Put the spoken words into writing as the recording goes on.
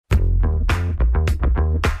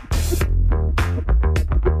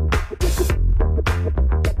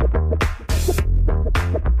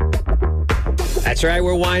That's right,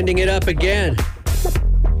 we're winding it up again.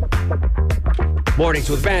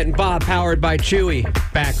 Mornings with Matt and Bob, powered by Chewy.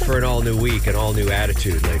 Back for an all-new week, an all-new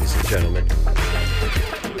attitude, ladies and gentlemen.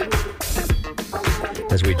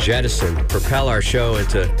 As we propel our show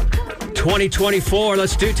into 2024,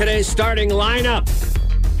 let's do today's starting lineup.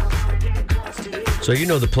 So you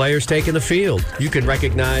know the players taking the field. You can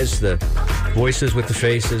recognize the voices with the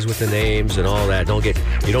faces, with the names and all that.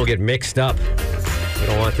 You don't get mixed up. I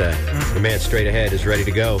don't want that. The man straight ahead is ready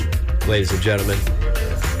to go, ladies and gentlemen.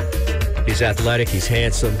 He's athletic. He's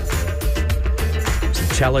handsome. He's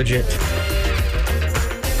intelligent.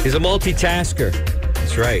 He's a multitasker.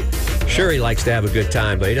 That's right. Sure, he likes to have a good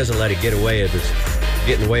time, but he doesn't let it get in the way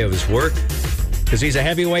of his work, because he's a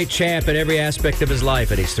heavyweight champ in every aspect of his life,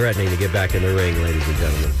 and he's threatening to get back in the ring, ladies and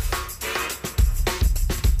gentlemen.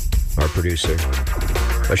 Our producer,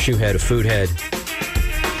 a shoe head, a food head,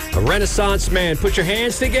 a Renaissance man. Put your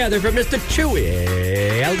hands together for Mr.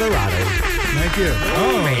 Chewy Eldorado. Thank you.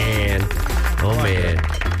 Oh, man. Oh, man.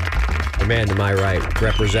 The man to my right,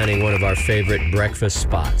 representing one of our favorite breakfast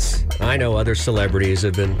spots. I know other celebrities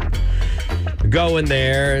have been going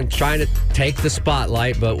there and trying to take the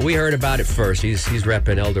spotlight, but we heard about it first. He's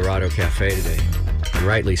repping El Dorado Cafe today, and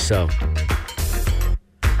rightly so.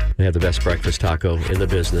 They have the best breakfast taco in the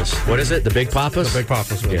business. What is it? The Big Papa's? The Big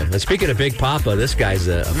Papa's. Yeah. And speaking of Big Papa, this guy's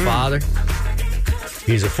a father.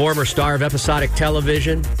 He's a former star of episodic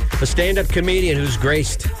television, a stand-up comedian who's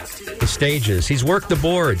graced the stages. He's worked the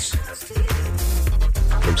boards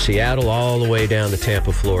from Seattle all the way down to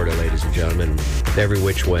Tampa, Florida, ladies and gentlemen, every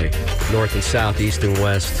which way, north and south, east and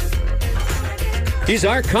west. He's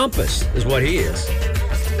our compass, is what he is.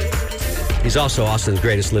 He's also Austin's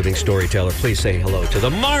greatest living storyteller. Please say hello to the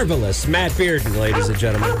marvelous Matt Bearden, ladies and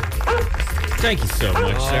gentlemen. Thank you so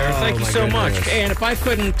much, sir. Thank you so much. And if I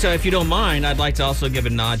couldn't, if you don't mind, I'd like to also give a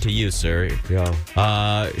nod to you, sir.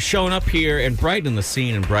 Yeah. Showing up here and brightening the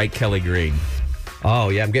scene in bright Kelly Green. Oh,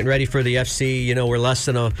 yeah, I'm getting ready for the FC. You know, we're I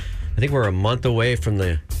think we're a month away from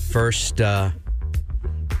the first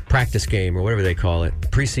practice game, or whatever they call it,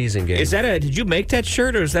 preseason game. Did you make that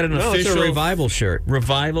shirt, or is that an official? It's a Revival shirt.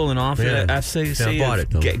 Revival and off yeah. FCC? Yeah, I bought it,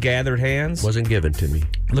 though. Gathered hands? Wasn't given to me.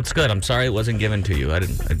 Looks good. I'm sorry it wasn't given to you.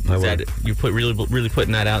 You really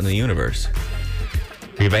putting that out in the universe.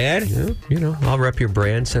 Are you bad? Yeah, I'll rep your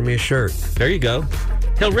brand. Send me a shirt. There you go.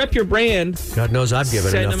 He'll rep your brand. God knows I've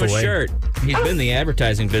given enough away. Send him a shirt. He's been in the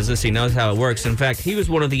advertising business. He knows how it works. In fact, he was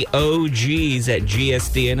one of the OGs at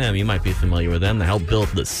GSD&M. You might be familiar with them. They helped build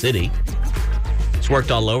the city. He's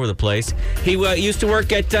worked all over the place. He used to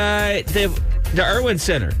work at the Irwin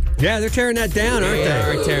Center. Yeah, they're tearing that down, aren't they?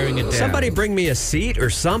 They're tearing it down. Somebody bring me a seat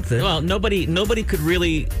or something. Well, nobody could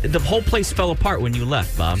really. The whole place fell apart when you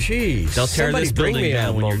left, Bob. Jeez. They'll tear this building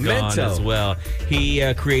down when you're gone as well.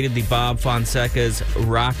 He created the Bob Fonseca's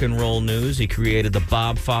Rock and Roll News. He created the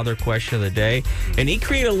Bob Father Question of the Day. And he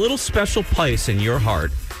created a little special place in your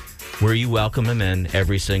heart where you welcome him in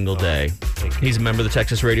every single day. He's a member of the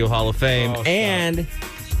Texas Radio Hall of Fame.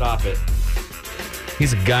 Stop it.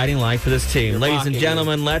 He's a guiding light for this team. You're Ladies and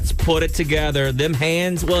gentlemen, let's put it together. Them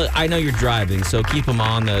hands, well, I know you're driving, so keep them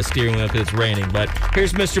on the steering wheel if it's raining. But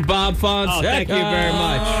here's Mr. Bob Fonseca. Oh, thank you very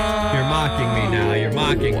much. You're mocking me now. You're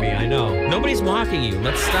mocking me, I know. Nobody's mocking you.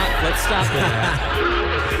 Let's stop with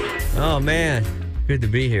that. Oh, man. Good to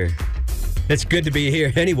be here. It's good to be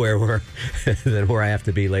here anywhere than where I have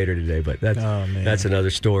to be later today, but that's another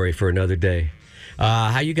story for another day.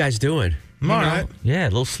 How you guys doing? I'm all right. Yeah, a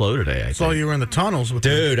little slow today, I think. Saw you were in the tunnels with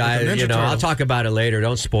Dude, the Ninja Turtles. I'll talk about it later.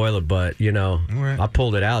 Don't spoil it, but, right. I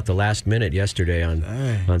pulled it out the last minute yesterday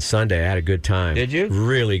on Sunday. I had a good time. Did you?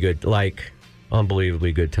 Really good,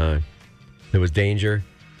 unbelievably good time. There was danger.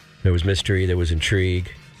 There was mystery. There was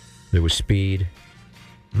intrigue. There was speed.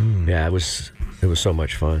 Yeah, it was so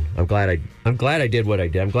much fun. I'm glad I did what I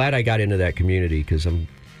did. I'm glad I got into that community because I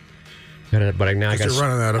got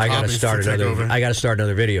to start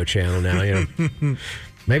another video channel now.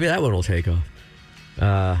 Maybe that one will take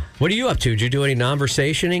off. What are you up to? Did you do any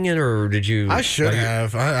conversationing or did you? I should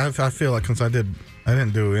have. I feel like since I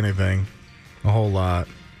didn't do anything a whole lot.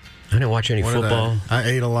 I didn't watch any football. I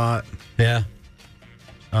ate a lot. Yeah.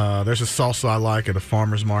 There's a salsa I like at a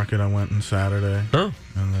farmer's market. I went on Saturday. Oh,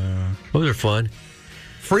 and those are fun.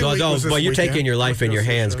 But you're taking your life in your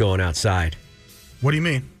hands going outside. What do you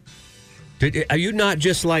mean? Are you not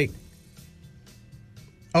just like?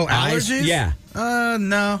 Oh, allergies? Yeah.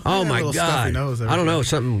 No. Oh my God. I don't know,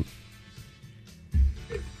 something.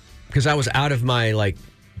 Because I was out of my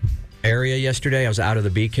area yesterday. I was out of the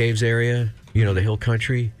Bee Caves area, the hill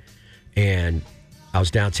country, and I was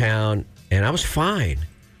downtown, and I was fine.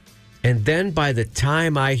 And then by the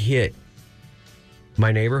time I hit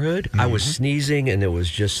my neighborhood. I was sneezing, and there was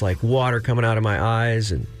just like water coming out of my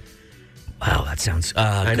eyes. And wow, that sounds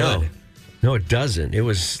I know. No, it doesn't. It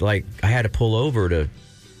was like I had to pull over to.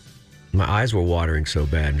 My eyes were watering so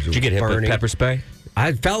bad. Did you get hit with pepper spray?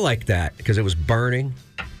 I felt like that because it was burning,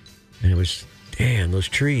 and it was those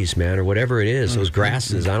trees, man, or whatever it is, those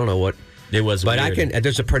grasses. I don't know what it was, but weird.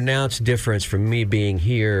 There's a pronounced difference from me being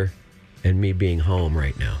here and me being home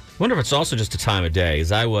right now. I wonder if it's also just a time of day.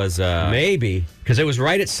 As I was maybe because it was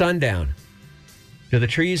right at sundown. Do the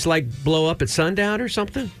trees like blow up at sundown or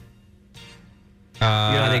something?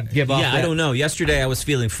 They give off. Yeah, I don't know. Yesterday I was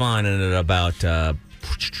feeling fine, and at about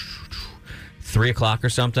 3 o'clock or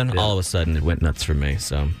something, all of a sudden it went nuts for me.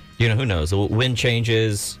 So who knows? The wind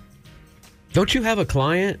changes. Don't you have a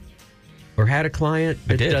client or had a client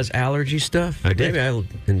that does allergy stuff? I did. Maybe I'll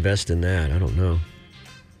invest in that. I don't know.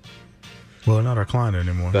 Well, they're not our client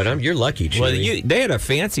anymore. But you're lucky, Chewy. Well, they had a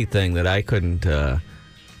fancy thing that I couldn't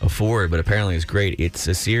afford, but apparently it's great. It's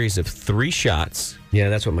a series of 3 shots. Yeah,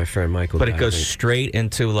 that's what my friend Michael But got, it goes straight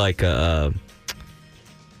into like a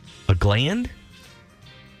gland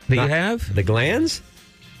that you have. The glands?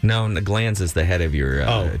 No, the glands is the head of your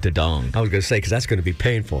dong. I was going to say, because that's going to be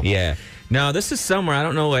painful. Yeah. No, this is somewhere, I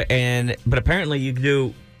don't know what, but apparently you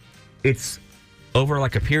do, it's over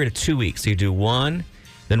like a period of 2 weeks. So you do one,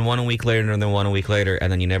 then one a week later, and then one a week later, and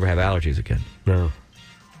then you never have allergies again. No.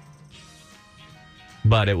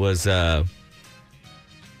 But it was this.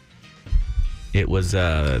 Yeah.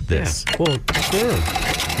 Well, sure.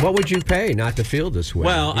 What would you pay not to feel this way?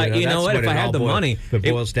 Well, you know what? If I had the money, it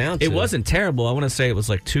boils down to. It wasn't terrible. I want to say it was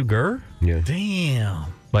like $2 Yeah. Damn.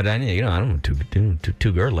 But I don't want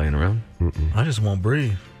 $2 laying around. I just won't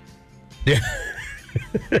breathe. Yeah.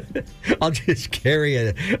 I'll just carry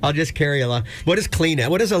a lot. What is Kleenex?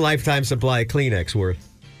 What is a lifetime supply of Kleenex worth?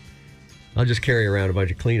 I'll just carry around a bunch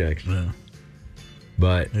of Kleenex. Yeah.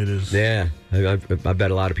 But it is. Yeah, I bet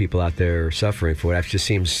a lot of people out there are suffering for it. It just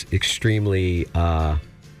seems extremely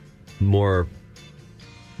more.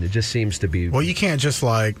 It just seems to be. Well, you can't just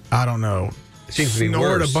I don't know. Seems to be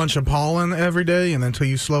snort worse. A bunch of pollen every day, and until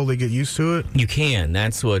you slowly get used to it. You can.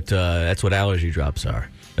 That's what allergy drops are,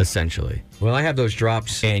 essentially. Well, I have those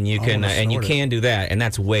drops, and you can do that, and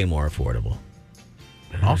that's way more affordable.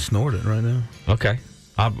 I'll snort it right now. Okay,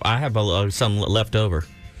 I have some left over.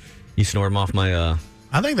 You snort them off my.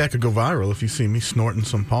 I think that could go viral if you see me snorting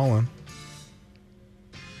some pollen.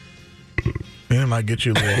 It might get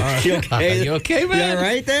you a little high. You okay? You okay, man? You all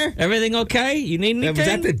right there? Everything okay? You need anything? Was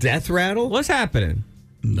that the death rattle? What's happening?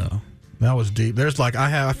 No, that was deep. There's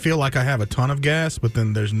I feel like I have a ton of gas, but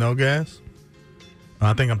then there's no gas.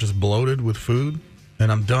 I think I'm just bloated with food,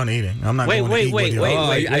 and I'm done eating. I'm not going to eat with you.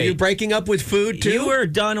 Are you breaking up with food, too? You were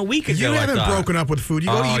done a week ago. You haven't broken up with food. You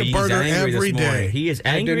go to eat a burger every day. He is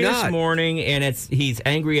angry this morning, and he's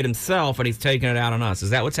angry at himself, and he's taking it out on us. Is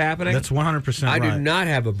that what's happening? That's 100% right. I do not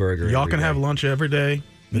have a burger Y'all can have lunch every day.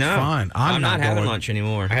 It's fine. I'm not having lunch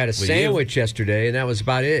anymore. I had a sandwich yesterday, and that was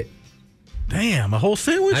about it. Damn, a whole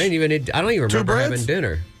sandwich? I don't even remember having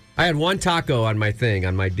dinner. I had one taco on my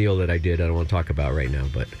deal that I did. I don't want to talk about right now,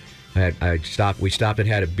 but we stopped and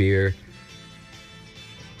had a beer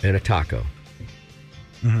and a taco.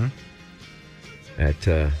 Mm-hmm.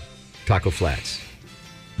 At Taco Flats.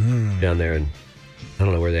 Down there in, I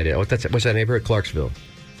don't know where that is. What's that neighborhood? Clarksville,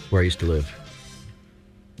 where I used to live.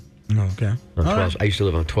 Okay. I used to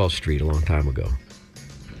live on 12th Street a long time ago.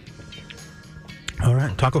 All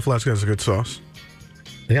right. Taco Flats has a good sauce.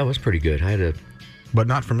 Yeah, it was pretty good. But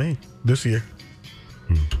not for me this year.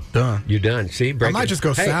 Done. You're done. See, I might just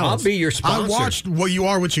go salads. I'll be your sponsor. I watched What You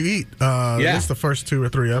Are, What You Eat. It's the first 2 or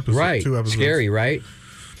 3 episodes. Right. 2 episodes. Scary, right?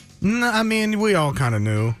 No, I mean, we all kind of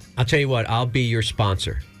knew. I'll tell you what. I'll be your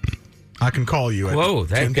sponsor. I can call you at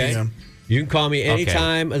 10 p.m. You can call me any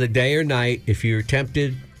time of the day or night if you're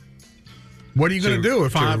tempted. What are you going to do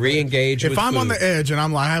if I re-engage? If I'm on the edge and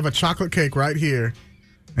I have a chocolate cake right here,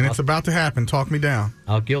 and it's about to happen, talk me down.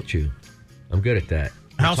 I'll guilt you. I'm good at that.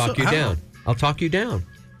 I'll talk you down. I'll talk you down.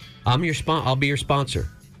 I'll be your sponsor.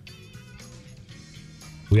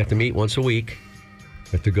 We have to meet once a week.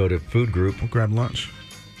 We have to go to food group. We'll grab lunch.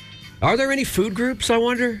 Are there any food groups, I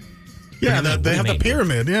wonder? Yeah, they have the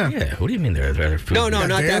pyramid, yeah. Yeah, what do you mean there are food No, groups?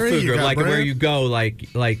 not that food group. Like bread. where you go, like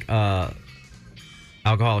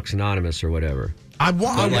Alcoholics Anonymous or whatever. I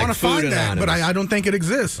want to find that, Anonymous. but I don't think it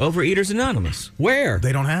exists. Overeaters Anonymous. Where?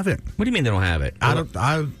 They don't have it. What do you mean they don't have it?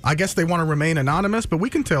 I guess they want to remain anonymous, but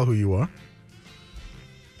we can tell who you are.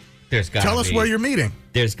 Tell us where you're meeting.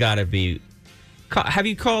 There's got to be. Have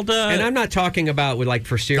you called? And I'm not talking about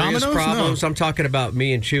for serious Domino's? problems. No. I'm talking about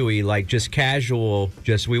me and Chewy, like just casual.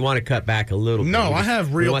 Just we want to cut back a little bit. No, I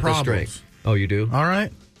have real problems. Oh, you do? All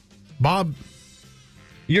right. Bob.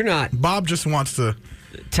 You're not. Bob just wants to.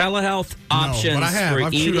 Telehealth options for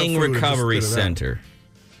Eating Recovery Center.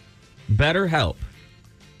 BetterHelp.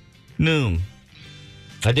 Noom.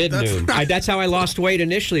 I did Noom. That's how I lost weight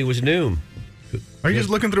initially, was Noom. Are you just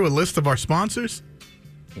looking through a list of our sponsors?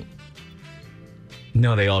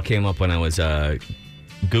 No, they all came up when I was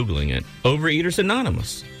Googling it. Overeaters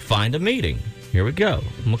Anonymous. Find a meeting. Here we go.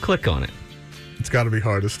 I'm going to click on it. It's got to be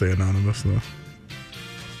hard to stay anonymous, though.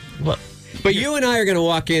 What? But you and I are going to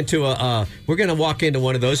walk into we're going to walk into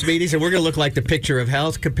one of those meetings, and we're going to look like the picture of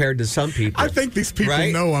health compared to some people. I think these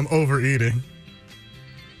people know I'm overeating.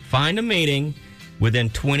 Find a meeting within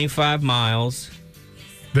 25 miles.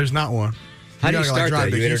 There's not one. How do you start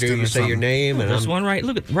that? You introduce, you say your name, and there's one right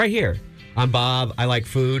here. I'm Bob. I like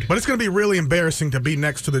food. But it's going to be really embarrassing to be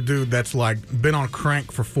next to the dude that's like been on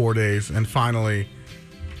crank for 4 days, and finally,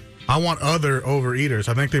 I want other overeaters.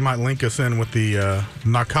 I think they might link us in with the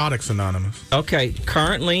Narcotics Anonymous. Okay,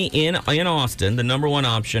 currently in Austin, the number one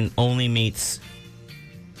option only meets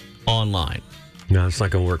online. No, it's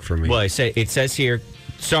not going to work for me. Well, it says here,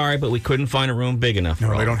 sorry, but we couldn't find a room big enough.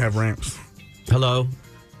 No, they don't have ramps. Hello,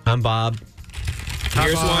 I'm Bob.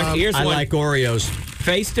 Here's one. I like Oreos.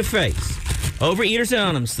 Face to face. Overeaters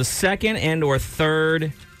Anonymous, the second and or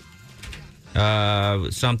third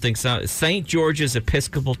St. George's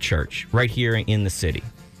Episcopal Church, right here in the city.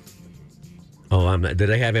 Oh, do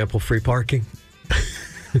they have ample free parking?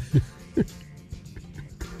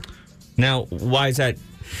 Now, why is that?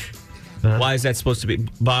 Why is that supposed to be?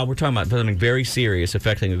 Bob, we're talking about something very serious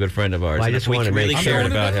affecting a good friend of ours. Well, I just want to really cared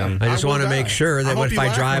about him. I just want to make sure that if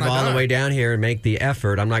I drive all the way down here and make the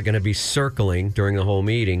effort, I'm not going to be circling during the whole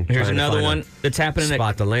meeting. Here's another one that's happening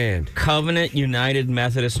at the land. Covenant United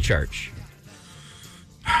Methodist Church.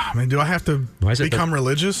 I mean, do I have to become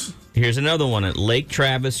religious? Here's another one at Lake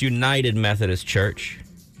Travis United Methodist Church.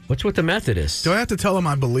 What's with the Methodists? Do I have to tell them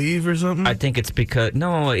I believe or something? I think it's because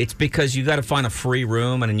you got to find a free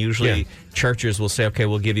room, and usually churches will say, okay,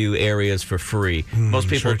 we'll give you areas for free. Most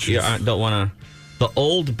people don't want to. The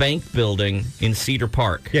old bank building in Cedar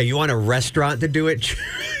Park. Yeah, you want a restaurant to do it?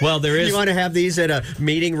 Well, there is. You want to have these at a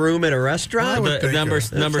meeting room at a restaurant? Number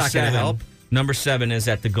 7. Number 7 is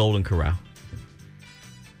at the Golden Corral.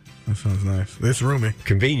 That sounds nice. It's roomy.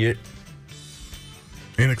 Convenient.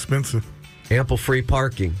 Inexpensive. Ample free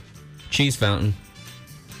parking. Cheese fountain.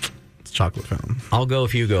 It's chocolate fountain. I'll go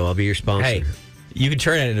if you go. I'll be your sponsor. Hey, you can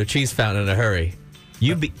turn it into a cheese fountain in a hurry.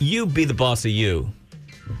 You be the boss of you.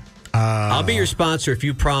 I'll be your sponsor if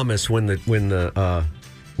you promise when it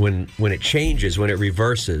changes, when it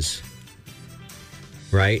reverses.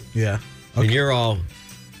 Right? Yeah. Okay. And you're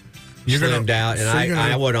slimmed out, and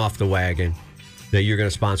I went off the wagon. That you're going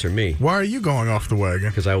to sponsor me. Why are you going off the wagon?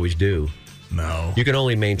 Because I always do. No. I can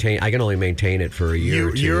only maintain it for a year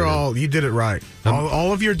or two. You did it right.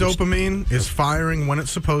 All of your dopamine is firing when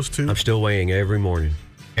it's supposed to. I'm still weighing every morning.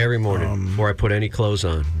 Every morning before I put any clothes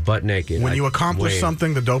on, butt naked. When you accomplish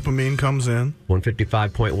something, the dopamine comes in.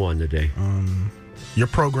 155.1 today. You're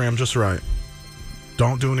programmed just right.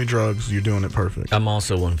 Don't do any drugs. You're doing it perfect. I'm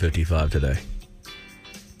also 155 today.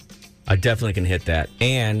 I definitely can hit that.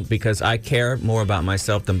 And because I care more about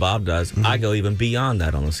myself than Bob does, I go even beyond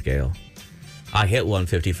that on the scale. I hit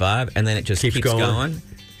 155, and then it just keeps going.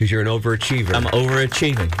 Because you're an overachiever. I'm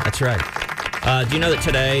overachieving. That's right. Do you know that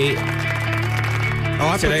today...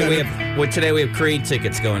 Today we have Creed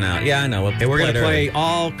tickets going out. Yeah, I know. And we're going to play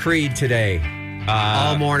all Creed today.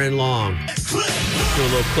 All morning long. Do a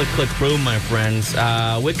little click, click, boom, my friends.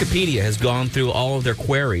 Wikipedia has gone through all of their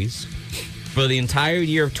queries for the entire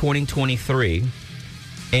year of 2023,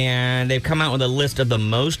 and they've come out with a list of the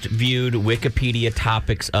most viewed Wikipedia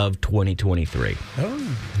topics of 2023.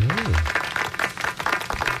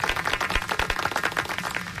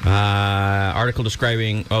 Article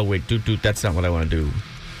describing... Oh, wait, that's not what I want to do.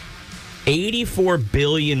 84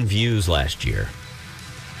 billion views last year.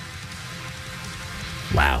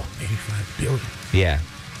 Wow. 85 billion. Yeah.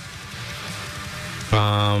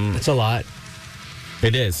 It's a lot.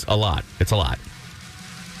 It is a lot. It's a lot.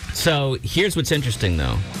 So here's what's interesting,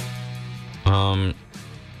 though.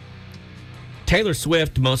 Taylor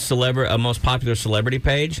Swift, most popular celebrity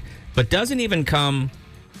page, but doesn't even come.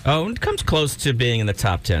 It comes close to being in the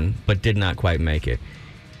top 10, but did not quite make it.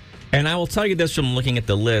 And I will tell you this from looking at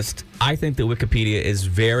the list. I think that Wikipedia is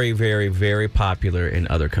very, very, very popular in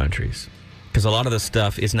other countries. Because a lot of the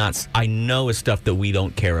stuff is not, I know, is stuff that we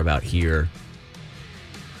don't care about here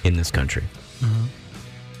in this country. Mm-hmm.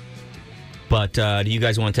 But do you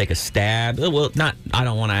guys want to take a stab? Well, I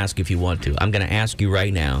don't want to ask if you want to. I'm going to ask you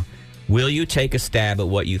right now. Will you take a stab at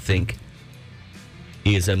what you think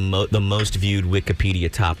is the most viewed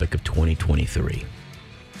Wikipedia topic of 2023.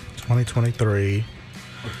 2023.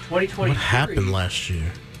 2023. What happened last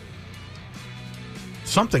year?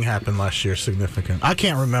 Something happened last year significant. I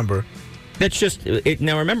can't remember. That's just it.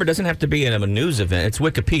 Now, remember, it doesn't have to be in a news event. It's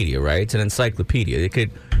Wikipedia, right? It's an encyclopedia.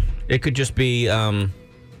 It could just be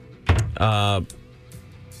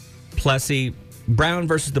Plessy Brown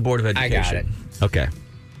versus the Board of Education. I got it. Okay.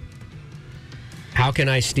 How can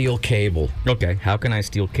I steal cable? Okay. How can I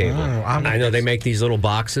steal cable? I know they make these little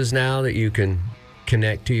boxes now that you can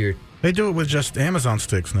connect to your. They do it with just Amazon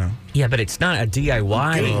sticks now. Yeah, but it's not a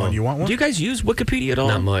DIY. Getting one. You want one? Do you guys use Wikipedia at all?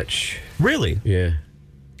 Not much. Really? Yeah.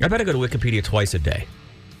 I better go to Wikipedia twice a day.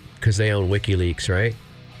 Because they own WikiLeaks, right?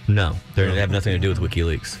 No, they have nothing to do with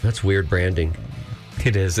WikiLeaks. That's weird branding.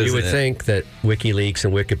 It is, isn't it? You would think that WikiLeaks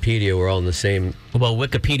and Wikipedia were all in the same. Well,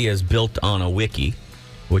 Wikipedia is built on a wiki,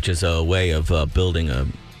 which is a way of building a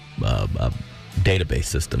database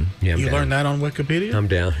system. Yeah, you learned that on Wikipedia? I'm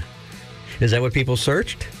down. Is that what people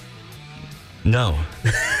searched? No.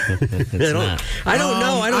 It's not. I don't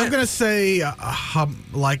know. I'm going to say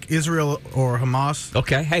like Israel or Hamas.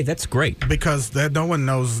 Okay. Hey, that's great. Because no one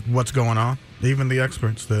knows what's going on, even the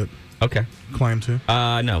experts that claim to.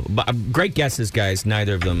 No. But, great guesses, guys.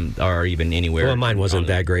 Neither of them are even anywhere. Well, mine wasn't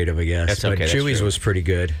that great of a guess. That's okay. But Chewy's was pretty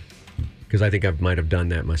good. Because I think I might have done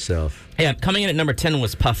that myself. Yeah, coming in at number 10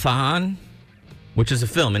 was Pathaan, which is a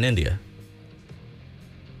film in India.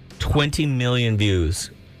 20 million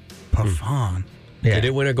views. Pathaan. Yeah. Did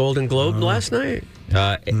it win a Golden Globe last night?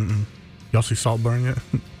 Y'all see Saltburn yet?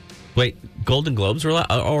 Wait, Golden Globes were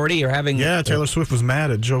already having... Yeah, Taylor Swift was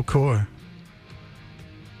mad at Joe Coy.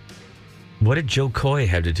 What did Joe Coy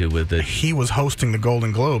have to do with it? He was hosting the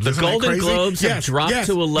Golden Globes. The Golden Globes have dropped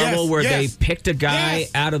to a level where they picked a guy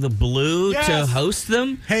out of the blue to host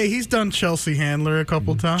them? Hey, he's done Chelsea Handler a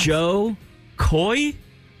couple times. Joe Coy?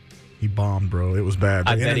 He bombed, bro. It was bad.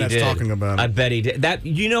 The internet's talking about it. I bet he did. That,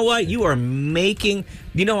 you know what? You are making...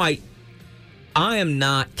 You know, I am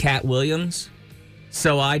not Katt Williams,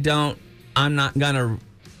 so I'm not going to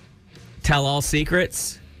tell all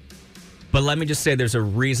secrets. But let me just say there's a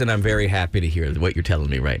reason I'm very happy to hear what you're telling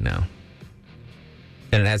me right now.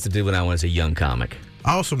 And it has to do with when I was a young comic.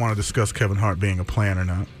 I also want to discuss Kevin Hart being a planner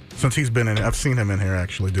now. Since he's been in, I've seen him in here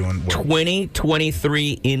actually doing well.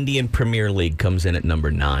 2023 Indian Premier League comes in at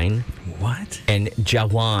number 9. What? And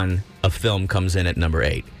Jawan, a film, comes in at number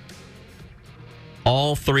 8.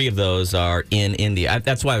 All three of those are in India.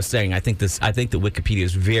 That's why I was saying I think that Wikipedia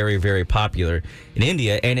is very, very popular in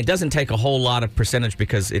India, and it doesn't take a whole lot of percentage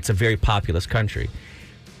because it's a very populous country.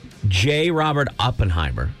 J. Robert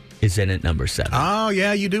Oppenheimer is in at number 7. Oh,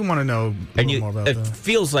 yeah, you do want to know more about that. It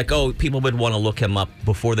feels like, people would want to look him up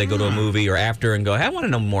before they go to a movie or after and go, hey, I want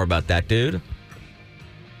to know more about that dude.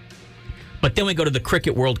 But then we go to the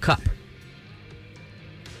Cricket World Cup.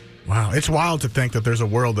 Wow, it's wild to think that there's a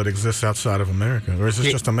world that exists outside of America. Or is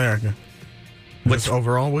this just America? What's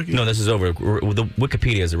overall Wiki? No, this is over. The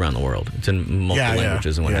Wikipedia is around the world. It's in multiple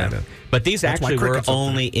languages and what have you. But these actually were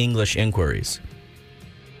only English inquiries.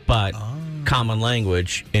 But common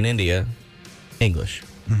language in India, English.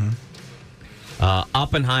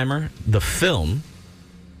 Oppenheimer, the film,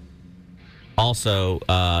 also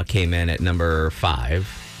came in at number 5.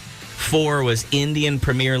 4 was Indian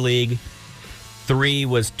Premier League. 3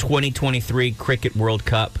 was 2023 Cricket World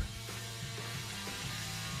Cup.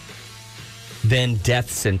 Then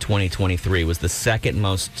deaths in 2023 was the second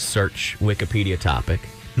most searched Wikipedia topic.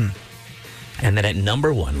 And then at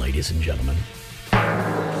number 1, ladies and gentlemen,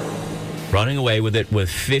 running away with it with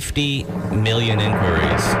 50 million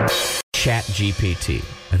inquiries, ChatGPT.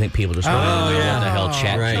 I think people just want to know what the hell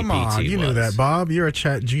ChatGPT Come on, you knew that, Bob. You're a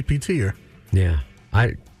ChatGPTer. Yeah.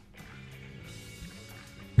 I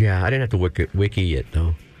didn't have to wiki it,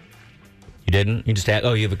 though. You didn't? You just had...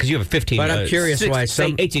 because you have a 15... But I'm curious why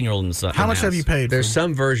some... 18-year-old in the sun. How much have you paid? There's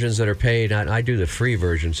some versions that are paid. I do the free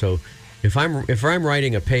version, so if I'm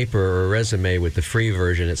writing a paper or a resume with the free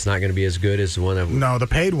version, it's not going to be as good as the one I've... No, the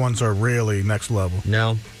paid ones are really next level.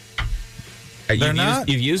 No. They're not?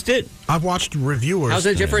 You've used it? I've watched reviewers. How's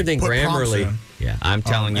it different than Grammarly? Yeah, I'm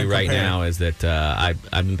telling you right now is that I've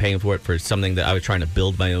been paying for it for something that I was trying to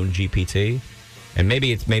build my own GPT. And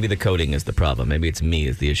maybe the coding is the problem. Maybe it's me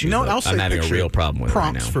is the issue. No, I'm having a real problem with it right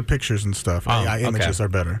now. Prompts for pictures and stuff. AI images are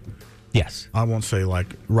better. Yes. I won't say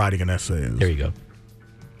like writing an essay is. There you go.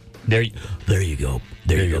 There you go.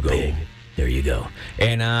 There you go, big. There you go.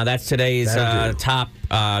 And that's today's top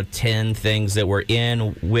 10 things that were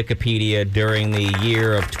in Wikipedia during the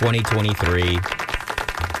year of 2023.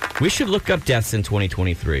 We should look up deaths in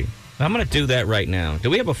 2023. I'm going to do that right now. Do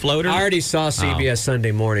we have a floater? I already saw CBS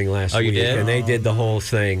Sunday Morning last week. You did? And they did the whole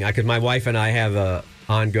thing. Because my wife and I have a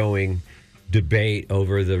ongoing debate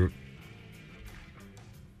over the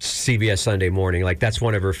CBS Sunday Morning. Like, that's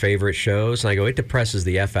one of her favorite shows. And I go, it depresses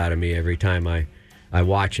the F out of me every time I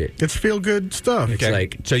watch it. It's feel-good stuff. It's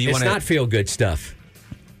like, so it's not feel-good stuff.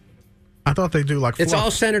 I thought they do like fluff. It's all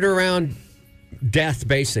centered around death,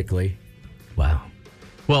 basically. Wow.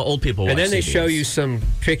 Well, old people watch And then they CBS. show you some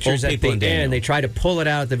pictures at the end. They try to pull it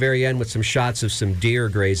out at the very end with some shots of some deer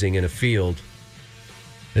grazing in a field.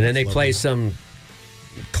 And then they play some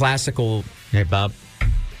classical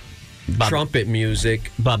trumpet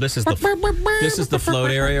music. Bob, this is the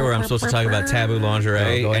float area where I'm supposed to talk about taboo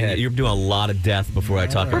lingerie. Go ahead. And you're doing a lot of death before I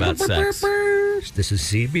talk about sex. This is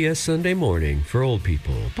CBS Sunday Morning for old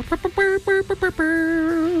people.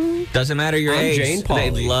 Doesn't matter your age. Jane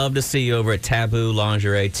Pauley. They'd love to see you over at Taboo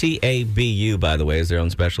Lingerie. TABU, by the way, is their own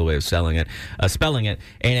special way of spelling it.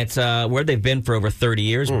 And it's where they've been for over 30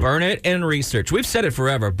 years. Burn it and research. We've said it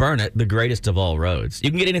forever. Burn it, the greatest of all roads. You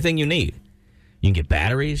can get anything you need. You can get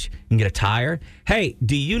batteries. You can get a tire. Hey,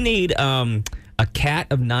 do you need a cat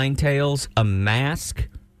of 9 tails, a mask,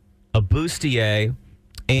 a bustier,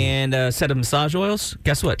 and a set of massage oils?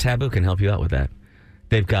 Guess what? Taboo can help you out with that.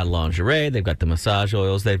 They've got lingerie. They've got the massage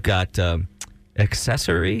oils. They've got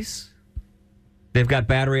accessories. They've got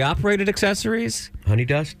battery-operated accessories. Honey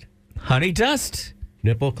dust? Honey dust.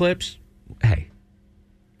 Nipple clips? Hey.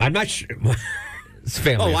 I'm not sure. It's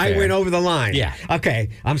family I affair. went over the line. Yeah. Okay,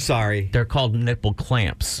 I'm sorry. They're called nipple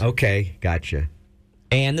clamps. Okay, gotcha.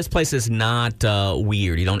 And this place is not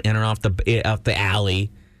weird. You don't enter off the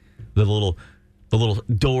alley, the little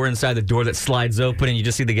door inside the door that slides open, and you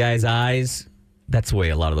just see the guy's eyes. That's the way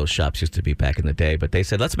a lot of those shops used to be back in the day. But they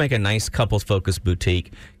said, let's make a nice couples-focused boutique.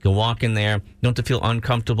 You can walk in there. You don't have to feel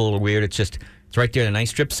uncomfortable or weird. It's right there in a nice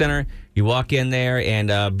strip center. You walk in there,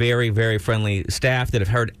 and very, very friendly staff that have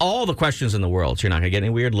heard all the questions in the world. So you're not going to get any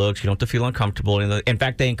weird looks. You don't have to feel uncomfortable. In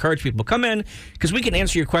fact, they encourage people, come in, because we can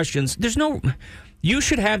answer your questions. You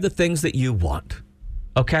should have the things that you want,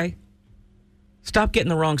 okay? Stop getting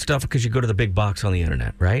the wrong stuff because you go to the big box on the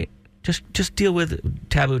internet, right? Just deal with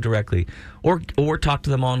Taboo directly, or talk to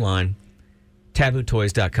them online.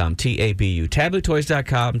 TabooToys.com, TABU.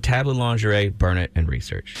 TabooToys.com, Taboo Lingerie, burn it and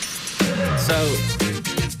research. So,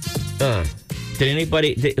 did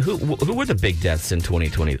anybody? Who were the big deaths in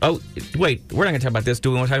 2020? Oh, wait, we're not going to talk about this. Do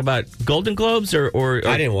we want to talk about Golden Globes or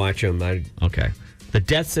I didn't watch them. Okay, the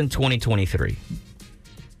deaths in 2023.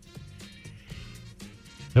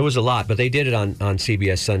 There was a lot, but they did it on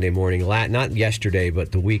CBS Sunday Morning. Not yesterday,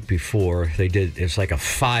 but the week before. They did. It's like a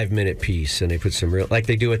 5-minute piece, and they put some real, like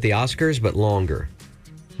they do at the Oscars, but longer.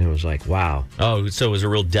 And it was like, wow. Oh, so it was a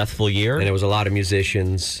real deathful year? And it was a lot of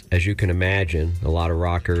musicians, as you can imagine, a lot of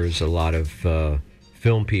rockers, a lot of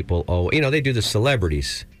film people. Oh, they do the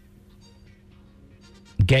celebrities.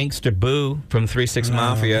 Gangster Boo from 3 6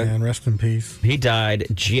 Mafia. Man, rest in peace. He died.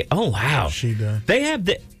 Oh, wow. She died. They have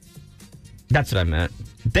that's what I meant.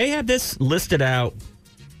 They have this listed out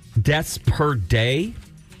deaths per day.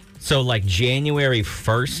 So like January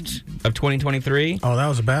 1st of 2023. Oh, that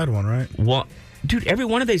was a bad one, right? Well, dude, every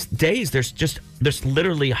one of these days there's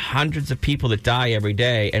literally hundreds of people that die every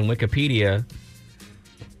day, and Wikipedia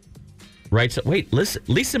writes, wait,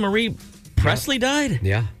 Lisa Marie Presley died?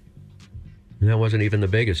 Yeah. That wasn't even the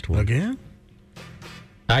biggest one. Again?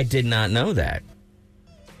 I did not know that.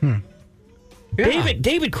 Yeah.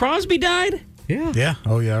 David Crosby died? Yeah. Yeah.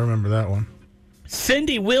 Oh, yeah, I remember that one.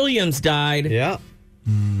 Cindy Williams died. Yeah.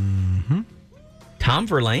 Mm-hmm. Tom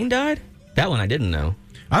Verlaine died? That one I didn't know.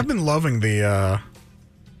 I've been loving the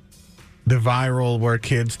viral where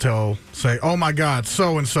kids say, oh, my God,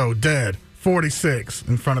 so-and-so dead, 46,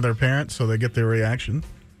 in front of their parents, so they get their reaction.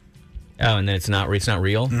 Oh, and then it's not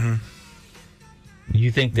real? Mm-hmm. You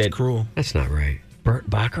think that... It's cruel. That's not right. Burt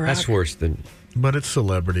Bacharach? That's worse than... But it's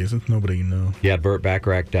celebrities. It's nobody you know. Yeah, Burt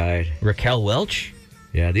Bacharach died. Raquel Welch?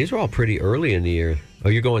 Yeah, these were all pretty early in the year. Oh,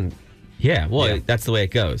 you're going... Yeah, well, that's the way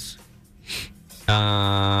it goes.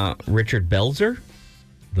 Richard Belzer?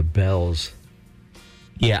 The Bells.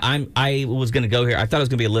 Yeah, I was going to go here. I thought it was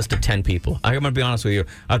going to be a list of 10 people. I'm going to be honest with you.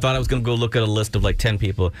 I thought I was going to go look at a list of like 10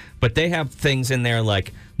 people. But they have things in there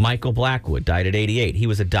like Michael Blackwood died at 88. He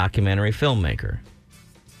was a documentary filmmaker.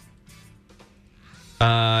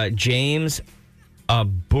 James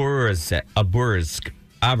Aburzik.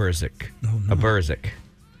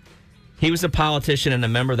 He was a politician and a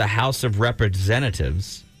member of the House of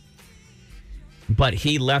Representatives, but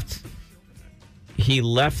he left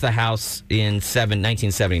the House in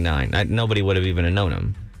 1979. Nobody would have even known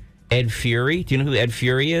him. Ed Fury. Do you know who Ed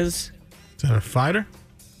Fury is? Is that a fighter?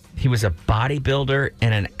 He was a bodybuilder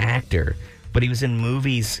and an actor, but he was in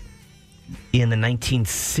movies in the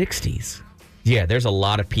 1960s. Yeah, there's a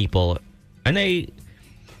lot of people, and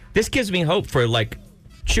this gives me hope for, like,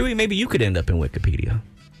 Chewy, maybe you could end up in Wikipedia.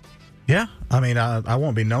 Yeah, I mean, I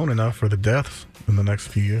won't be known enough for the deaths in the next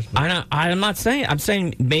few years. I'm not saying. I'm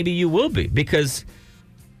saying maybe you will be, because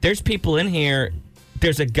there's people in here.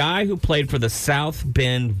 There's a guy who played for the South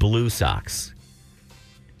Bend Blue Sox.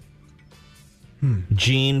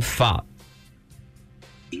 Gene Fott.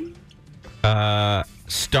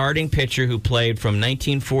 Starting pitcher who played from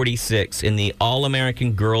 1946 in the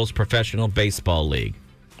All-American Girls Professional Baseball League.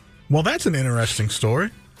 Well, that's an interesting story.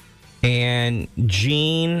 And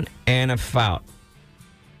Gene Anna Fott.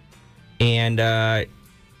 And, I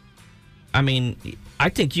mean, I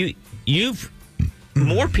think you've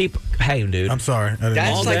more people. Hey, dude. I'm sorry.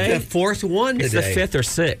 That's like the fourth one today. It's the fifth or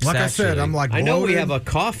sixth. Like actually. I said, I'm like bloated. I know we have a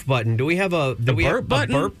cough button. Do we have a burp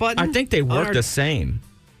button? I think they work the same.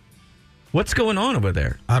 What's going on over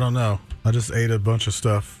there? I don't know. I just ate a bunch of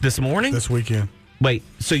stuff. This morning? This weekend. Wait,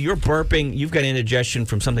 so you're burping. You've got indigestion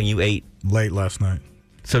from something you ate? Late last night.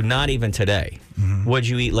 So not even today. Mm-hmm. What'd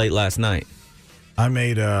you eat late last night? I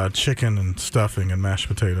made chicken and stuffing and mashed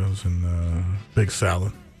potatoes and big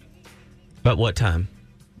salad. About what time?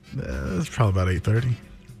 It was probably about 8:30.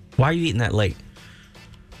 Why are you eating that late?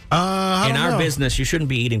 In our business, you shouldn't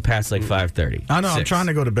be eating past like 5:30. I know. 6. I'm trying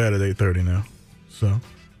to go to bed at 8:30 now. So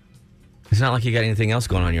it's not like you got anything else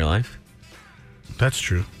going on in your life. That's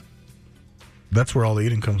true. That's where all the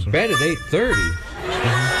eating comes from. Bed at 8:30.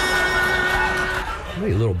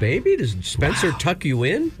 Hey, little baby, does Spencer tuck you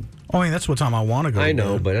in? Oh, I mean, that's what time I want to go. I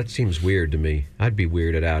know, but that seems weird to me. I'd be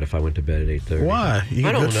weirded out if I went to bed at 8:30. Why? You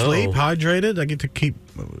get good sleep, hydrated. I get to keep,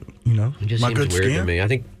 it just my seems good weird skin. To me. I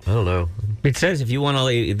don't know. It says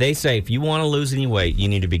they say if you want to lose any weight, you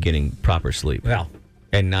need to be getting proper sleep. Well,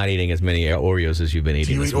 and not eating as many Oreos as you've been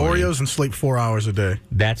eating. So you eat Oreos and sleep 4 hours a day.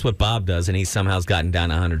 That's what Bob does, and he somehow's gotten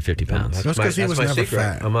down 150 pounds. That's because he was never secret.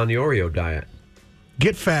 fat. I'm on the Oreo diet.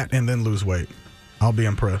 Get fat and then lose weight. I'll be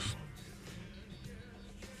impressed.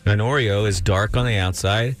 An Oreo is dark on the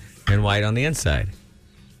outside and white on the inside.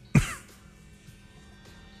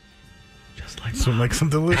 Just like so, make some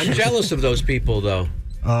delicious. I'm jealous of those people, though.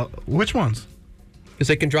 Which ones? Because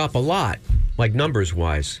they can drop a lot, like numbers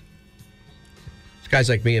wise. It's guys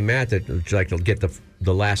like me and Matt that like to get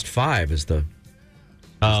the last 5 as the.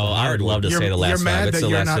 I would love to say the last 5. You're mad it's that the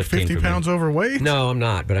you're last not 50 pounds overweight? No, I'm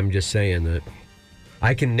not. But I'm just saying that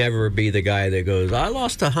I can never be the guy that goes, I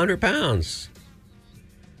lost 100 pounds.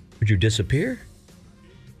 Would you disappear?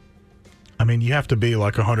 I mean, you have to be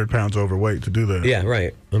like 100 pounds overweight to do that. Yeah,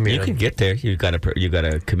 right. I mean, you can get there. You got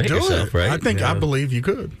to commit yourself, right? I believe you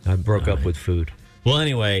could. I broke up with food. Well,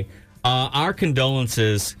 anyway, our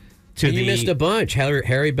condolences to you missed a bunch.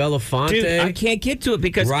 Harry Belafonte. Dude, I can't get to it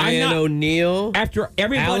because Ryan O'Neal. After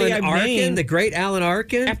everybody Alan I've Arkin, named, the great Alan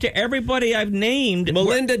Arkin. After everybody I've named,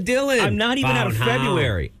 Melinda Dillon. I'm not even out of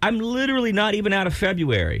February. I'm literally not even out of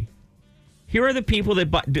February. Here are the people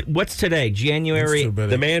that what's today? January.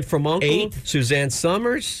 The Man from U.N.C.L.E. 8th. Suzanne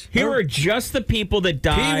Summers. Here are just the people that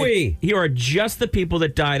died. Pee-wee. Here are just the people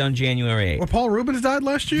that died on January 8th. Well, Paul Rubens died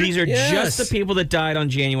last year? These are just the people that died on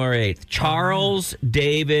January 8th. Charles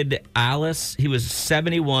David Alice. He was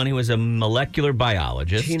 71. He was a molecular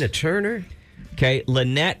biologist. Tina Turner. Okay.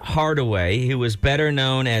 Lynette Hardaway, who was better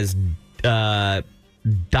known as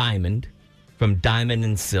Diamond from Diamond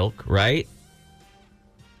and Silk, right?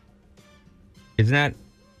 Isn't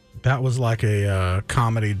that was like a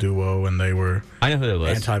comedy duo, and they were I know who that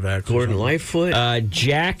was. Anti-vaxxers. Gordon Lightfoot.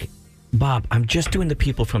 Jack. Bob, I'm just doing the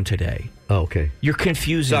people from today. Oh, okay. You're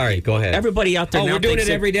confusing. Sorry, people. Go ahead. Everybody out there. Oh, now we're doing it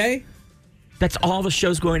that every day. That's all the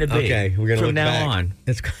show's going to be. Okay, we're going to from now back. on.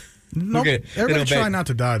 Everybody try not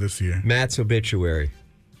to die this year. Matt's obituary.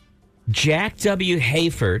 Jack W.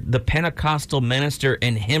 Hayford, the Pentecostal minister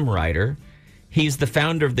and hymn writer. He's the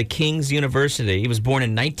founder of the King's University. He was born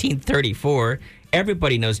in 1934.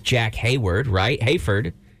 Everybody knows Jack Hayward, right?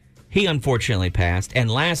 Hayford. He unfortunately passed. And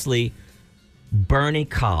lastly, Bernie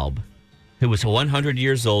Kolb, who was 100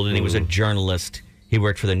 years old, and he was a journalist. He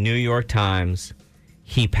worked for the New York Times.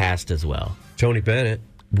 He passed as well. Tony Bennett.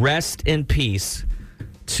 Rest in peace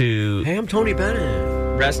to... Hey, I'm Tony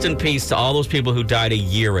Bennett. Rest in peace to all those people who died a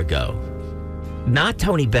year ago. Not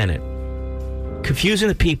Tony Bennett. Confusing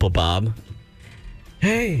the people, Bob.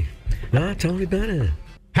 Hey, not Tony Bennett.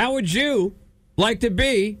 How would you like to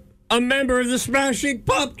be a member of the Smashing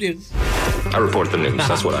Pumpkins? I report the news.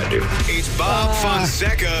 That's what I do. It's Bob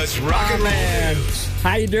Fonseca's Rock and Roll News.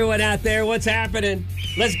 How you doing out there? What's happening?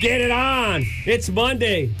 Let's get it on. It's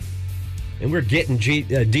Monday. And we're getting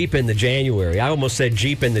deep into January. I almost said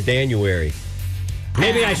Jeep in the January.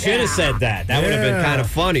 Maybe I should have said that. That would have been kind of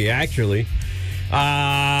funny, actually.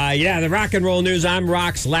 The rock and roll news. I'm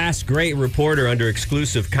Rock's last great reporter under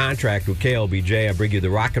exclusive contract with KLBJ. I bring you the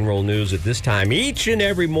rock and roll news at this time each and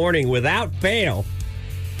every morning without fail.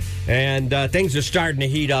 And things are starting to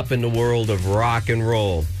heat up in the world of rock and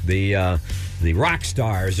roll. The rock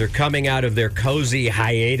stars are coming out of their cozy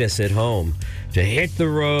hiatus at home to hit the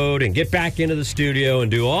road and get back into the studio and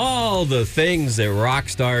do all the things that rock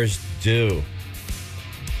stars do.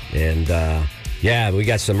 And, we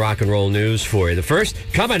got some rock and roll news for you. The first,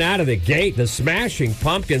 coming out of the gate, the Smashing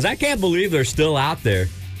Pumpkins. I can't believe they're still out there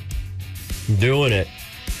doing it.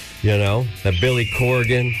 You know, that Billy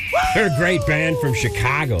Corgan. They're a great band from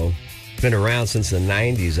Chicago. Been around since the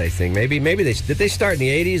 90s, I think. Maybe did they start in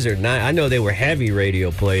the 80s or not? I know they were heavy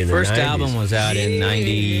radio play in the 90s. First album was out in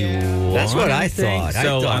 91. That's what I thought.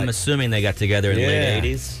 So I'm assuming they got together in the late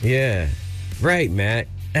 80s. Yeah. Right, Matt.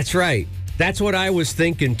 That's right. That's what I was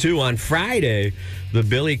thinking, too. On Friday, the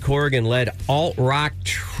Billy Corgan-led alt-rock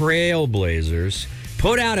Trailblazers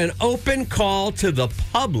put out an open call to the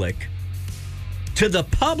public. To the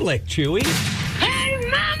public, Chewy. Hey,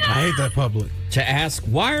 Mama! I hate that public. To ask,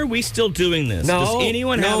 why are we still doing this? No, does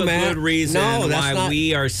anyone have a good reason why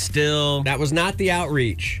we are still... That was not the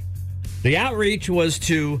outreach. The outreach was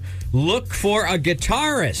to look for a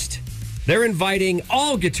guitarist. They're inviting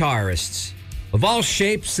all guitarists of all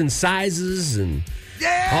shapes and sizes and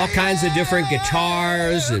all kinds of different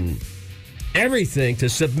guitars and everything to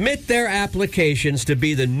submit their applications to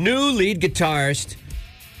be the new lead guitarist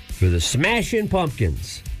for the Smashing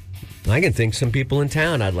Pumpkins. I can think some people in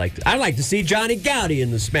town I'd like to see Johnny Gowdy in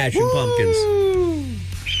the Smashing Pumpkins.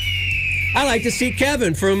 I like to see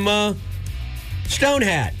Kevin from Stone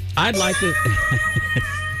Hat. I'd like to.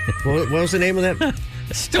 What was the name of that?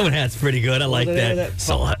 Stone Hat's pretty good. I like that.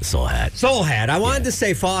 Soul Hat. Soul Hat. I wanted to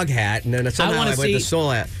say Fog Hat, and then somehow I went to Soul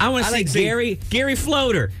Hat. I want to see Gary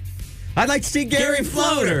Floater. I'd like to see Gary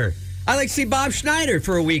Floater. I'd like to see Bob Schneider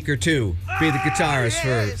for a week or two be the guitarist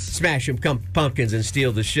for Smashing Pumpkins and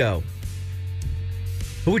steal the show.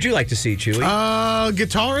 Who would you like to see, Chewy?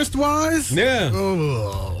 Guitarist-wise? Yeah.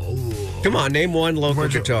 Come on, name one local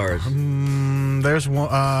guitarist. There's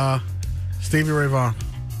one, Stevie Ray Vaughan.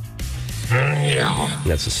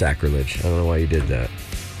 That's a sacrilege. I don't know why you did that.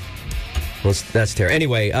 Well, that's terrible.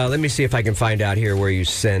 Anyway, let me see if I can find out here where you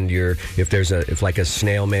send if like a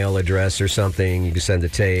snail mail address or something, you can send a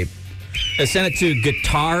tape. Send it to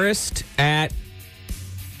guitarist at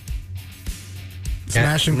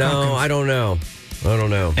Smashing Pumpkins. No, I don't know.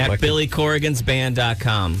 At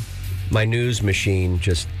BillyCorrigansBand.com. My news machine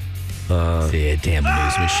just... the damn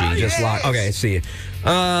news machine. Just locked. Okay, see.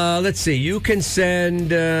 Let's see. You can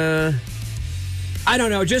send... I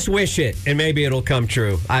don't know. Just wish it, and maybe it'll come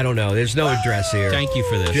true. I don't know. There's no address here. Thank you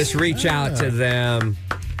for this. Just reach out to them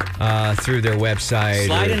through their website.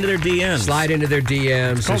 Slide into their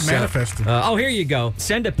DMs. It's called manifesting. Here you go.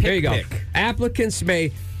 Send a pic. There you go. Applicants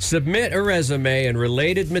may submit a resume and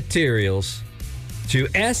related materials to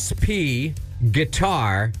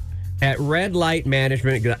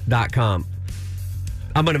spguitar@redlightmanagement.com.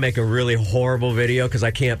 I'm going to make a really horrible video because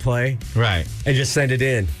I can't play. Right. And just send it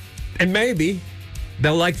in. And maybe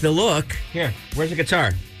they'll like the look. Here, where's the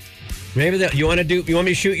guitar? Maybe you want me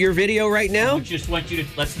to shoot your video right now? I just want you to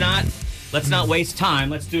let's not waste time.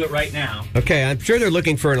 Let's do it right now. Okay, I'm sure they're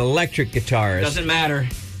looking for an electric guitarist. Doesn't matter.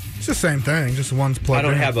 It's the same thing, just one's plugged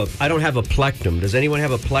in. I don't have a plectrum. Does anyone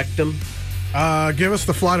have a plectrum? Give us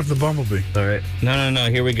the Flight of the Bumblebee. All right. No.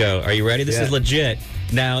 Here we go. Are you ready? This is legit.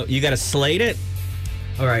 Now you got to slate it.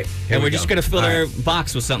 All right. And we're just going to fill our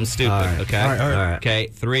box with something stupid. All right. Okay. All right. Okay.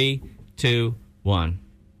 3, 2, 1.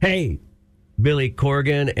 Hey, Billy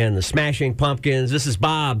Corgan and the Smashing Pumpkins. This is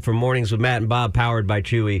Bob from Mornings with Matt and Bob, powered by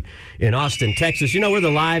Chewy in Austin, Texas. You know, we're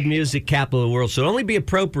the live music capital of the world, so it'll only be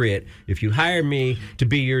appropriate if you hire me to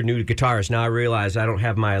be your new guitarist. Now, I realize I don't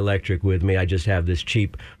have my electric with me. I just have this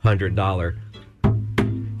cheap $100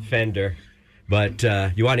 Fender. But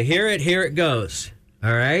you want to hear it? Here it goes.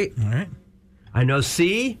 All right? All right. I know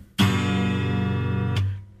C.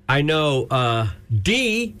 I know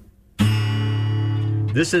D.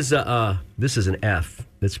 This is an F.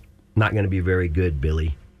 That's not going to be very good,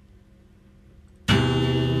 Billy.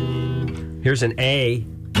 Here's an A.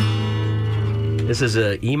 This is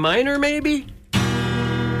a E minor, maybe?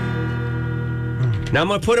 Now I'm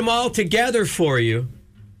going to put them all together for you.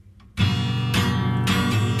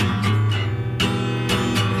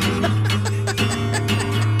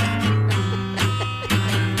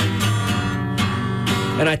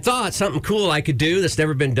 And I thought something cool I could do that's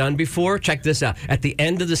never been done before. Check this out. At the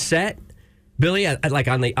end of the set, Billy, like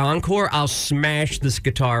on the encore, I'll smash this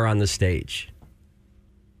guitar on the stage.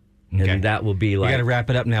 Okay. And that will be like... You got to wrap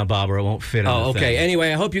it up now, Bob, or it won't fit on the okay. thing.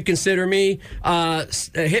 Anyway, I hope you consider me.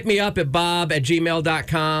 Hit me up at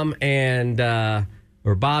bob@gmail.com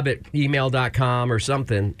or bob@email.com or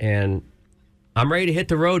something. And I'm ready to hit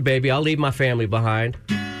the road, baby. I'll leave my family behind.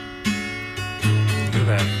 Do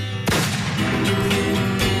that.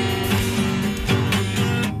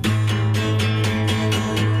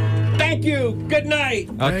 Thank you. Good night.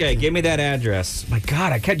 Okay, give me that address. My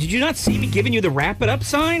God, did you not see me giving you the wrap it up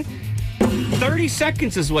sign? 30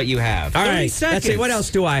 seconds is what you have. All 30 right. seconds. That's it. What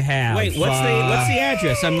else do I have? Wait, what's the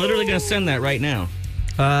address? I'm literally going to send that right now.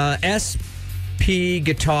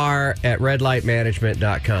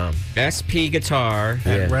 spguitar@redlightmanagement.com. spguitar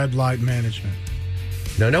At Red Light Management.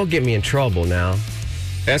 No, don't get me in trouble now.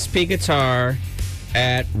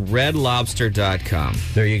 spguitar@redlobster.com.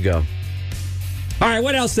 There you go. All right,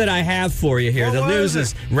 what else did I have for you here? The news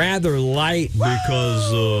is rather light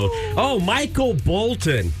because, Michael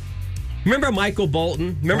Bolton. Remember Michael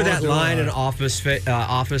Bolton? Remember that line in Office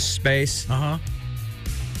Space? Uh-huh.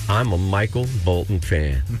 I'm a Michael Bolton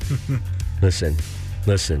fan. Listen.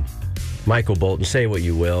 Michael Bolton, say what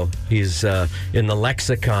you will. He's in the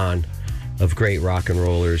lexicon of great rock and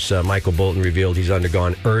rollers. Michael Bolton revealed he's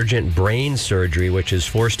undergone urgent brain surgery, which has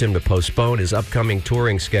forced him to postpone his upcoming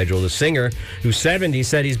touring schedule. The singer, who's 70,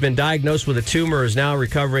 said he's been diagnosed with a tumor, is now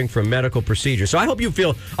recovering from medical procedures. So I hope you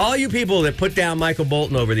feel, all you people that put down Michael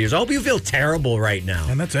Bolton over the years, I hope you feel terrible right now.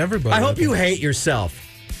 And that's everybody. I hope you hate yourself.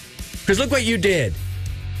 Because look what you did.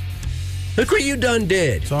 Look what you done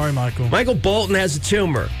did. Sorry, Michael. Michael Bolton has a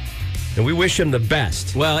tumor, and we wish him the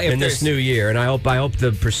best in this new year. And I hope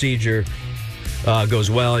the procedure goes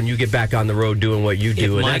well, and you get back on the road doing what you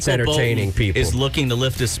do, and that's entertaining Bolton people. Is looking to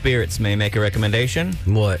lift his spirits. May I make a recommendation?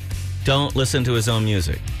 What? Don't listen to his own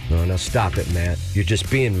music. No, stop it, Matt. You're just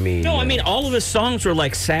being mean. No, man. I mean all of his songs were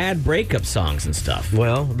like sad breakup songs and stuff.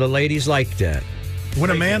 Well, the ladies like that. When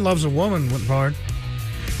a Man Loves a Woman went hard.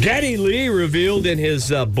 Geddy Lee revealed in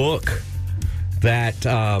his book that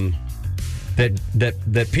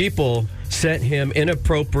that people sent him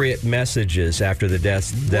inappropriate messages after the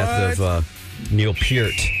death of Neil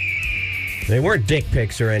Peart. They weren't dick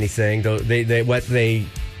pics or anything. They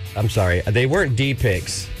weren't D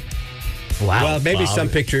pics. Wow. Well, maybe Bob. some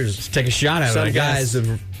pictures. Let's take a shot at it. Some guys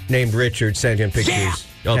named Richard sent him pictures. Yeah.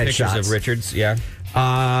 Oh, pictures headshots. of Richards. Yeah.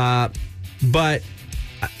 But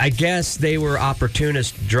I guess they were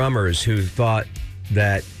opportunist drummers who thought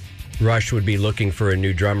that Rush would be looking for a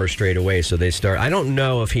new drummer straight away, so they start. I don't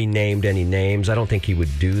know if he named any names. I don't think he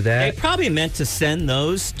would do that. They probably meant to send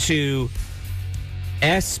those to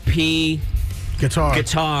SP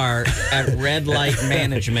Guitar at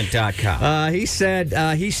redlightmanagement.com. He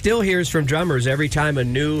said he still hears from drummers every time a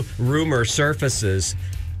new rumor surfaces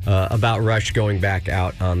about Rush going back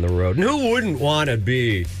out on the road. And who wouldn't want to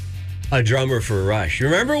be a drummer for Rush?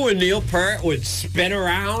 Remember when Neil Peart would spin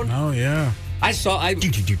around? Oh, yeah. I have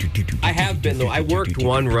been, though. I worked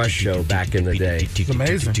one Rush show back in the day. It's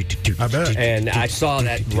amazing. I bet. And I saw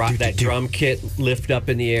that drum kit lift up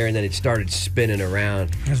in the air, and then it started spinning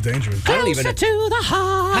around. That's dangerous. I don't even. To the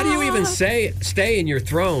heart. How do you even stay in your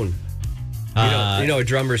throne? You know, a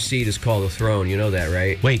drummer's seat is called a throne. You know that,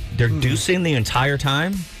 right? Wait, they're deucing the entire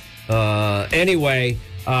time? Anyway,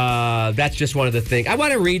 that's just one of the things. I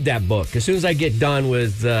want to read that book. As soon as I get done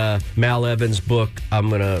with Mal Evans' book,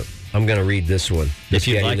 I'm gonna read this one. If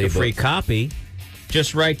you'd like a free copy,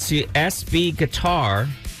 just write to SB Guitar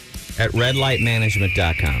at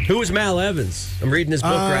redlightmanagement.com. Who is Mal Evans? I'm reading his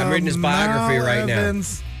book. I'm reading his biography right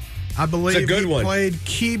Evans, now. I believe it's a good one. Played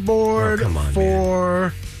keyboard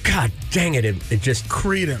for... God dang it. It just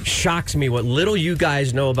Creedence. Shocks me what little you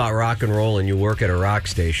guys know about rock and roll and you work at a rock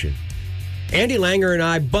station. Andy Langer and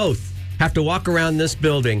I both have to walk around this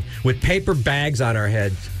building with paper bags on our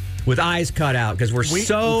heads with eyes cut out because we're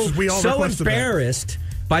so embarrassed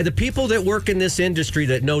by the people that work in this industry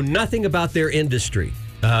that know nothing about their industry.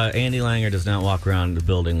 Andy Langer does not walk around the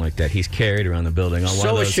building like that. He's carried around the building.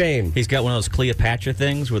 Ashamed. He's got one of those Cleopatra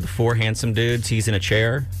things with the four handsome dudes. He's in a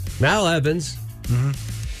chair. Mal Evans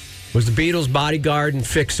was the Beatles' bodyguard and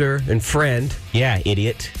fixer and friend. Yeah,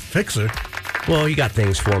 idiot. Fixer? Well, you got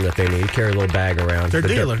things for him that they need. Carry a little bag around. Their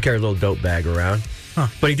dealer. Carry a little dope bag around. Huh.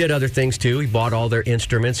 But he did other things, too. He bought all their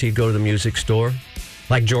instruments. He'd go to the music store.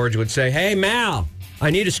 Like George would say, "Hey, Mal,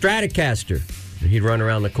 I need a Stratocaster." And he'd run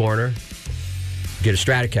around the corner, get a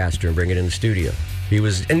Stratocaster, and bring it in the studio. He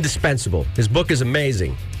was indispensable. His book is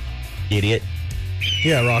amazing. Idiot.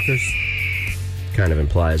 Yeah, rockers. Kind of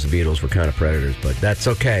implies the Beatles were kind of predators, but that's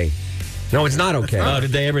okay. No, it's not okay. Oh,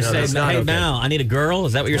 did they ever say, hey, okay. Mal, I need a girl?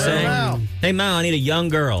 Is that what you're saying? Mal. Hey, Mal, I need a young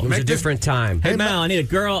girl. It was a different time. Hey, Mal, I need a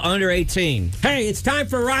girl under 18. Hey, it's time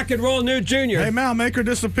for Rock and Roll New Junior. Hey, Mal, make her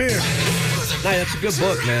disappear. Hey, that's a good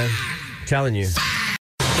book, man. I'm telling you. It's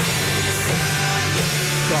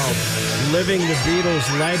called Living the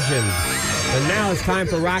Beatles Legend. And now it's time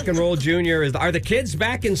for Rock and Roll Junior. Are the kids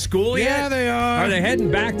back in school yet? Yeah, they are. Are they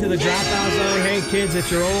heading back to the dropout zone? Hey, kids,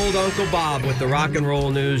 it's your old Uncle Bob with the Rock and Roll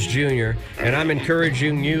News Junior. And I'm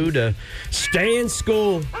encouraging you to stay in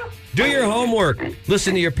school. Do your homework.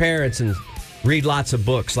 Listen to your parents and read lots of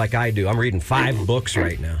books like I do. I'm reading 5 books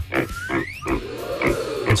right now.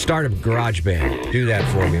 And start a garage band. Do that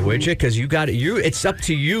for me, would you? Because you got it. It's up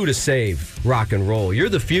to you to save rock and roll. You're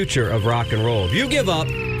the future of rock and roll.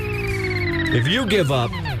 If you give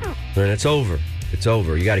up, then it's over. It's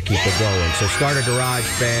over. You got to keep it going. So start a garage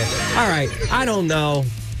band. All right. I don't know.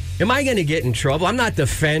 Am I going to get in trouble? I'm not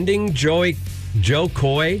defending Joe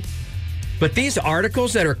Coy. But these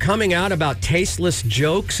articles that are coming out about tasteless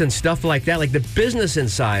jokes and stuff like that, like the Business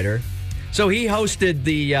Insider. So he hosted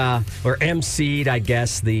or emceed, I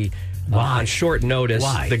guess, on short notice,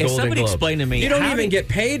 the Golden somebody Globe. Explain to me. You don't even get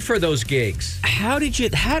paid for those gigs. How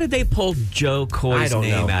did they pull Joe Coy's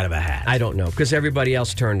name out of a hat? I don't know, because everybody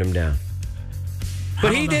else turned him down.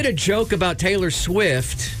 But he did a joke about Taylor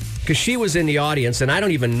Swift, because she was in the audience, and I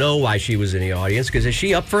don't even know why she was in the audience, because is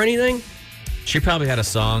she up for anything? She probably had a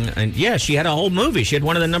song, and she had a whole movie. She had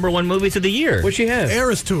one of the #1 movies of the year. What'd she have?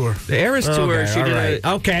 Eras Tour. The Eras Tour. She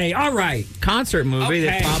did all right. Concert movie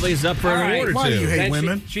that probably is up for an award or two. Why do you hate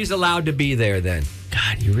women? She's allowed to be there then.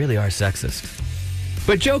 God, you really are sexist.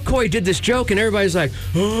 But Joe Coy did this joke, and everybody's like,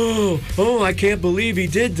 oh, I can't believe he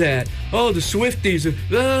did that. Oh, the Swifties.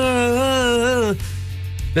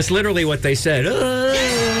 That's literally what they said.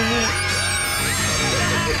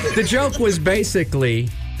 The joke was basically,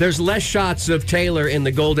 there's less shots of Taylor in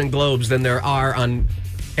the Golden Globes than there are on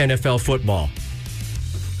NFL football.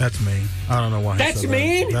 That's mean. I don't know why. That's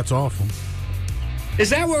mean? That's awful. Is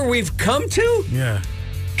that where we've come to? Yeah.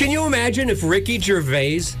 Can you imagine if Ricky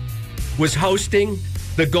Gervais was hosting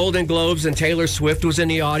the Golden Globes and Taylor Swift was in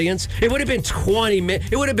the audience? It would have been 20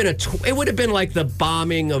 minutes. It would have been like the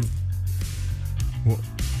bombing of.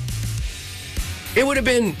 It would have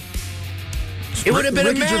been. It would have been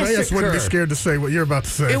Ricky a massacre. Gervais wouldn't be scared to say what you're about to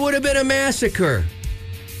say. It would have been a massacre.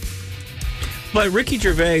 But Ricky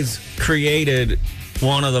Gervais created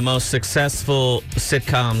one of the most successful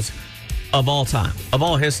sitcoms of all time, of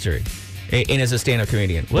all history, and as a stand-up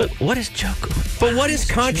comedian. What is Joe Coy? But what is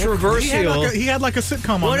controversial? He had like a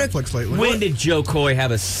sitcom on Netflix lately. When did Joe Coy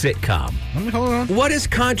have a sitcom? Let me hold on. What is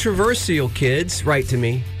controversial, kids? Write to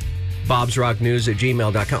me,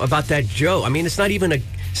 bobsrocknews@gmail.com, about that joke. I mean, it's not even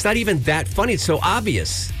that funny. It's so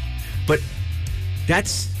obvious. But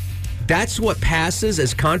that's what passes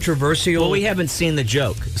as controversial. Well, we haven't seen the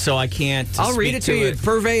joke, so I can't. I'll read it to you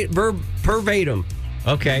verbatim.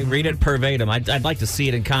 Okay, read it verbatim. I'd like to see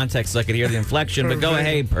it in context so I could hear the inflection, but go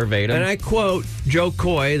ahead, verbatim. And I quote Joe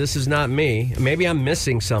Coy, this is not me. Maybe I'm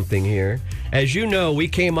missing something here. As you know, we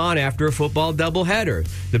came on after a football doubleheader.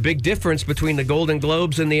 The big difference between the Golden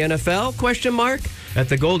Globes and the NFL? Question mark. At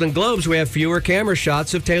the Golden Globes, we have fewer camera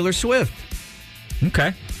shots of Taylor Swift.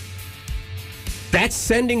 Okay. That's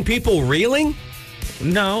sending people reeling?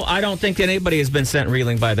 No, I don't think anybody has been sent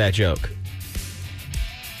reeling by that joke.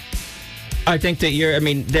 I think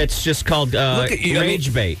that that's just called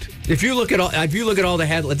rage bait. If you look at all the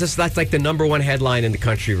headlines, that's like the #1 headline in the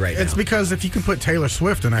country right now. It's because if you can put Taylor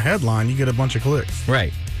Swift in a headline, you get a bunch of clicks.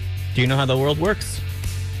 Right. Do you know how the world works?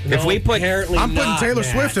 No, if we put, I'm putting Taylor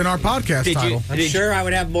Swift in our podcast title. I'm sure I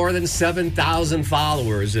would have more than 7,000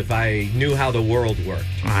 followers if I knew how the world worked.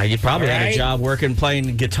 You probably had a job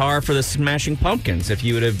playing guitar for the Smashing Pumpkins if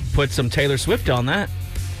you would have put some Taylor Swift on that.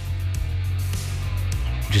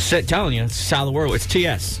 Just telling you, it's how the world. It's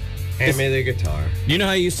TS. Hand me the guitar. You know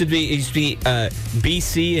how it used to be? It used to be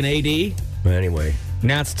BC and AD. But anyway,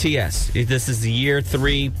 now it's TS. This is the year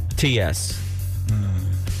 3 TS.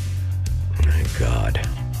 My God.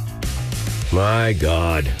 My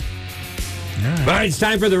God. Yeah. All right, it's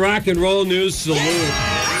time for the Rock and Roll News Salute.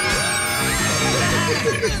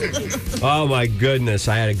 Oh my goodness!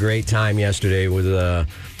 I had a great time yesterday with.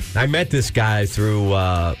 I met this guy through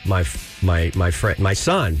my friend, my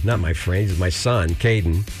son, not my friend, he's my son,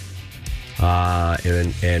 Caden.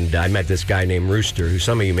 And I met this guy named Rooster, who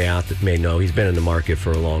some of you may know. He's been in the market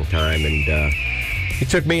for a long time, and he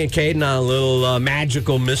took me and Caden on a little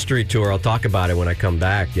magical mystery tour. I'll talk about it when I come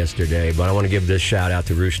back yesterday, but I want to give this shout out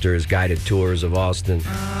to Rooster, his guided tours of Austin.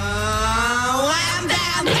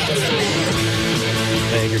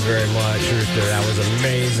 Thank you very much, Rooster. That was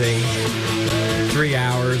amazing. 3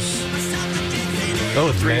 hours.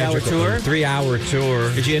 Oh, 3-hour tour? 3-hour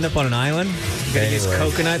tour. Did you end up on an island? You gotta use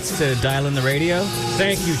coconuts to dial in the radio?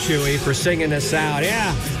 Thank you, Chewy, for singing us out.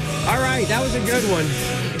 Yeah. All right, that was a good one.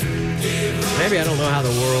 Maybe I don't know how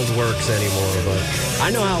the world works anymore, but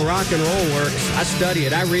I know how rock and roll works. I study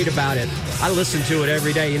it. I read about it. I listen to it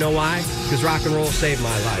every day. You know why? Because rock and roll saved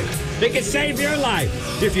my life. It can save your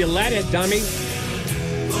life if you let it, dummy.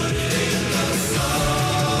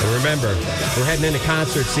 And remember, we're heading into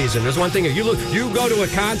concert season. There's one thing. If you go to a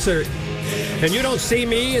concert and you don't see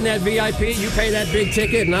me in that VIP, you pay that big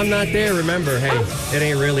ticket and I'm not there. Remember, hey, it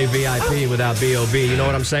ain't really VIP without B.O.B. You know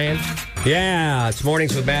what I'm saying? Yeah, it's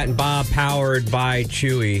Mornings with Matt and Bob, powered by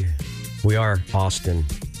Chewy. We are Austin.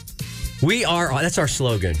 That's our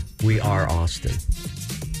slogan. We are Austin.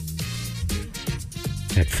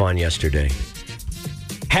 Had fun yesterday.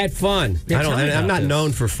 Had fun. Yeah, I'm not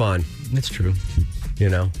known for fun. It's true. You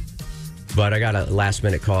know? But I got a last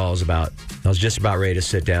minute call. I was just about ready to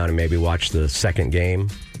sit down and maybe watch the second game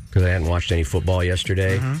because I hadn't watched any football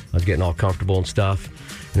yesterday. I was getting all comfortable and stuff.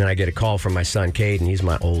 And then I get a call from my son, Caden. He's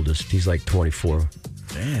my oldest. He's like 24.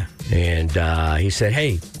 Damn. And he said,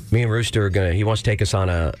 hey, me and Rooster he wants to take us on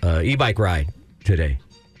a e-bike ride today.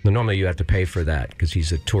 Now, normally you have to pay for that because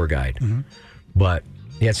he's a tour guide. But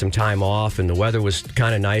he had some time off and the weather was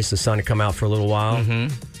kind of nice. The sun had come out for a little while.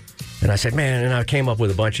 And I said, man, and I came up with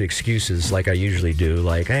a bunch of excuses like I usually do.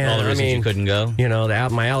 Like, all the reasons you couldn't go? You know,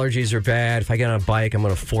 my allergies are bad. If I get on a bike, I'm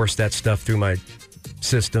going to force that stuff through my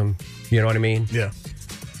system. You know what I mean? Yeah.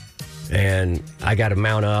 And I got to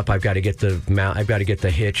mount up. I've got to get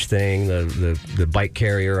the hitch thing, the bike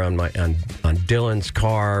carrier on Dylan's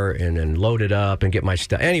car, and then load it up and get my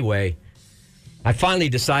stuff. Anyway, I finally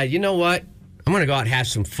decided, you know what? I'm going to go out and have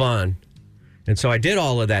some fun. And so I did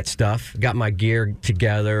all of that stuff, got my gear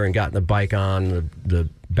together and got the bike on the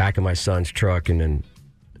back of my son's truck and then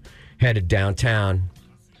headed downtown.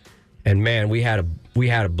 And man, we had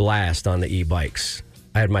a blast on the e-bikes.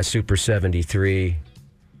 I had my Super 73.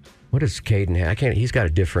 What does Caden have? He's got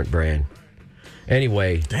a different brand.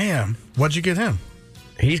 Anyway. Damn. What'd you get him?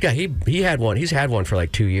 He had one. He's had one for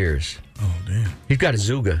like 2 years. Oh, damn. He's got a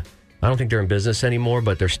Zuga. I don't think they're in business anymore,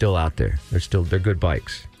 but they're still out there. They're good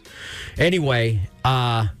bikes. Anyway,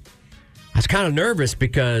 I was kind of nervous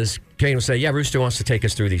because Caden would say, yeah, Rooster wants to take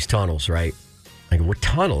us through these tunnels, right? I go, what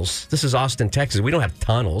tunnels? This is Austin, Texas. We don't have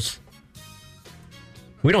tunnels.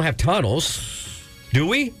 We don't have tunnels. Do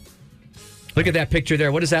we? Look at that picture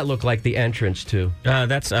there. What does that look like, the entrance to?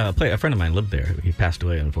 That's a friend of mine lived there. He passed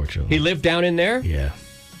away, unfortunately. He lived down in there? Yeah.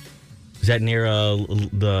 Is that near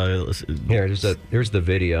the... Here's the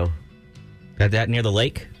video. That near the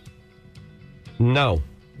lake? No.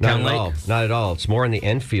 Not Town at Lake? all. Not at all. It's more in the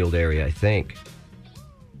Enfield area, I think.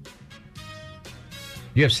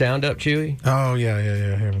 You have sound up, Chewy? Oh, yeah.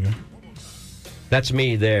 Here we go. That's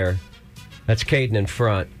me there. That's Caden in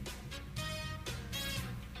front.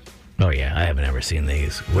 Oh, yeah. I haven't ever seen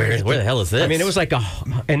these. Where the hell is this? I mean, it was like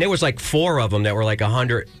and there was like 4 of them that were like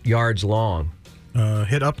 100 yards long.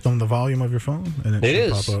 Hit up on the volume of your phone, and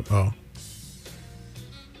it should pop up.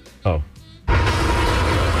 Oh.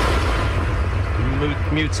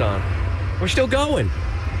 Mute's on. We're still going.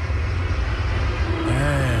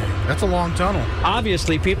 Dang, that's a long tunnel.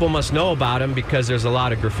 Obviously, people must know about him because there's a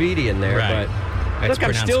lot of graffiti in there. Right. But look,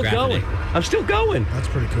 I'm still going. I'm still going. That's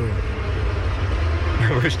pretty cool.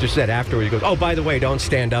 Rooster said afterwards, he goes, oh, by the way, don't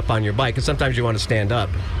stand up on your bike. Because sometimes you want to stand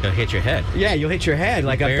up. You'll hit your head. Yeah, you'll hit your head.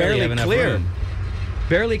 Like, I'm barely clear.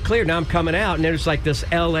 Barely clear. Now I'm coming out, and there's like this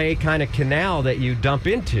L.A. kind of canal that you dump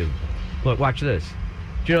into. Look, watch this.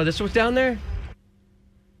 Do you know this was down there?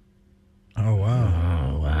 Oh,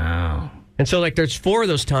 wow. Oh, wow. And so, like, there's 4 of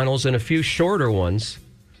those tunnels and a few shorter ones.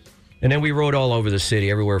 And then we rode all over the city,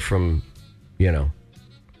 everywhere from, you know,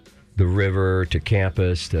 the river to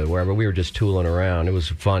campus to wherever. We were just tooling around. It was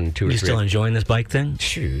fun. You still enjoying this bike thing?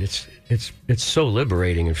 Shoot, it's so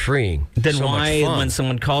liberating and freeing. Then so why, when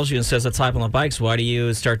someone calls you and says, let's hop on the bikes, why do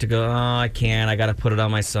you start to go, oh, I can't, I got to put it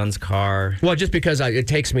on my son's car? Well, just because it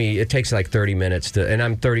takes like 30 minutes and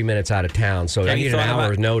I'm 30 minutes out of town, so I need an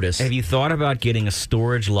hour's notice. Have you thought about getting a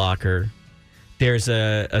storage locker? There's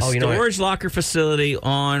a storage locker facility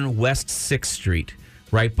on West 6th Street,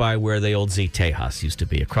 right by where the old Z Tejas used to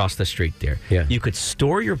be, across the street there. Yeah. You could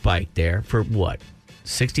store your bike there for what?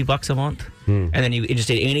 $60 a month? And then you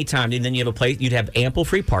just at any time, and then you have a place, you'd have ample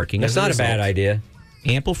free parking. That's not a bad idea.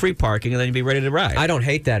 Ample free parking, and then you'd be ready to ride. I don't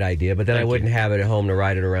hate that idea, but then I wouldn't have it at home to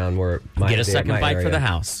ride it around where Get a second bike for the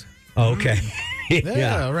house. Oh, okay.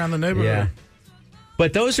 Yeah, around the neighborhood. Yeah.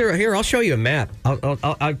 But those are here. I'll show you a map.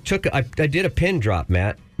 I did a pin drop,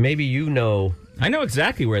 Matt. maybe you know. I know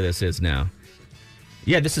exactly where this is now.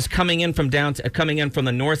 Yeah, this is coming in from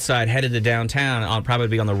the north side, headed to downtown. I'll probably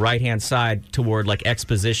be on the right-hand side toward like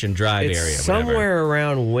Exposition Drive It's area. Somewhere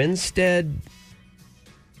around Winstead.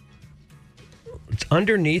 It's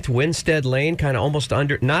underneath Winstead Lane, kind of almost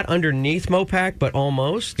not underneath Mopac, but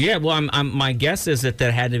almost. Yeah, well, my guess is that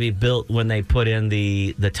had to be built when they put in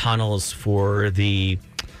the tunnels for the.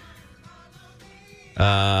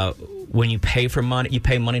 When you pay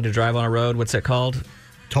money to drive on a road. What's that called?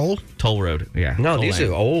 Toll road. Yeah. No, toll these lane.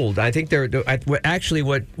 are old. I think they're actually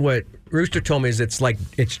what Rooster told me is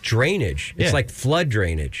it's drainage. It's like flood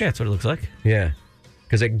drainage. Yeah, that's what it looks like. Yeah,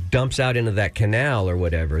 because it dumps out into that canal or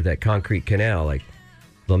whatever, that concrete canal, like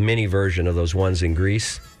the mini version of those ones in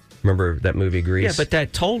Greece. Remember that movie Grease? Yeah, but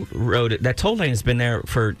that toll lane has been there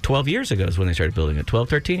for 12 years ago is when they started building it. 12,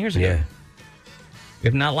 13 years ago. Yeah.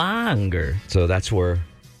 If not longer. So that's where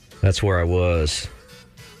I was.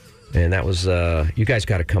 And that was, you guys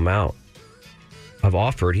got to come out.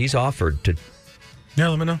 He's offered to. Yeah,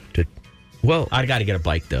 let me know. Well, I got to get a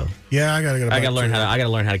bike though. Yeah, I got to get a bike. I got to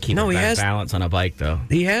learn how to keep balance on a bike though.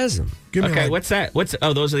 He has them. Okay, what's that?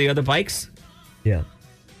 Those are the other bikes? Yeah.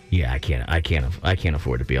 Yeah, I can't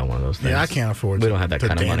afford to be on one of those things. Yeah, I can't afford. We don't have that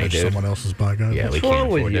kind of money, dude. Someone else's bike. Yeah, we can't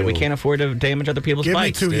afford it. We can't afford to damage other people's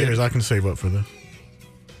bikes. Give me 2 years. I can save up for this.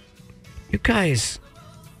 You guys,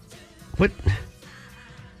 what?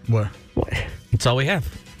 It's all we have.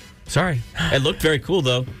 Sorry. It looked very cool,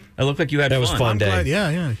 though. It looked like you had fun. That was a fun day. Glad, yeah.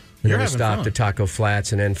 And then we stopped at Taco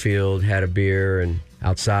Flats in Enfield, had a beer, and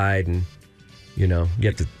outside, and you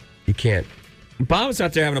can't. Bob was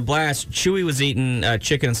out there having a blast. Chewy was eating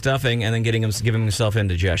chicken and stuffing, and then giving himself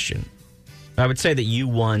indigestion. I would say that you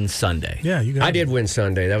won Sunday. Yeah, you got. I did win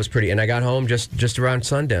Sunday. That was pretty, and I got home just around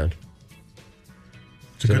sundown.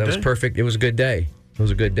 So that was perfect. It was a good day. It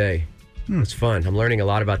was fun. I'm learning a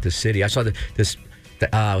lot about this city. I saw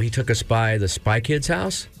he took us by the Spy Kids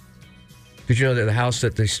house. Did you know that the house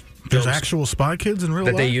that there's actual Spy Kids in real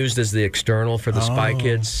life? That they used as the external for the Spy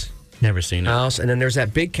Kids Never seen it. house? And then there's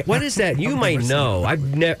that big... what is that? You might know.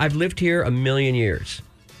 I've lived here a million years.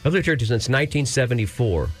 I've lived here since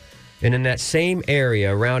 1974. And in that same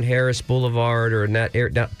area around Harris Boulevard or in that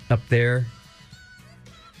area up there...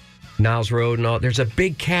 Niles Road and all. There's a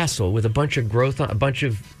big castle with a bunch of growth, a bunch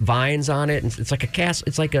of vines on it, and it's like a castle.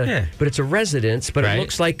 It's like but it's a residence. But it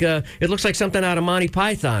looks like something out of Monty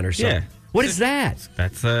Python or something. Yeah. What is that?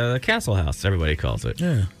 That's the Castle House. Everybody calls it.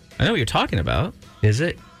 Yeah, I know what you're talking about. Is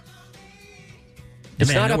it?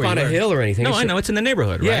 It's not up on a hill or anything. No, I know it's in the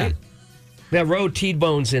neighborhood. Yeah. Right? That road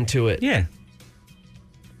T-bones into it. Yeah.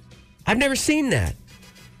 I've never seen that.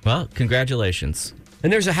 Well, congratulations.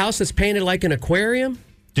 And there's a house that's painted like an aquarium.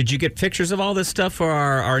 Did you get pictures of all this stuff for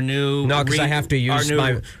our new? No, because I have to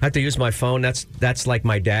use my phone. That's like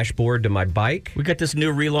my dashboard to my bike. We got this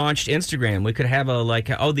new relaunched Instagram. We could have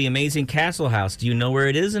the amazing Castle House. Do you know where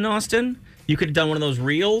it is in Austin? You could have done one of those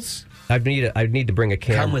reels. I need to bring a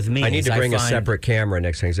camera. Come with me. I need to bring a separate camera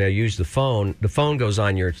next time. Because I use the phone. The phone goes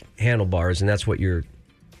on your handlebars, and that's what you're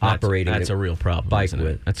operating. That's a real problem. Bike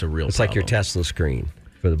with. That's a real. It's problem. like your Tesla screen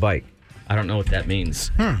for the bike. I don't know what that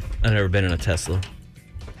means. I've never been in a Tesla.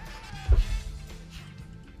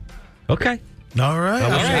 Okay. All right.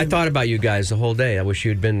 I thought about you guys the whole day. I wish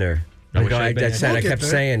you'd been there. I kept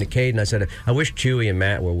saying to Caden, I said, I wish Chewy and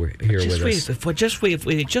Matt were here with us. If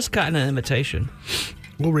we had just gotten an invitation.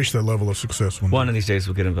 We'll reach that level of success one of these days.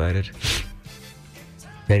 We'll get invited.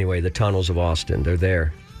 Anyway, the tunnels of Austin, they're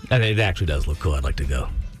there. And it actually does look cool. I'd like to go.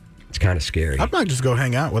 It's kind of scary. I might just go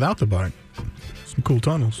hang out without the bike. Some cool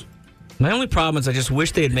tunnels. My only problem is I just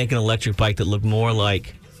wish they'd make an electric bike that looked more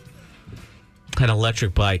like an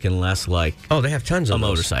electric bike and less like they have tons of a those.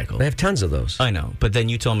 Motorcycle. They have tons of those. I know, but then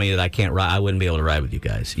you told me that I can't ride. I wouldn't be able to ride with you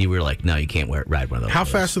guys. You were like, no, you can't ride one of those. How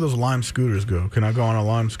fast do those Lime scooters go? Can I go on a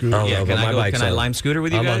Lime scooter? Oh, yeah, can I Lime scooter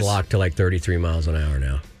with you guys? I'm unlocked to like 33 miles an hour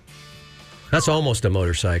now. That's almost a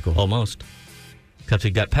motorcycle. Almost. Except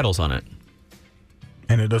you got pedals on it.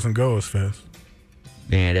 And it doesn't go as fast.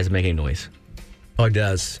 And it doesn't make any noise. Oh, it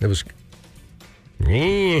does. It was...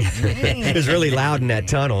 it was really loud in that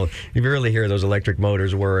tunnel. You really hear those electric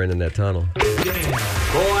motors whirring in that tunnel.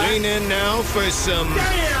 Lean in now for some...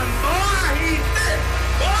 Damn, boy, he's thick.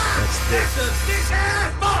 That's a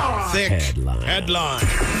thick-ass boy. Thick headline.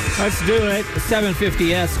 Let's do it.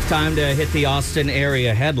 7:50-esque. Time to hit the Austin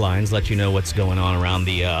area headlines. Let you know what's going on around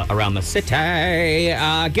the city.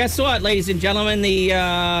 Guess what, ladies and gentlemen?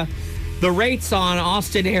 The rates on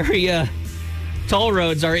Austin area toll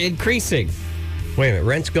roads are increasing. Wait a minute,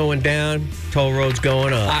 rent's going down, toll roads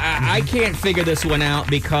going up. I can't figure this one out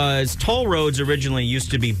because toll roads originally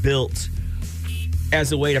used to be built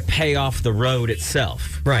as a way to pay off the road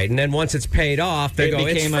itself. Right, and then once it's paid off, they go,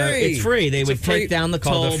 it's free. It's free. They would take down the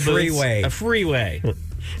toll booths. Freeway. A freeway.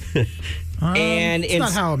 And it's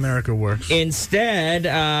not how America works. Instead,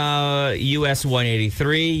 US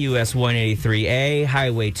 183, US 183A,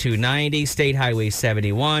 Highway 290, State Highway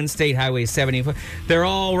 71, State Highway 74, they're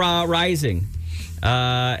all rising.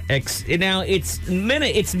 Now, it's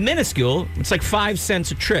minuscule. It's like 5 cents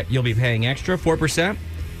a trip. You'll be paying extra, 4%.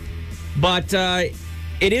 But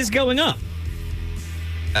it is going up.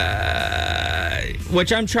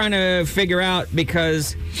 Which I'm trying to figure out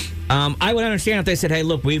because I would understand if they said, hey,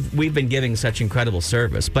 look, we've been giving such incredible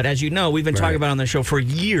service. But as you know, we've been talking about it on the show for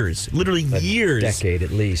years, literally years. A decade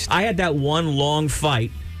at least. I had that one long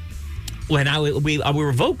fight when we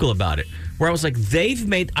were vocal about it, where I was like,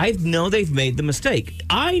 I know they've made the mistake.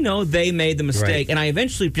 I know they made the mistake, and I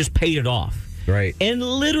eventually just paid it off. Right. And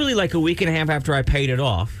literally like a week and a half after I paid it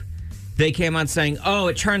off, they came out saying, oh,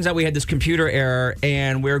 it turns out we had this computer error,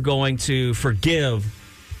 and we're going to forgive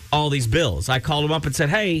all these bills. I called them up and said,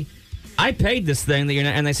 hey, I paid this thing that you're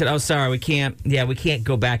not, and they said, oh, sorry, we can't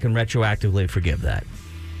go back and retroactively forgive that.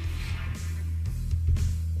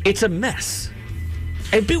 It's a mess.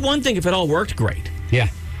 It'd be one thing if it all worked great. Yeah.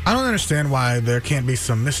 I don't understand why there can't be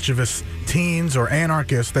some mischievous teens or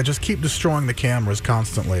anarchists that just keep destroying the cameras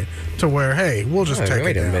constantly to where, hey, we'll just take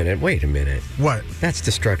it down. Wait a minute. What? That's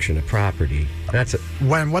destruction of property.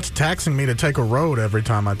 What's taxing me to take a road every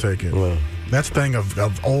time I take it? Well, that's the thing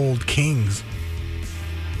of old kings.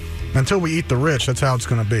 Until we eat the rich, that's how it's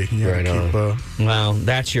going to be. Right on. Well,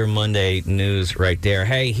 that's your Monday news right there.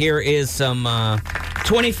 Hey, here is some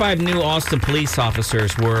 25 new Austin police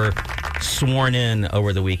officers were sworn in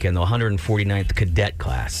over the weekend, the 149th cadet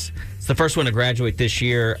class. It's the first one to graduate this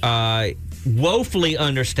year. Woefully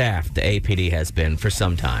understaffed, the APD has been for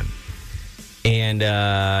some time. And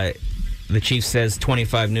the chief says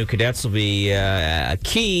 25 new cadets will be a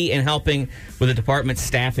key in helping with the department's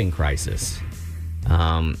staffing crisis.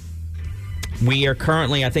 We are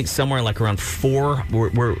currently, I think, somewhere like around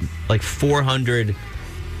we're like 400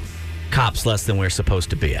 cops less than we're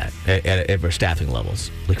supposed to be at our staffing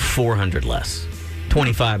levels. Like 400 less.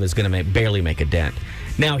 25 is going to barely make a dent.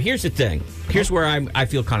 Now, here's the thing. Here's where I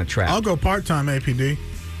feel kind of trapped. I'll go part-time APD.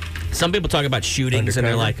 Some people talk about shootings, and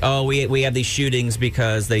they're like, oh, we have these shootings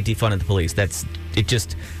because they defunded the police. It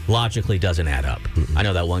just logically doesn't add up. Mm-hmm. I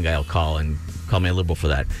know that one guy will call me a liberal for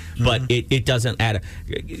that. But it doesn't add up.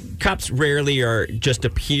 Cops rarely just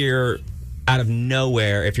appear out of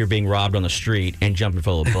nowhere if you're being robbed on the street and jumping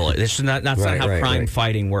full of bullets. That's not how crime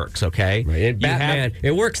fighting works, okay? Right. In Batman,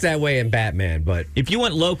 it works that way in Batman, but if you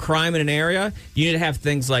want low crime in an area, you need to have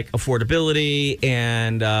things like affordability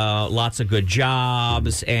and lots of good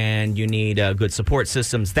jobs, and you need good support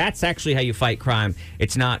systems. That's actually how you fight crime.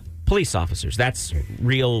 It's not police officers. That's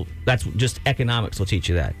real. That's just economics will teach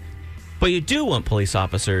you that. But you do want police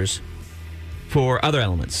officers for other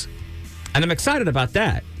elements. And I'm excited about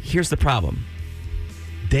that. Here's the problem.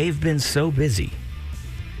 They've been so busy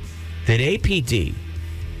that APD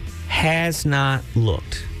has not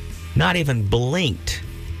looked, not even blinked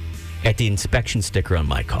at the inspection sticker on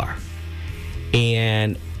my car.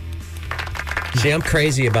 And see, I'm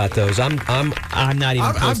crazy about those. I'm not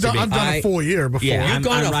even close to being. I've done a full year before. Yeah,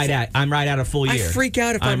 I'm right at a full year. I freak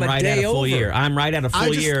out if I'm a day over. I'm right at a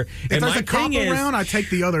full year. If there's a cop around, I take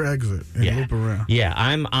the other exit and loop around.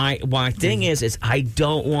 Yeah, my thing is I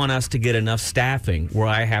don't want us to get enough staffing where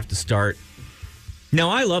I have to start. No,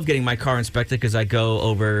 I love getting my car inspected because I go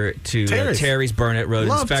over to Terry's Burnett Road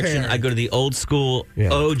inspection. Terry. I go to the old school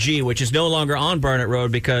OG, which is no longer on Burnett Road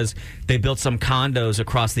because they built some condos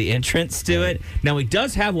across the entrance to it. Now, he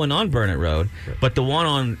does have one on Burnett Road, but the one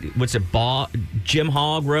on, Jim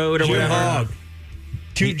Hogg Road or whatever? Jim Hogg.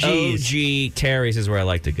 2 G's. OG Terry's is where I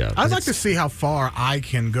like to go. I'd like to see how far I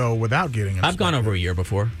can go without getting inspected. I've gone over a year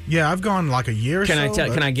before. Yeah, I've gone like a year or so.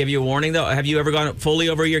 Can I give you a warning, though? Have you ever gone fully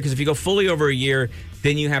over a year? Because if you go fully over a year,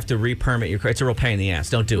 then you have to re-permit your car. It's a real pain in the ass.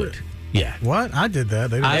 Don't do it. Yeah. What? I did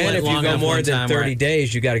that. And if you go more than 30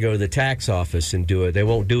 days, you got to go to the tax office and do it. They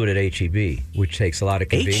won't do it at HEB, which takes a lot of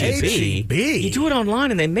convenience. HEB? You do it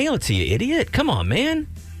online and they mail it to you, idiot. Come on, man.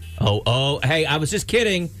 Oh, hey, I was just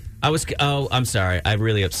kidding. I'm sorry. I'm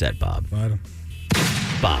really upset, Bob. Fight him.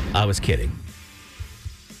 Bob, I was kidding.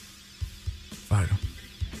 Fight him.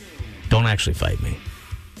 Don't actually fight me.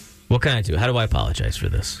 What can I do? How do I apologize for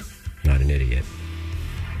this? Not an idiot.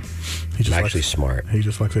 I'm actually smart. He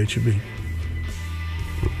just likes HEB.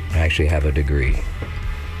 I actually have a degree.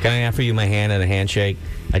 Can I offer you my hand and a handshake?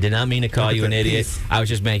 I did not mean to call you an idiot. I was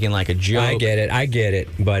just making like a joke. I get it.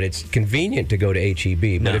 But it's convenient to go to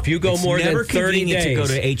HEB. But if you go more than 30 days, to go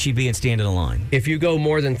to HEB and stand in a line. If you go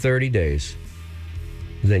more than 30 days,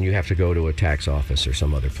 then you have to go to a tax office or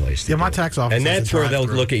some other place. Yeah, my tax office. And that's where they'll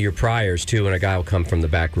look at your priors, too, and a guy will come from the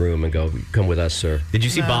back room and go, come with us, sir. Did you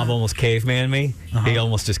see Bob almost caveman me? He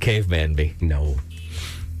almost just caveman me. No.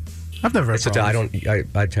 I've never had problems.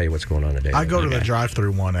 I tell you what's going on today. I go to the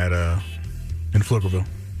drive-through one in Pflugerville.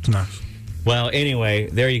 It's nice. Well, anyway,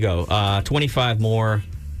 there you go. 25 more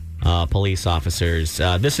police officers.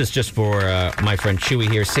 This is just for my friend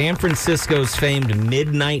Chewy here. San Francisco's famed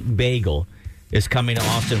Midnight Bagel is coming to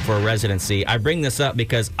Austin for a residency. I bring this up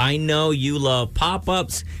because I know you love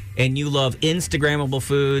pop-ups and you love Instagrammable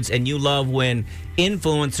foods and you love when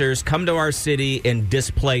influencers come to our city and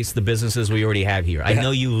displace the businesses we already have here. I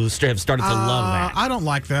know you have started to love that. I don't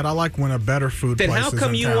like that. I like when a better food then place is how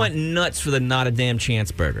come in you town. want nuts for the Not a Damn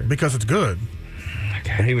Chance burger? Because it's good.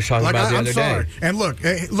 Okay. He was talking about the other day. And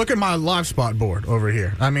look at my live spot board over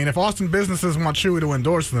here. I mean, if Austin businesses want Chewy to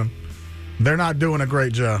endorse them, they're not doing a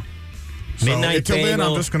great job. So Midnight until Bagel then,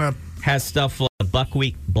 I'm just going to... has stuff like the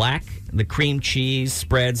buckwheat black, the cream cheese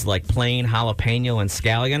spreads like plain jalapeno and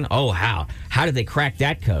scallion. Oh, how did they crack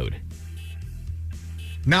that code?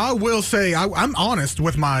 Now, I will say, I'm honest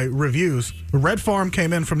with my reviews. Red Farm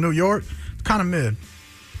came in from New York. It's kind of mid.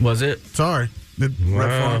 Was it? Sorry. Red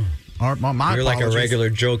Farm. My You're like a apologies. regular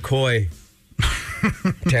Joe Coy.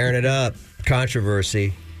 Tearing it up.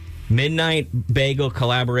 Controversy. Midnight Bagel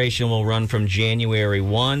collaboration will run from January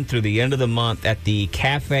 1 through the end of the month at the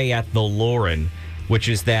Cafe at the Lauren, which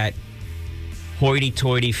is that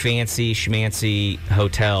hoity-toity, fancy, schmancy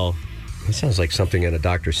hotel. It sounds like something in a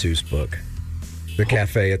Dr. Seuss book. The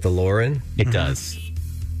Cafe at the Lauren? It does.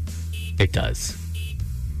 It does.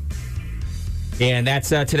 And that's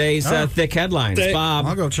today's Thick Headlines. Bob.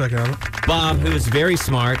 I'll go check it out. Bob, who is very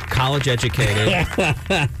smart, college educated,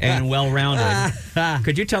 and well-rounded.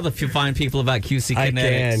 Could you tell the fine people about QC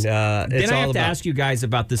Kinetics? I can. Then I have to ask you guys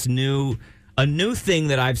about this new thing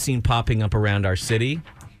that I've seen popping up around our city,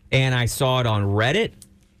 and I saw it on Reddit,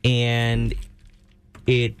 and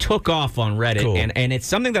it took off on Reddit, cool. and it's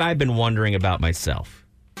something that I've been wondering about myself.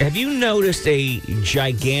 Have you noticed a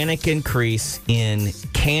gigantic increase in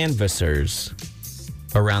canvassers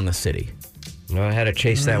around the city? No, I had to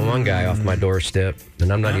chase that one guy off my doorstep,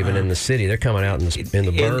 and I'm not even in the city. They're coming out in the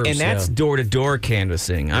burbs. And that's door-to-door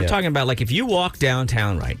canvassing. I'm talking about, like, if you walk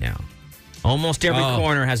downtown right now, almost every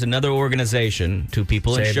corner has another organization, two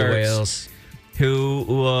people in Save the shirts, whales. who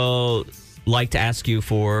will like to ask you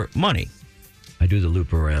for money. I do the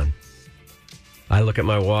loop around. I look at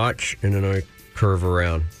my watch, and then I curve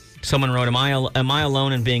around. Someone wrote, am I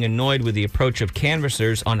alone in being annoyed with the approach of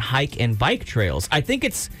canvassers on hike and bike trails? I think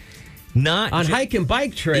it's not... On hike and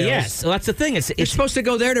bike trails? Yes. Well, that's the thing. You're supposed to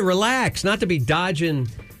go there to relax, not to be dodging.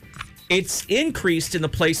 It's increased in the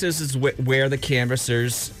places where the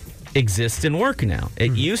canvassers exist and work now.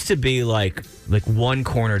 It used to be like one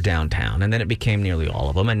corner downtown, and then it became nearly all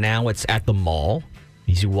of them, and now it's at the mall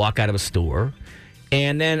as you walk out of a store.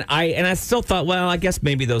 And then I still thought, well, I guess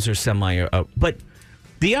maybe those are semi... but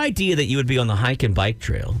the idea that you would be on the hike and bike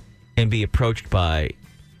trail and be approached by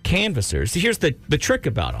canvassers... Here's the trick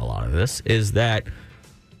about a lot of this is that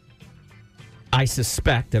I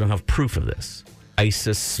suspect, I don't have proof of this, I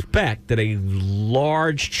suspect that a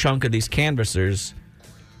large chunk of these canvassers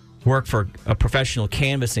work for a professional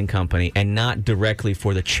canvassing company and not directly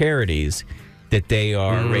for the charities that they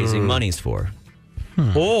are raising monies for.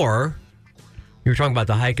 Or... You were talking about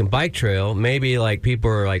the hike and bike trail. Maybe like people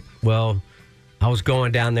are like, well, I was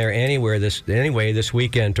going down there this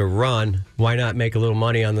weekend to run. Why not make a little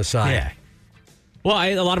money on the side? Yeah. Well,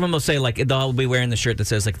 a lot of them will say like they'll be wearing the shirt that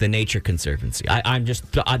says like the Nature Conservancy. I'm just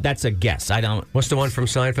that's a guess. I don't. What's the one from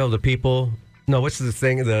Seinfeld? The people? No, what's the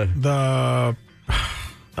thing? The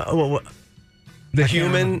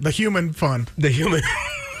Human Fund. The human.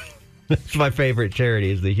 That's my favorite charity.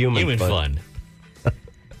 Is the Human Fund.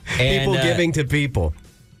 People giving to people.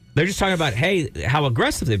 They're just talking about, hey, how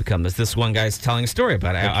aggressive they become. This one guy's telling a story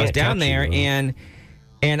about it. I was down there, and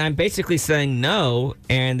I'm basically saying no,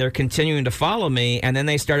 and they're continuing to follow me, and then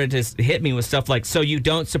they started to hit me with stuff like, so you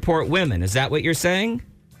don't support women. Is that what you're saying?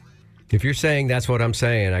 If you're saying that's what I'm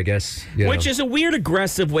saying, I guess. Which is a weird,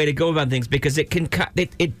 aggressive way to go about things, because it can...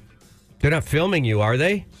 They're not filming you, are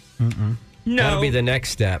they? Mm-mm. No. That'll be the next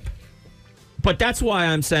step. But that's why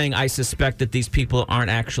I'm saying I suspect that these people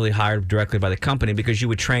aren't actually hired directly by the company, because you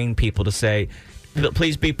would train people to say,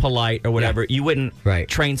 please be polite or whatever. You wouldn't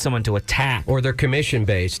train someone to attack. Or they're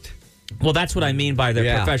commission-based. Well, that's what I mean by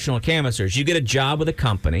they're professional canvassers. You get a job with a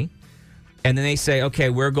company. And then they say, okay,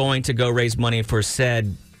 we're going to go raise money for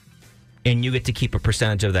said, and you get to keep a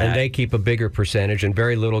percentage of that. And they keep a bigger percentage, and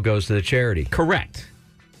very little goes to the charity. Correct.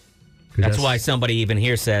 That's why somebody even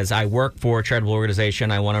here says, I work for a charitable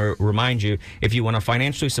organization. I want to remind you, if you want to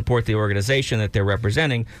financially support the organization that they're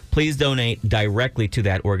representing, please donate directly to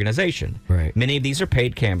that organization. Right. Many of these are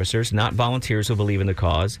paid canvassers, not volunteers who believe in the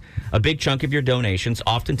cause. A big chunk of your donations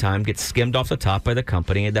oftentimes gets skimmed off the top by the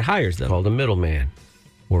company that hires them. Called a middleman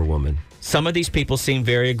or woman. Some of these people seem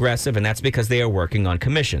very aggressive, and that's because they are working on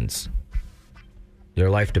commissions. Their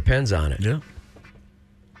life depends on it. Yeah.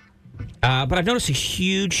 But I've noticed a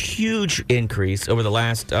huge increase over the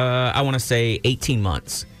last, I want to say, 18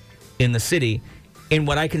 months in the city in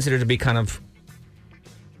what I consider to be kind of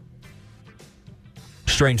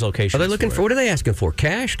strange locations. Are they looking for what are they asking for?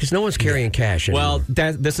 Cash? Because no one's carrying cash anymore. Well,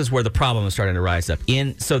 this is where the problem is starting to rise up.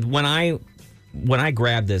 So when I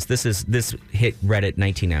grabbed this hit Reddit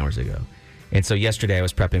 19 hours ago. And so yesterday I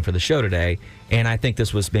was prepping for the show today, and I think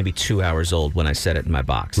this was maybe 2 hours old when I set it in my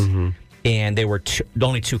box. Mm-hmm. And there were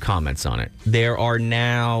only 2 comments on it. There are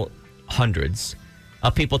now hundreds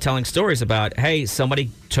of people telling stories about, hey,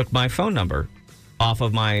 somebody took my phone number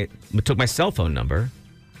took my cell phone number.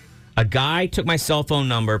 A guy took my cell phone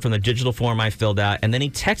number from the digital form I filled out, and then he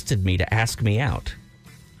texted me to ask me out.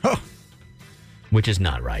 Huh. Which is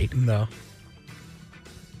not right. No.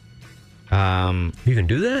 You can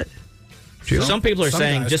do that? Some people are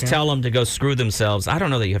saying just tell them to go screw themselves. I don't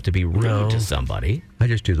know that you have to be rude to somebody. I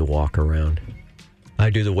just do the walk around. I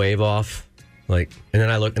do the wave off, and then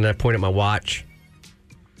I look and I point at my watch.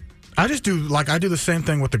 I just do I do the same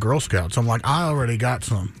thing with the Girl Scouts. I'm like, I already got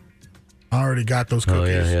some. I already got those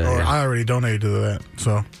cookies, I already donated to that.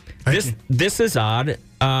 So this is odd.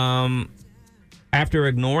 After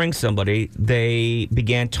ignoring somebody, they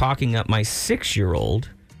began talking up my 6-year-old.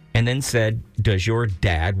 And then said, does your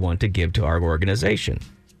dad want to give to our organization?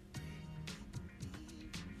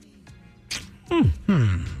 I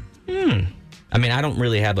mean, I don't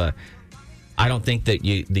really have I don't think that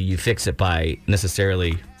you fix it by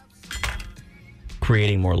necessarily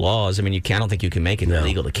creating more laws. I mean, I don't think you can make it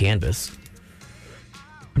illegal to canvass.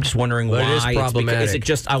 I'm just wondering why. It is problematic. Is it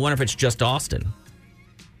just, I wonder if it's just Austin.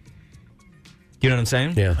 You know what I'm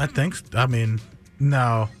saying? Yeah.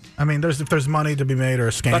 No. I mean, if there's money to be made or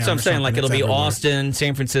a scam. That's what I'm saying. It'll be everywhere. Austin,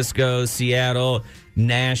 San Francisco, Seattle,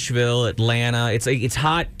 Nashville, Atlanta. It's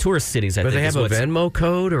hot tourist cities. I think. But they have a Venmo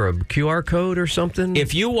code or a QR code or something.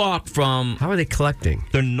 If you walk from how are they collecting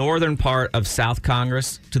the northern part of South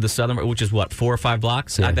Congress to the southern, which is 4 or 5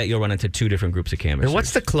 blocks, I bet you'll run into 2 different groups of canvassers. And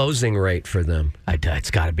what's the closing rate for them?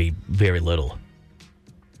 It's got to be very little.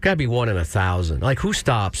 Got to be 1 in 1,000. Like who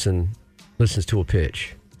stops and listens to a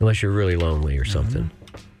pitch unless you're really lonely or something. Mm-hmm.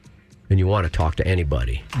 And you want to talk to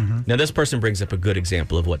anybody. Mm-hmm. Now, this person brings up a good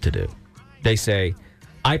example of what to do. They say,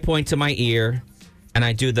 I point to my ear, and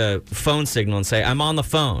I do the phone signal and say, I'm on the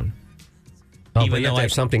phone. Oh, but you have to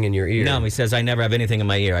have something in your ear. No, he says, I never have anything in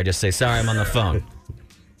my ear. I just say, sorry, I'm on the phone.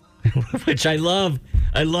 Which I love.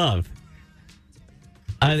 I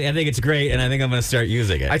think it's great, and I think I'm going to start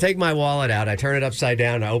using it. I take my wallet out, I turn it upside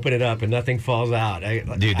down, I open it up, and nothing falls out.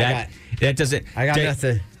 That doesn't... I got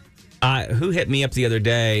nothing... Who hit me up the other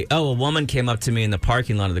day? Oh, a woman came up to me in the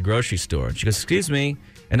parking lot of the grocery store. And she goes, excuse me.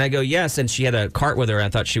 And I go, yes. And she had a cart with her. And I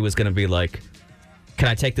thought she was going to be like, can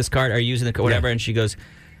I take this cart? Are you using the cart? Whatever. Yeah. And she goes,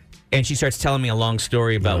 and she starts telling me a long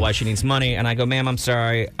story about why she needs money. And I go, ma'am, I'm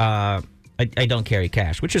sorry. I don't carry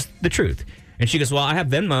cash, which is the truth. And she goes, well, I have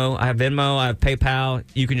Venmo. I have PayPal.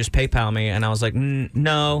 You can just PayPal me. And I was like,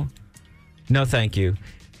 no, thank you.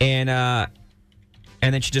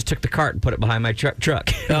 And then she just took the cart and put it behind my truck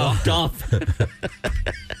and walked off.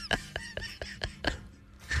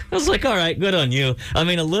 I was like, all right, good on you. I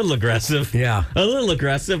mean, a little aggressive. Yeah. A little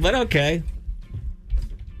aggressive, but okay.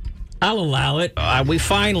 I'll allow it.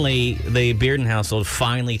 The Bearden household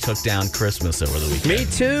finally took down Christmas over the weekend. Me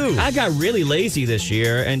too. I got really lazy this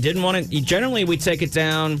year and didn't want to. Generally, we take it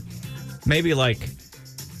down maybe right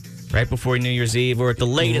before New Year's Eve or at the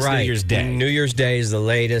latest New Year's Day. New Year's Day is the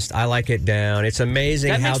latest. I like it down. It's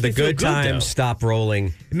amazing how the good times stop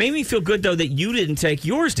rolling. It made me feel good, though, that you didn't take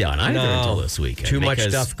yours down either until this weekend. Too much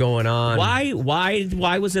stuff going on.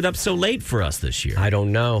 Why was it up so late for us this year? I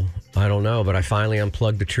don't know, but I finally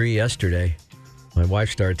unplugged the tree yesterday. My wife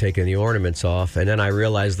started taking the ornaments off, and then I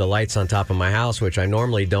realized the lights on top of my house, which I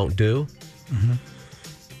normally don't do,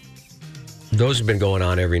 those have been going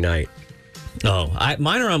on every night. Oh,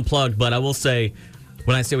 mine are unplugged, but I will say,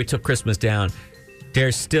 when I say we took Christmas down,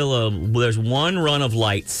 there's one run of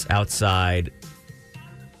lights outside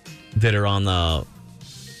that are on the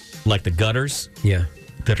gutters. Yeah.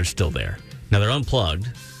 That are still there. Now, they're unplugged,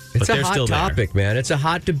 It's a hot topic, man. It's a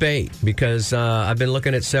hot debate because I've been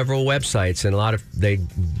looking at several websites, and a lot of they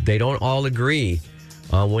don't all agree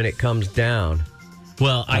on when it comes down.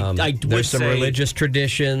 Well, there's some religious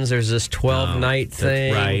traditions. There's this 12-night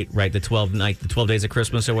thing. Right. The 12 days of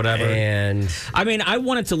Christmas or whatever. And I mean, I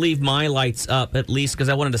wanted to leave my lights up at least because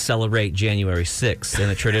I wanted to celebrate January 6th in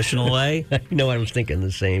a traditional way. I know I was thinking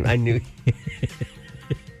the same. I knew.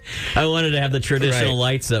 I wanted to have the traditional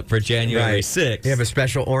lights up for January 6th. You have a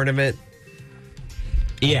special ornament?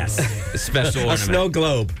 Yes, a special ornament. A snow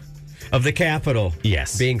globe of the Capitol.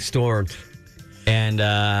 Yes. Being stormed. And,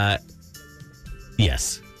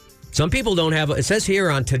 yes. Some people don't have... It says here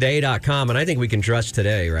on today.com, and I think we can trust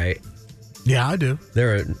Today, right? Yeah, I do.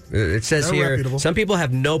 It says They're here, reputable. some people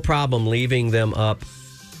have no problem leaving them up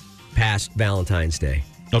past Valentine's Day.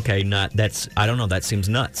 Okay, I don't know. That seems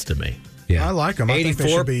nuts to me. Yeah. I like them. I think they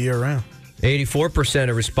should be year-round. 84%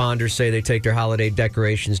 of responders say they take their holiday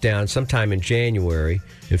decorations down sometime in January,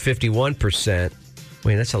 and 51%,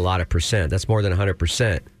 that's a lot of percent. That's more than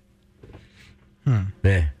 100%. I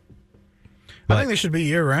think they should be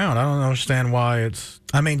year-round. I don't understand why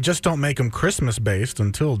just don't make them Christmas-based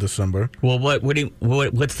until December. Well,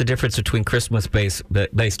 what's the difference between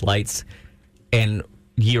Christmas-based lights and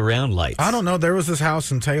year-round lights? I don't know. There was this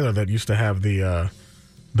house in Taylor that used to have the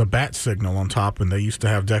bat signal on top, and they used to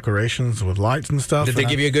have decorations with lights and stuff. Did they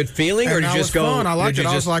give you a good feeling, or did you just go? Fun. I liked it.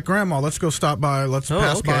 I was like, Grandma, let's go stop by. Let's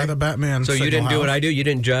pass by the Batman. So you didn't do what I do. You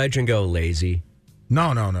didn't judge and go lazy. No.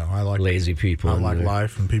 I like lazy people. I like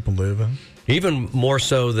life and people living. Even more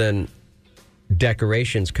so than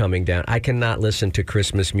decorations coming down. I cannot listen to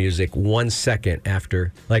Christmas music 1 second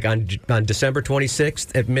after, like on December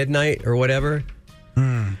 26th at midnight or whatever.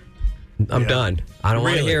 I'm done. I don't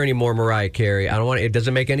want to hear any more Mariah Carey. I don't want. It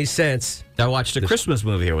doesn't make any sense. I watched a Christmas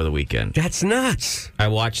movie over the weekend. That's nuts. I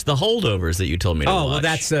watched The Holdovers that you told me to watch. Oh, well,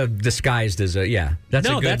 that's disguised as a That's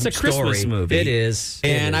a Christmas movie. It is.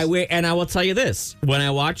 And I will tell you this: when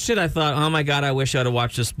I watched it, I thought, "Oh my God, I wish I'd have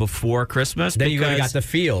watched this before Christmas." Then you got the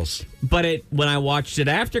feels. But when I watched it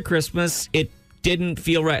after Christmas, it didn't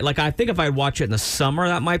feel right. Like, I think if I'd watch it in the summer,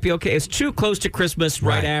 that might be okay. It's too close to Christmas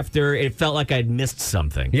right after. It felt like I'd missed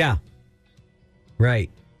something. Yeah.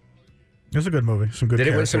 Right. It was a good movie. Some good. Did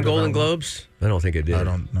it win some Golden Globes? I don't think it did. I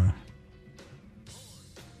don't know.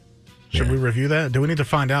 Should we review that? Do we need to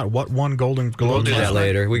find out what won Golden Globes? We'll do that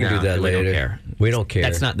later. We can do that later. We don't care. We don't care.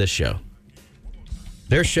 That's not this show.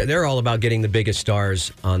 They're all about getting the biggest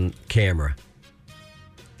stars on camera.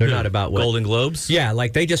 They're not about Golden Globes? Yeah,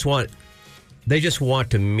 like they just want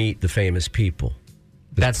to meet the famous people.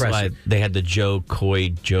 That's why they had the Joe Coy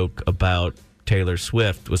joke about Taylor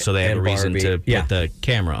Swift, was so they had a reason to put the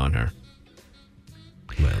camera on her.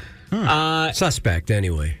 Well, suspect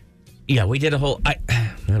anyway. Yeah, we did a whole. I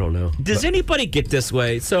don't know. Does anybody get this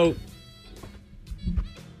way? So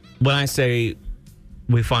when I say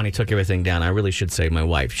we finally took everything down, I really should say my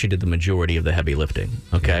wife. She did the majority of the heavy lifting.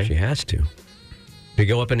 Okay, yeah, she has to. Do you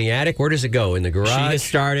go up in the attic? Where does it go? In the garage? She has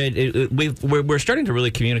started. We're starting to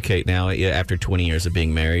really communicate now after 20 years of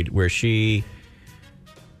being married, where she.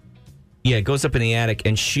 Yeah, it goes up in the attic,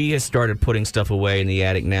 and she has started putting stuff away in the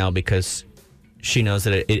attic now because she knows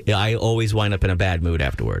that I always wind up in a bad mood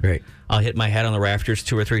afterward. Right. I'll hit my head on the rafters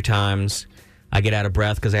 2 or 3 times. I get out of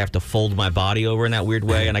breath because I have to fold my body over in that weird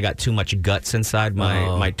way, and I got too much guts inside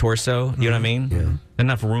my torso. You know what I mean? Yeah.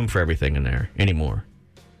 Enough room for everything in there anymore.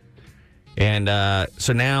 And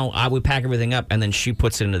so now I would pack everything up, and then she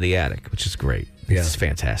puts it into the attic, which is great. It's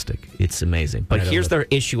fantastic. It's amazing. But here's the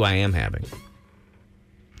issue I am having.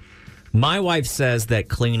 My wife says that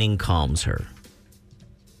cleaning calms her.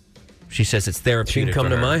 She says it's therapeutic. She can come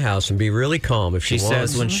to my house and be really calm if she wants. She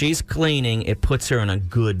says when she's cleaning, it puts her in a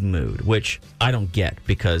good mood, which I don't get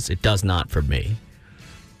because it does not for me.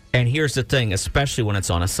 And here's the thing, especially when it's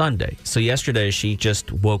on a Sunday. So yesterday, she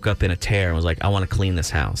just woke up in a tear and was like, I want to clean this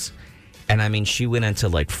house. And I mean, she went into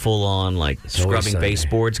like full-on like scrubbing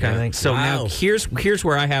baseboards kind of thing. So now here's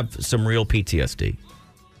where I have some real PTSD.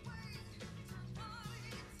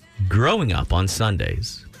 Growing up on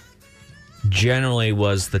Sundays generally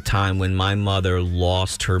was the time when my mother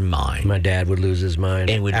lost her mind. My dad would lose his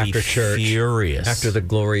mind and would after be church, furious after the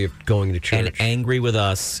glory of going to church, and angry with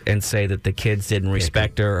us and say that the kids didn't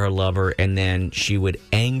respect her or love her. And then she would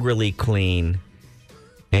angrily clean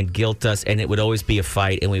and guilt us, and it would always be a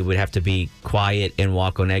fight, and we would have to be quiet and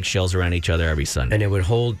walk on eggshells around each other every Sunday. And it would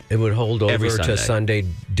hold over to Sunday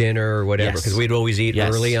dinner or whatever, because we'd always eat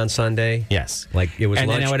early on Sunday. Yes. Like it was and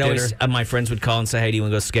lunch, then I would dinner. always, my friends would call and say, hey, do you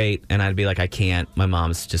want to go skate? And I'd be like, I can't. My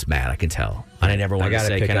mom's just mad. I can tell. And I never wanted to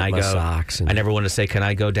say, can I go? Socks I never wanted to say, can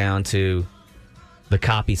I go down to the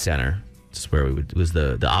copy center Just where it was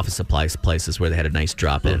the office supplies places where they had a nice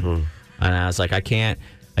drop in. And I was like, I can't.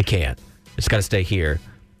 It's got to stay here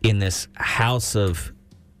in this house of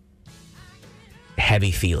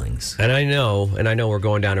heavy feelings. And I know we're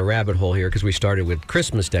going down a rabbit hole here because we started with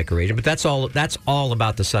Christmas decoration, but that's all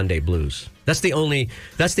about the Sunday blues. That's the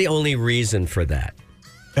only reason for that.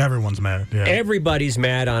 Everyone's mad. Yeah. Everybody's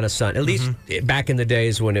mad on a Sunday. At least back in the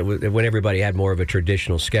days when when everybody had more of a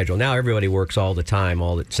traditional schedule. Now everybody works all the time,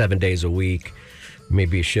 7 days a week,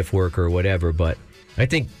 maybe a shift worker or whatever. But I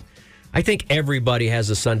think everybody has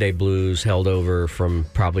the Sunday blues held over from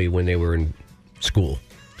probably when they were in school.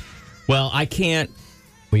 Well, I can't.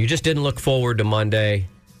 Well, you just didn't look forward to Monday,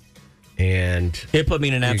 and it put me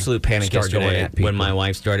in an absolute panic yesterday when my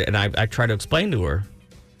wife started, and I tried to explain to her.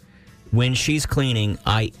 When she's cleaning,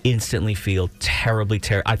 I instantly feel terribly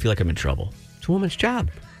I feel like I'm in trouble. It's a woman's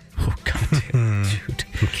job. Oh, God,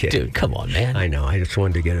 dude, come on, man. I know. I just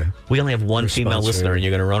wanted to get a. We only have one female listener, and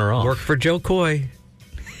you're going to run her off. Work for Joe Coy.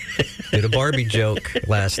 Did a Barbie joke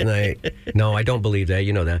last night. No, I don't believe that.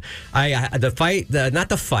 You know that. Not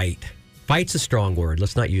the fight. Fight's a strong word.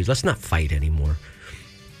 Let's not fight anymore.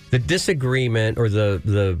 The disagreement or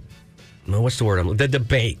the what's the word? The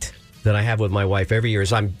debate that I have with my wife every year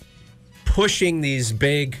is I'm pushing these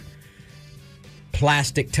big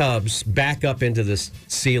plastic tubs back up into the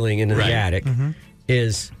ceiling in the attic.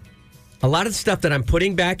 Is a lot of the stuff that I'm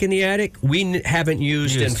putting back in the attic we haven't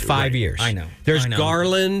used in 5 years. I know. There's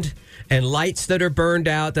garland and lights that are burned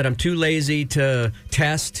out that I'm too lazy to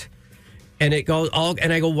test. And it goes all.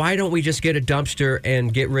 And I go, why don't we just get a dumpster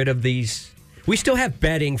and get rid of these? We still have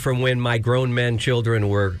bedding from when my grown men children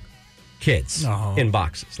were kids in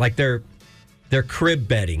boxes, like they're crib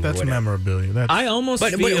bedding. That's memorabilia. I almost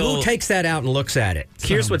feel... But who takes that out and looks at it?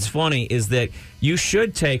 Here's what's funny is that you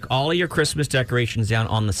should take all of your Christmas decorations down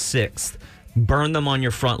on the 6th, burn them on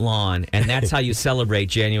your front lawn, and that's how you celebrate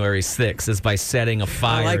January 6th, is by setting a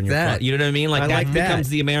fire in your front. You know what I mean? That becomes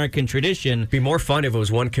the American tradition. It'd be more fun if it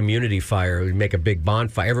was one community fire. We'd make a big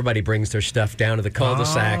bonfire. Everybody brings their stuff down to the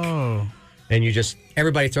cul-de-sac, and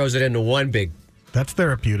everybody throws it into one big... That's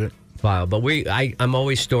therapeutic. File. But I'm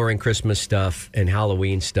always storing Christmas stuff and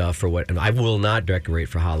Halloween stuff for what, and I will not decorate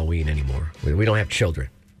for Halloween anymore. We don't have children.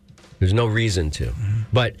 There's no reason to.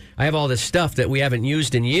 But I have all this stuff that we haven't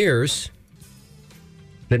used in years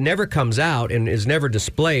that never comes out and is never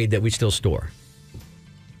displayed that we still store.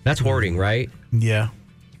 That's hoarding, right? Yeah.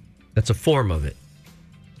 That's a form of it.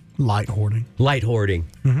 Light hoarding. Light hoarding.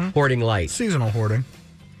 Hoarding light. Seasonal hoarding.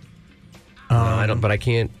 No, I don't. But I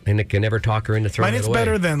can't, and I can never talk her into throwing it away. It's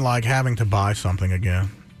better than having to buy something again.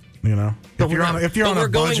 You know, if you're on a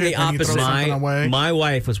budget and you throw something away. My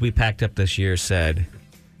wife, as we packed up this year, said,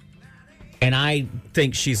 and I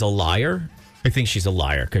think she's a liar. I think she's a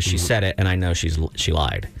liar because she said it, and I know she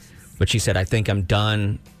lied. But she said, "I think I'm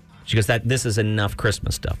done." She goes, this is enough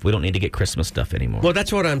Christmas stuff. We don't need to get Christmas stuff anymore. Well,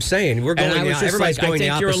 that's what I'm saying. We're going. Everybody's going the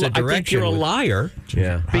opposite direction. I think you're a liar.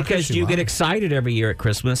 Yeah, because you get excited every year at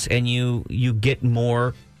Christmas, and you get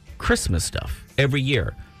more Christmas stuff every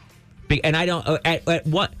year. And I don't. At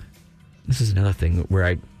what? This is another thing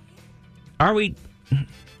where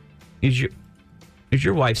is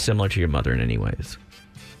your wife similar to your mother in any ways?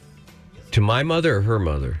 To my mother or her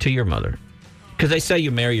mother? To your mother. Because they say you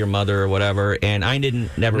marry your mother or whatever, and I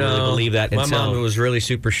never really believe that. My mom was really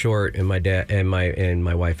super short, and my dad and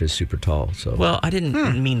my wife is super tall. So well, I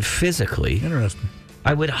didn't mean physically. Interesting.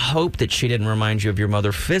 I would hope that she didn't remind you of your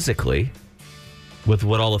mother physically, with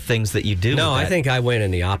all the things that you do. No, I think I went in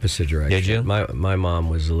the opposite direction. Did you? My mom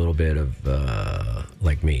was a little bit of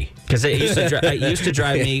like me. Because it used to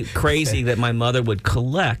drive me crazy that my mother would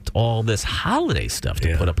collect all this holiday stuff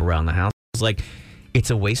to put up around the house. It's like it's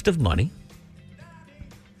a waste of money.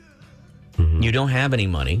 You don't have any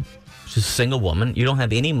money. She's a single woman. You don't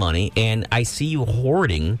have any money. And I see you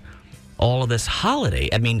hoarding all of this holiday.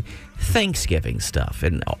 I mean, Thanksgiving stuff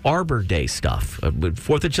and Arbor Day stuff,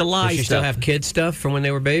 4th of July Does she stuff. Still have kid stuff from when they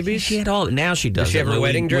were babies? She had all. Now she does. Does she have her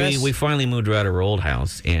wedding dress? We finally moved her out of her old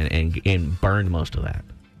house and burned most of that.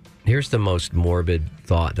 Here's the most morbid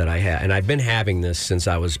thought that I had, and I've been having this since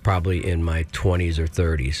I was probably in my 20s or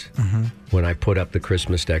 30s when I put up the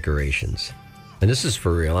Christmas decorations. And this is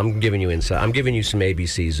for real. I'm giving you insight. I'm giving you some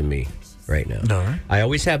ABCs of me right now. All right. I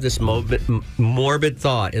always have this morbid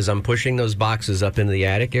thought as I'm pushing those boxes up into the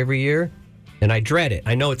attic every year, and I dread it.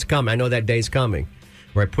 I know it's coming. I know that day's coming,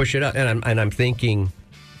 where I push it up, and I'm thinking,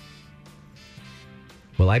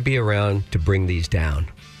 will I be around to bring these down?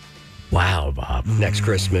 Wow, Bob. Next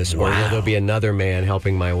Christmas, or will there be another man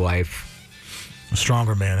helping my wife A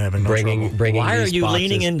stronger man having no trouble. bringing. Why are these you boxes.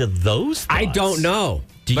 leaning into those thoughts? I don't know.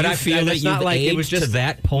 Do but you feel that it's you've not like it was aged just to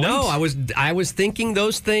that point? No, I was thinking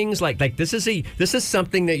those things like this is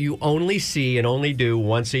something that you only see and only do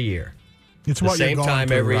once a year. It's the what same you're going time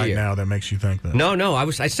through every right year. now that makes you think that. No. I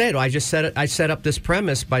set up this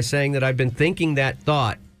premise by saying that I've been thinking that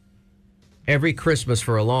thought every Christmas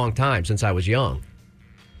for a long time since I was young.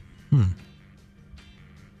 And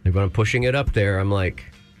when I'm pushing it up there, I'm like,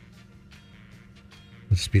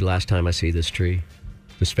 this will be the last time I see this tree,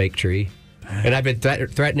 this fake tree. And I've been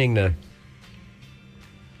threatening to.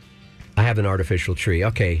 I have an artificial tree.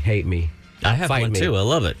 Okay, hate me. I have Fight one me. too. I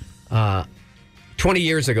love it. 20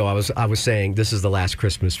 years ago, I was saying this is the last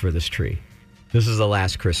Christmas for this tree. This is the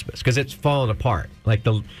last Christmas because it's falling apart. Like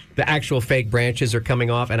the actual fake branches are coming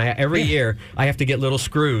off, and every year I have to get little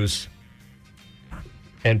screws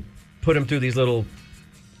and put them through these little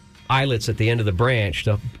eyelets at the end of the branch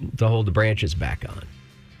to hold the branches back on.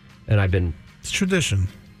 And I've been. It's tradition.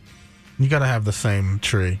 You got to have the same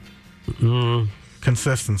tree.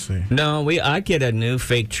 Consistency. No, I get a new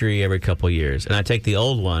fake tree every couple years, and I take the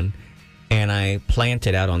old one and I plant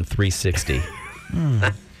it out on 360.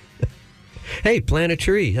 Hey, plant a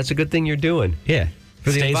tree. That's a good thing you're doing. Yeah,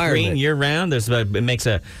 For the stays environment. green year round. It makes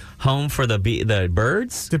a home for the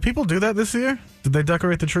birds. Did people do that this year? Did they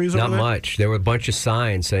decorate the trees Not over there? much. There were a bunch of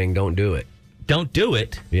signs saying don't do it. Don't do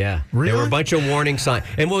it. Yeah. Really? There were a bunch of warning signs.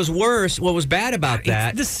 And what was bad about that?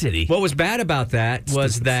 It's the city. What was bad about that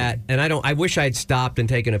was that, and I wish I'd stopped and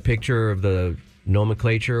taken a picture of the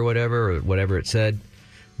nomenclature or whatever it said.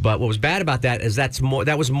 But what was bad about that is that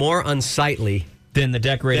was more unsightly Than the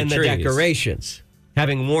decorated than trees. the decorations.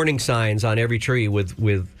 Having warning signs on every tree with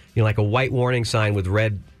like a white warning sign with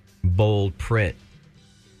red bold print.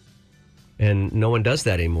 And no one does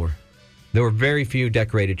that anymore. There were very few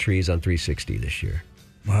decorated trees on 360 this year.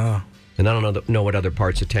 Wow. And I don't know what other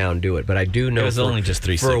parts of town do it, but I do know It was only just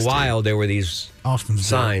 360. for a while there were these Austin's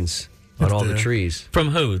signs on It's all the there. trees. From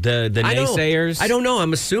who? The naysayers? I don't know.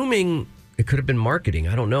 I'm assuming it could have been marketing.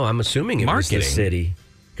 I don't know. I'm assuming it was the Marketing? city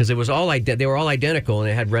because it was they were all identical and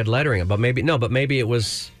it had red lettering. But maybe it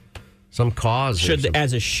was some cause.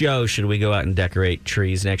 As a show, should we go out and decorate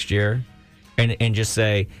trees next year, and just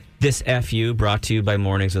say this FU brought to you by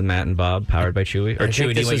Mornings with Matt and Bob, powered by Chewy? Or I think Chewy, do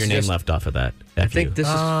you this want your is name just- left off of that? I think this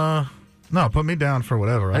is. No, put me down for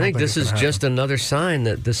whatever. I think don't this it's is gonna just happen. another sign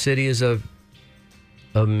that the city is a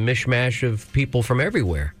mishmash of people from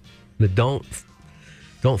everywhere that don't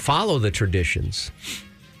follow the traditions.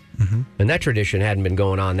 Mm-hmm. And that tradition hadn't been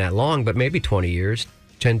going on that long, but maybe 20 years,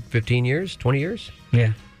 10, 15 years, 20 years.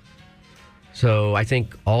 Yeah. So I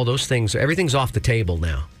think all those things, everything's off the table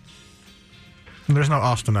now. There's no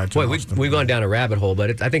Austinites. Boy, in Austin. we've gone down a rabbit hole,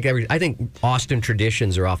 but I think Austin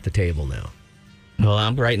traditions are off the table now. Well,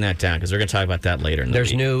 I'm writing that down because we're going to talk about that later. In the There's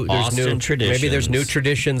week. new Austin traditions. Maybe there's new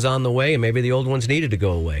traditions on the way, and maybe the old ones needed to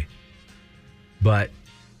go away. But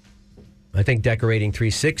I think decorating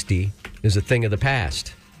 360 is a thing of the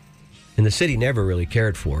past, and the city never really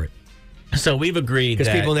cared for it So we've agreed because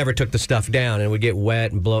that people never took the stuff down, and it would get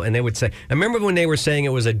wet and blow. And they would say, I remember when they were saying it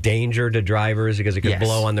was a danger to drivers because it could Yes.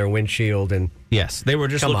 blow on their windshield. And Yes, they were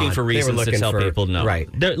just Come looking on. for They were reasons to looking tell for- people no. right.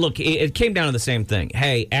 Look, it came down to the same thing.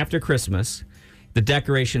 Hey, after Christmas, the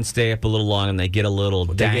decorations stay up a little long and they get a little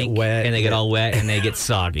dank get wet. and they get all wet and they get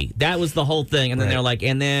soggy. That was the whole thing. And then Right. they're like,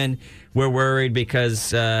 and then we're worried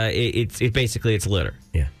because it's basically it's litter.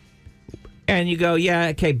 yeah, And you go, yeah,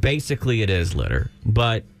 okay, basically it is litter,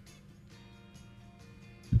 but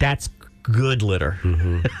that's good litter.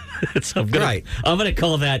 So I'm gonna, Right. I'm going to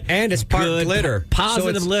call that and it's part good, glitter, positive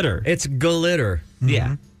So it's, litter. It's glitter.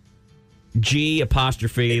 Yeah. G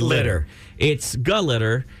apostrophe litter. It's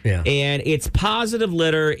litter. Yeah. And it's positive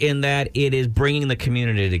litter in that it is bringing the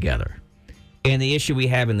community together. And the issue we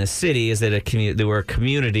have in the city is that we're a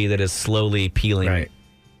community that is slowly peeling. Right.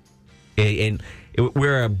 And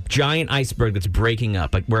we're a giant iceberg that's breaking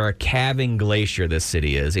up. Like we're a calving glacier, this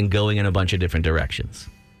city is, and going in a bunch of different directions.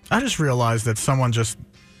 I just realized that someone just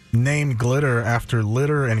named glitter after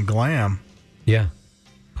litter and glam Yeah,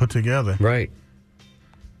 put together. right.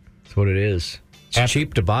 That's what it is. It's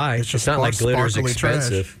cheap to buy. It's just not like glitter's sparkly trash.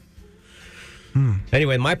 expensive.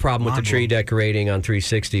 Anyway, my problem with the tree decorating on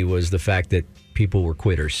 360 was the fact that people were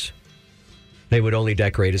quitters. They would only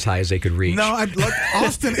decorate as high as they could reach. No, look,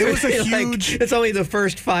 Austin, it was a Like, huge... it's only the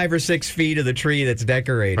first 5 or 6 feet of the tree that's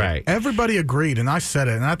decorated. Right. Everybody agreed, and I said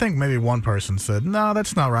it, and I think maybe one person said, no,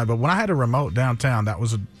 that's not right. But when I had a remote downtown, that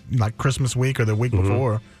was like Christmas week or the week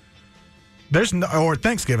before, or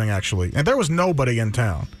Thanksgiving, actually, and there was nobody in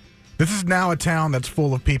town. This is now a town that's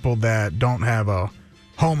full of people that don't have a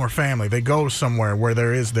home or family. They go somewhere where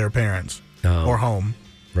there is their parents. or home.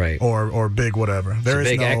 Right. Or big whatever. There is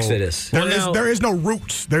big no exodus. There is no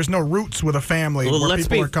roots. There's no roots with a family where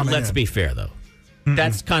people are coming Let's in. be fair, though.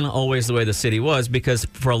 That's kind of always the way the city was, because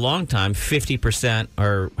for a long time, 50%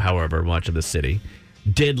 or however much of the city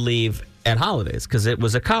did leave at holidays because it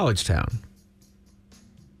was a college town.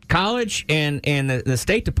 College and the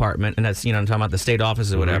State Department, and that's, I'm talking about the state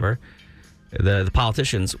offices or whatever, the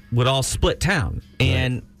politicians would all split town.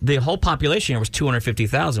 And the whole population here was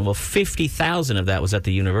 250,000. Well, 50,000 of that was at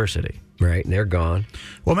the university. Right, and they're gone.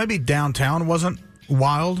 Well, maybe downtown wasn't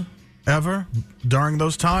wild ever during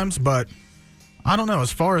those times, but I don't know.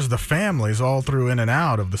 As far as the families all through in and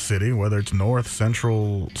out of the city, whether it's north,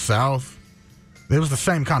 central, south, it was the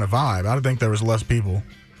same kind of vibe. I think there was less people.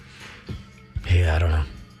 Yeah, I don't know.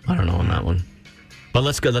 I don't know on that one. But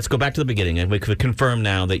let's go back to the beginning, and we could confirm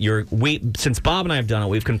now that since Bob and I have done it,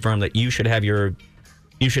 we've confirmed that you should have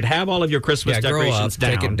all of your Christmas decorations grow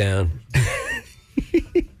up, down. Take it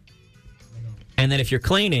down. And then if you're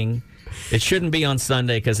cleaning, it shouldn't be on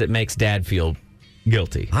Sunday because it makes Dad feel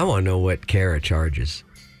guilty. I want to know what Kara charges.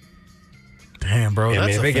 Damn, bro. Yeah,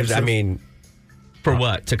 That's offensive. For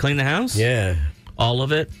what? To clean the house? Yeah. All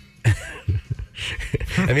of it?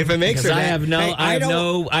 If it makes her, I have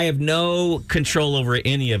no control over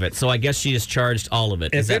any of it. So I guess she just charged all of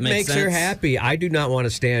it. Does if that it make makes sense? her happy, I do not want to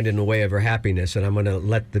stand in the way of her happiness, and I'm going to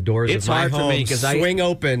let the doors It's of my hard for home me because swing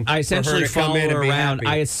open. I essentially for her to follow come in her and be around. happy.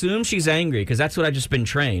 I assume she's angry because that's what I've just been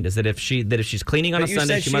trained. Is that if she's cleaning on But a you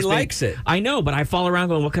Sunday, said she she must likes it. I know, but I follow around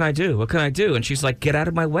going, "What can I do? What can I do?" And she's like, "Get out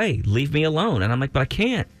of my way. Leave me alone." And I'm like, "But I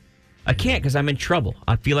can't." I can't because I'm in trouble.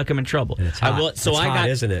 I feel like I'm in trouble. And it's hot. It's hot,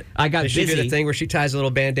 isn't it? I got Does busy. she do the thing where she ties a little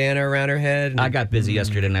bandana around her head? I got busy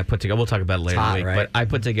yesterday, and I put together. We'll talk about it later in the week. Right? But I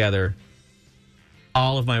put together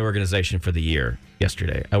all of my organization for the year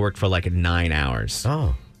yesterday. I worked for like 9 hours.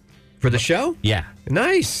 Oh, for the show? Yeah,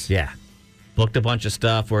 Nice. yeah. Booked a bunch of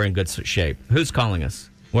stuff. We're in good shape. Who's calling us?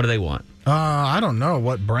 What do they want? I don't know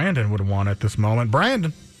what Brandon would want at this moment.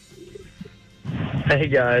 Brandon. Hey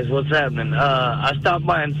guys, what's happening? I stopped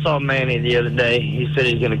by and saw Manny the other day. He said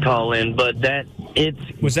he's going to call in, but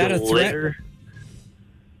Was that a threat?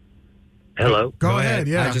 Hello? Go ahead.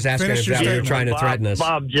 Yeah. I was just asking Finish if your that you were statement. trying to threaten us.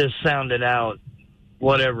 Bob just sounded out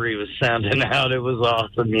whatever he was sounding out. It was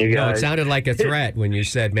awesome, you No, guys. it sounded like a threat when you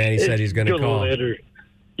said Manny said he's going to call. Litter.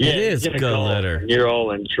 Yeah, It is he's gonna good call. litter. You're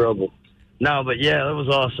all in trouble. No, but yeah, that was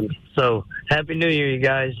awesome. So, Happy New Year, you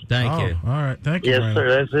guys. Thank Oh, you. all right. Thank you, Yes, Brandon.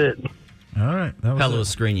 sir, that's it. All right. That was Hell of it. a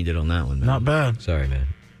screen you did on that one, man. Not bad. Sorry, man.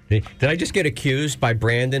 Did I just get accused by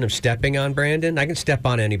Brandon of stepping on Brandon? I can step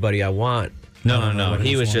on anybody I want. No. what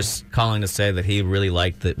He it was was just calling to say that he really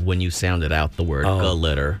liked that when you sounded out the word "go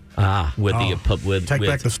litter" with the Take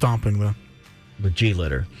back the stomping, though. with G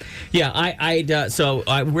litter. Yeah,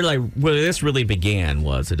 where this really began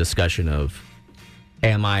was a discussion of,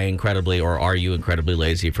 am I incredibly or are you incredibly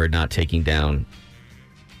lazy for not taking down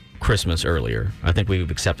Christmas earlier? I think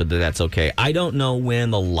we've accepted that that's okay. I don't know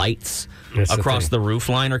when the lights That's the across thing. the roof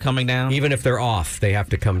line are coming down. Even if they're off, they have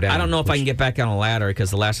to come down. I don't know if I can get back on a ladder because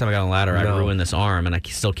the last time I got on a ladder, I No. ruined this arm and I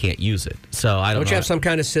still can't use it. So I don't know. You have some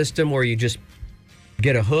kind of system where you just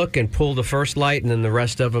get a hook and pull the first light, and then the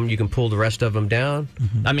rest of them, you can pull the rest of them down?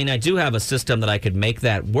 I mean, I do have a system that I could make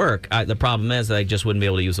that work. The problem is that I just wouldn't be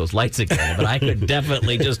able to use those lights again. But I could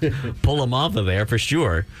definitely just pull them off of there for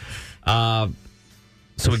sure.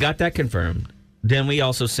 So we got that confirmed. Then we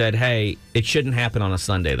also said, hey, it shouldn't happen on a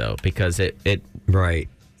Sunday, though, because it Right.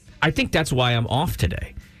 I think that's why I'm off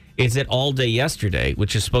today. Is it all day yesterday,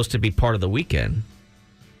 which is supposed to be part of the weekend.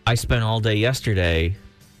 I spent all day yesterday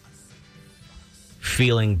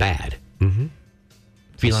feeling bad. Mm-hmm.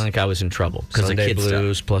 Feeling like I was in trouble. Because of Sunday kid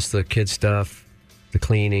blues, stuff. plus the kid stuff, the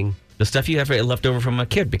cleaning. The stuff you have left over from a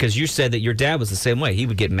kid. Because you said that your dad was the same way. He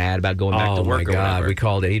would get mad about going back to work Oh, my or God. whatever. We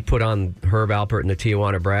called it. He'd put on Herb Alpert and the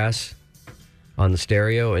Tijuana Brass on the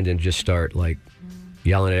stereo and then just start, like,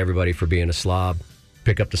 yelling at everybody for being a slob.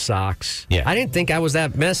 Pick up the socks. Yeah. I didn't think I was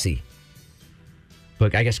that messy.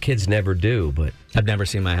 But I guess kids never do. But I've never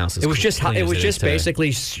seen my house as it was just clean it as was is just today.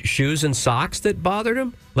 basically shoes and socks that bothered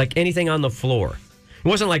him. Like anything on the floor. It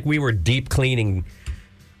wasn't like we were deep cleaning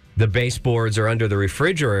the baseboards or under the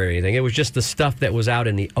refrigerator or anything. It was just the stuff that was out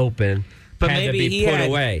in the open. But had maybe to be he put had,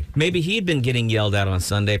 away. Maybe he'd been getting yelled at on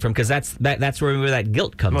Sunday from because that's where that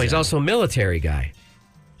guilt comes. Well, he's in. also a military guy.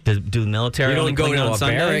 Do military You only don't go clean into on a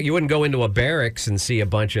Sunday? barrack. You wouldn't go into a barracks and see a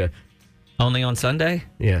bunch of Only on Sunday?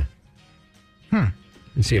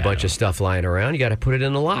 and see a bunch of stuff lying around. You got to put it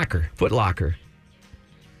in the locker, foot locker.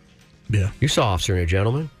 Yeah. You saw Officer and a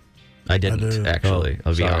Gentleman. I didn't, actually.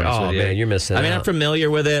 I'll be honest with you. Man, you're missing out. I mean, I'm familiar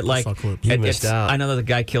with it. Like, you missed out. I know that the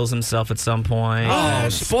guy kills himself at some point. Oh,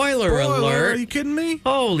 spoiler alert. Are you kidding me?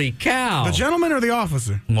 Holy cow. The gentleman or the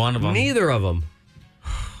officer? One of them. Neither of them.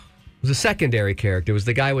 It was a secondary character. It was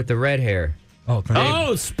the guy with the red hair.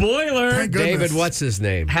 Oh, spoiler. Thank goodness. David, what's his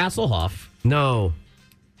name? Hasselhoff. No.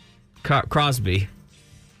 Crosby.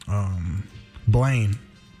 Blaine.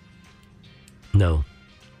 No.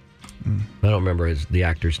 I don't remember the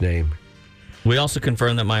actor's name. We also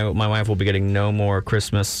confirmed that my wife will be getting no more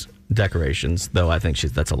Christmas decorations, though I think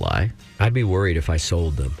that's a lie. I'd be worried if I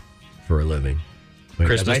sold them for a living.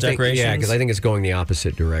 Christmas decorations? Yeah, because I think it's going the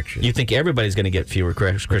opposite direction. You think everybody's going to get fewer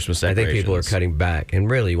Christmas decorations? I think people are cutting back. And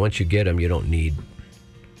really, once you get them, you don't need...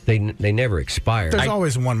 They never expire. There's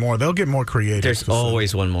always one more. They'll get more creative. There's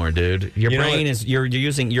always one more, dude. Your brain is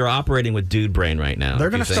you're operating with dude brain right now. They're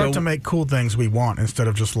going to start to make cool things we want instead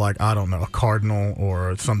of just like, I don't know, a cardinal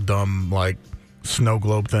or some dumb like snow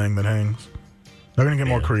globe thing that hangs. They're going to get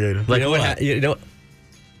more creative. Like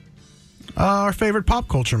our favorite pop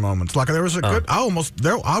culture moments. Like there was a good.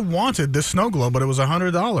 I wanted this snow globe, but it was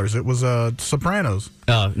 $100. It was Sopranos.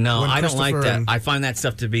 Oh no, When I don't like Christopher that. I find that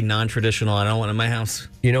stuff to be non-traditional. I don't want it in my house.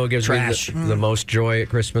 You know what gives Trash. me the most joy at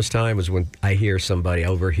Christmas time is when I hear somebody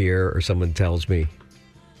over here or someone tells me,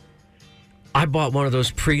 I bought one of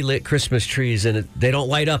those pre-lit Christmas trees and it doesn't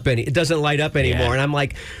light up anymore. Yeah. And I'm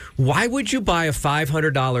like, why would you buy a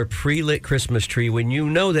 $500 pre-lit Christmas tree when you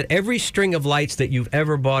know that every string of lights that you've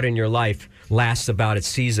ever bought in your life lasts about a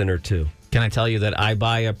season or two? Can I tell you that I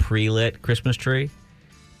buy a pre-lit Christmas tree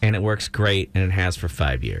and it works great and it has for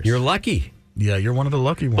 5 years. You're lucky. Yeah, you're one of the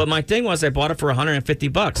lucky ones. But my thing was I bought it for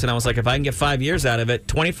 $150 and I was like, if I can get 5 years out of it,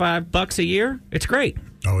 $25 a year, it's great.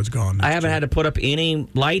 Oh, it's gone. I haven't had to put up any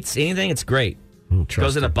lights, anything. It's great.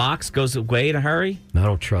 Goes in a box, goes away in a hurry. I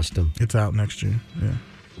don't trust them. It's out next year.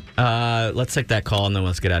 Yeah. Let's take that call and then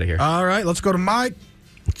let's get out of here. All right, let's go to Mike.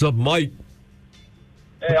 What's up, Mike?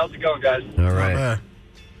 Hey, how's it going, guys? All right. Not bad.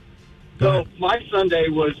 So my Sunday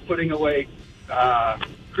was putting away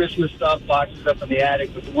Christmas stuff, boxes up in the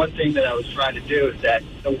attic. But the one thing that I was trying to do is that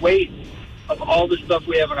the weight of all the stuff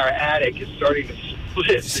we have in our attic is starting to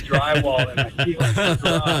split the drywall in my ceiling.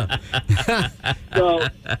 So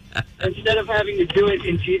instead of having to do it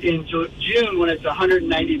in June when it's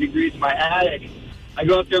 190 degrees in my attic, I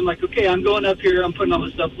go up there. I'm like, okay, I'm going up here. I'm putting all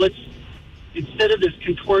this stuff. Instead of this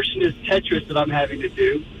contortionist Tetris that I'm having to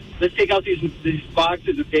do, let's take out these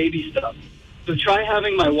boxes of baby stuff. So try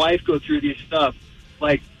having my wife go through these stuff.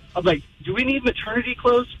 Like, I'm like, do we need maternity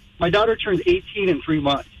clothes? My daughter turns 18 in 3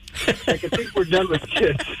 months. Like, I think we're done with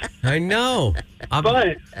kids. I know.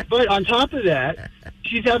 But on top of that,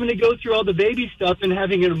 she's having to go through all the baby stuff and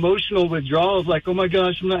having an emotional withdrawal of like, oh my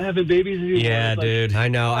gosh, I'm not having babies anymore. Yeah, like, dude. I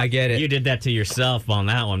know. I get it. You did that to yourself on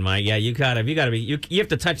that one, Mike. Yeah, you have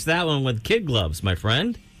to touch that one with kid gloves, my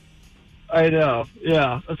friend. I know.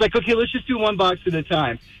 Yeah. It's like, okay, let's just do one box at a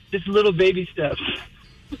time. Just little baby steps.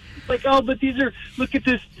 It's like, oh, but look at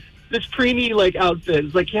this preemie like outfit.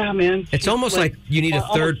 It's like, yeah, man. It's almost like you need a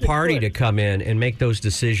third party to come in and make those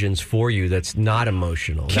decisions for you that's not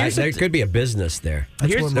emotional. There could be a business there.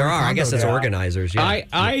 There are. I guess it's organizers. Yeah.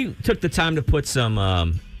 I took the time to put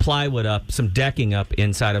some plywood up, some decking up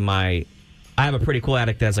inside of I have a pretty cool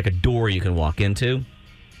attic that has like a door you can walk into.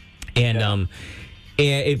 And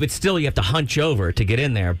but still you have to hunch over to get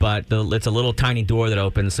in there. But it's a little tiny door that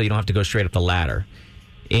opens so you don't have to go straight up the ladder.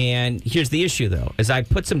 And here's the issue, though, is I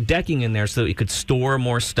put some decking in there so that you could store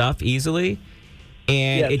more stuff easily.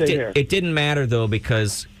 And it didn't matter, though,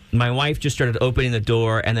 because my wife just started opening the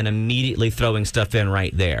door and then immediately throwing stuff in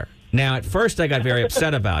right there. Now, at first, I got very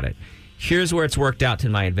upset about it. Here's where it's worked out to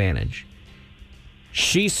my advantage.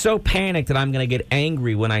 She's so panicked that I'm going to get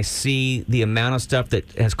angry when I see the amount of stuff that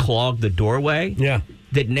has clogged the doorway. Yeah.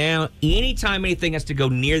 That now, anytime anything has to go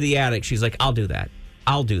near the attic, she's like, I'll do that.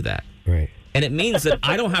 I'll do that. Right. And it means that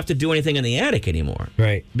I don't have to do anything in the attic anymore.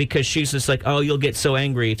 Right. Because she's just like, oh, you'll get so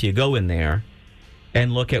angry if you go in there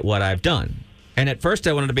and look at what I've done. And at first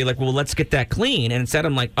I wanted to be like, well, let's get that clean. And instead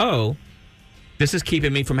I'm like, oh, this is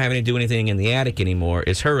keeping me from having to do anything in the attic anymore.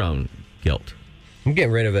 It's her own guilt. I'm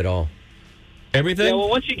getting rid of it all. Everything? Yeah, well,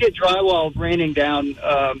 once you get drywall raining down,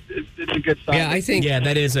 it's a good sign. Yeah, I think. Yeah,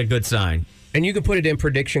 that is a good sign. And you can put it in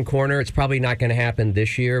prediction corner. It's probably not going to happen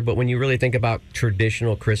this year. But when you really think about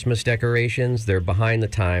traditional Christmas decorations, they're behind the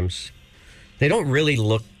times. They don't really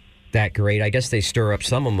look that great. I guess they stir up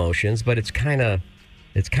some emotions, but it's kind of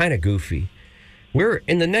goofy. We're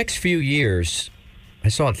in the next few years. I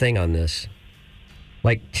saw a thing on this.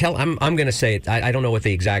 Like, I'm going to say it. I don't know what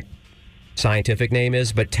the exact scientific name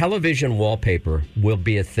is, but television wallpaper will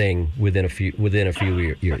be a thing within a few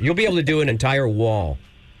years. You'll be able to do an entire wall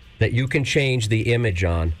that you can change the image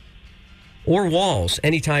on, or walls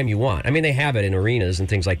anytime you want. I mean, they have it in arenas and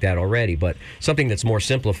things like that already, but something that's more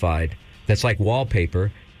simplified, that's like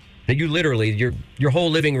wallpaper, that you literally, your whole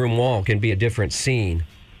living room wall can be a different scene.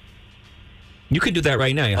 You could do that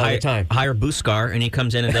right now. All the time. Hire Buskar, and he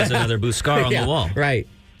comes in and does another Buskar on the wall. Right.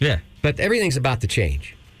 Yeah. But everything's about to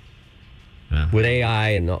change. With AI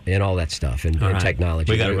and all that stuff and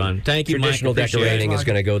technology. We got to run. Thank you, Mike. Traditional decorating is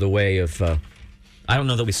going to go the way of... I don't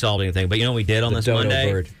know that we solved anything, but you know what we did on this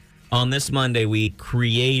Monday? Bird. On this Monday, we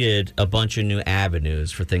created a bunch of new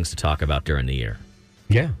avenues for things to talk about during the year.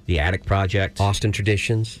 Yeah. The Attic Project. Austin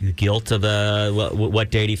Traditions. The guilt of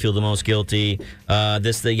what day do you feel the most guilty?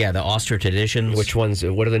 The Auster Traditions. Which ones?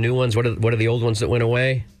 What are the new ones? What are the old ones that went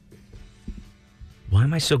away? Why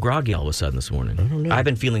am I so groggy all of a sudden this morning? I don't know. I've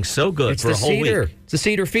been feeling so good for a whole cedar. week. It's the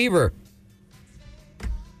cedar fever.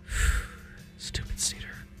 Stupid cedar.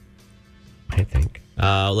 I think.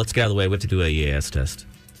 Let's get out of the way. We have to do a EAS test.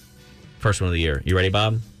 First one of the year. You ready,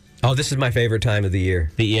 Bob? Oh, this is my favorite time of the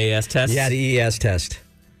year. The EAS test? Yeah, the EAS test.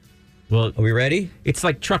 Well, are we ready? It's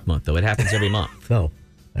like truck month, though. It happens every month. Oh,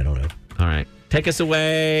 I don't know. All right. Take us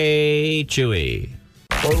away, Chewy.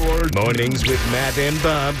 Mornings with Matt and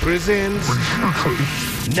Bob presents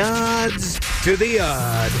Nods to the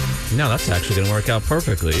Odd. No, that's actually going to work out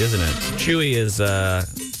perfectly, isn't it? Chewy is...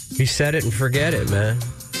 He said it and forget it, man.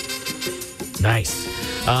 Nice.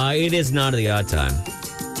 It is Nod of the Odd time.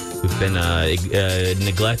 We've been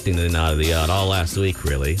neglecting the Nod of the Odd all last week,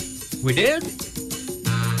 really. We did?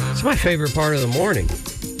 It's my favorite part of the morning.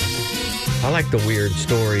 I like the weird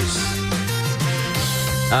stories.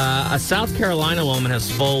 A South Carolina woman has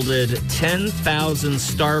folded 10,000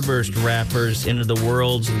 Starburst wrappers into the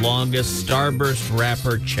world's longest Starburst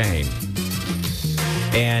wrapper chain.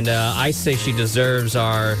 And I say she deserves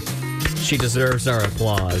our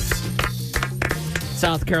applause.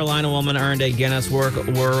 South Carolina woman earned a Guinness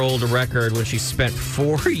World Record when she spent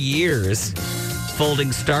 4 years folding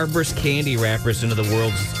Starburst candy wrappers into the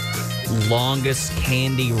world's longest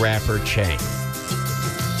candy wrapper chain.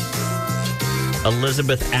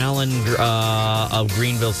 Elizabeth Allen of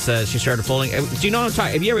Greenville says she started folding. Do you know what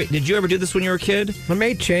I'm talking? Did you ever do this when you were a kid? I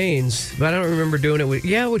made chains, but I don't remember doing it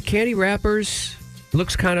with candy wrappers.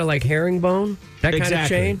 Looks kind of like herringbone. That kind of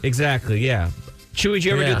chain. Exactly. Yeah. Chewy, did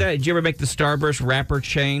you ever do that? Did you ever make the Starburst wrapper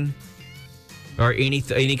chain? Or any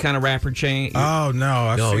kind of wrapper chain? Oh,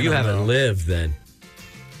 no. No, you haven't lived then.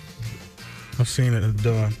 I've seen it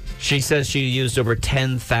done. She says she used over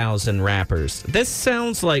 10,000 wrappers. This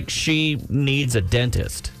sounds like she needs a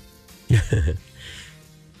dentist. Is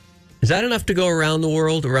that enough to go around the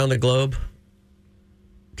world, around the globe?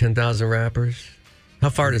 10,000 wrappers? How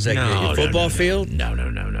far does that get you? Football field? No.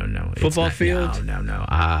 Football field?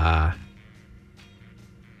 No.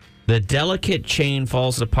 The delicate chain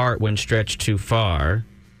falls apart when stretched too far.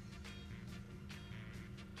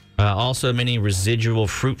 Also, many residual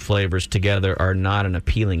fruit flavors together are not an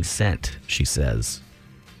appealing scent, she says.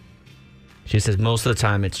 She says most of the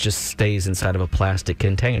time it just stays inside of a plastic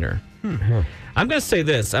container. I'm going to say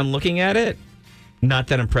this. I'm looking at it. Not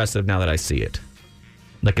that impressive now that I see it.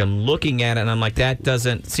 Like, I'm looking at it, and I'm like, that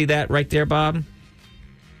doesn't... See that right there, Bob?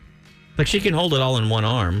 Like, she can hold it all in one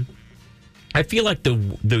arm. I feel like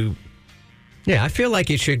Yeah, I feel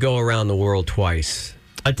like it should go around the world twice.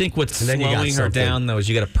 I think what's slowing her down, though, is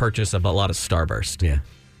you got to purchase a lot of Starburst. Yeah.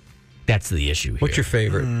 That's the issue here. What's your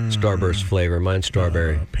favorite Starburst flavor? Mine's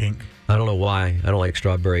strawberry. Pink. I don't know why. I don't like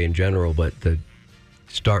strawberry in general, but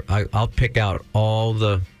I'll pick out all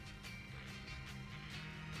the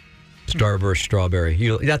Starburst strawberry.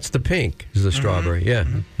 That's the pink is the strawberry. Yeah,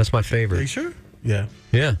 that's my favorite. Are you sure? Yeah.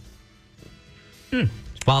 Yeah.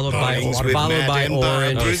 Followed by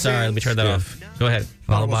orange. Oh, sorry. Let me turn that off. Go ahead.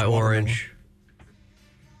 Followed by orange.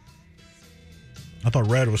 I thought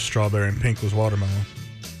red was strawberry and pink was watermelon.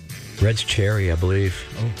 Red's cherry, I believe.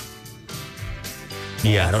 Oh.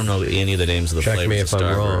 Yeah, I don't know any of the names of the Check flavors me of if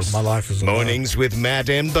I'm wrong. Starburst. My life is Mornings with Matt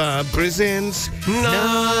and Bob presents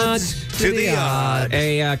Nods to the Odd.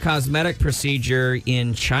 A cosmetic procedure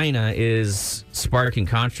in China is sparking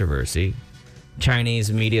controversy.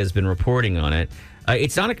 Chinese media has been reporting on it.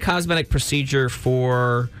 It's not a cosmetic procedure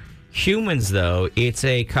for humans, though. It's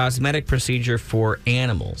a cosmetic procedure for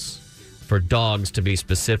animals, for dogs to be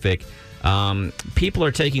specific. People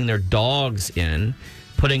are taking their dogs in,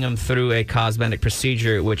 putting them through a cosmetic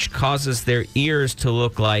procedure which causes their ears to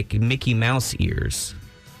look like Mickey Mouse ears.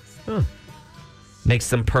 Makes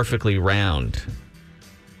them perfectly round.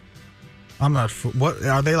 I'm not. What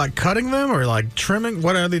are they like? Cutting them or like trimming?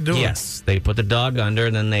 What are they doing? Yes, they put the dog under,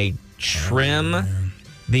 and then they trim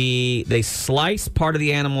they slice part of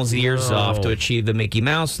the animal's ears off to achieve the Mickey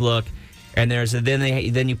Mouse look, and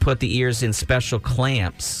then you put the ears in special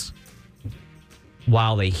clamps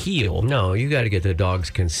while they heal. No, you got to get the dog's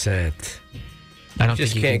consent. I don't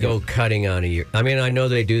Just think you can't go cutting on a ear. I mean, I know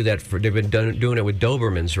they do that they've been doing it with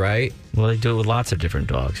Dobermans, right? Well, they do it with lots of different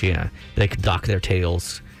dogs. Yeah, they could dock their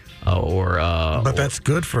tails, But that's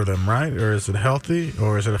good for them, right? Or is it healthy?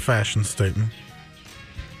 Or is it a fashion statement?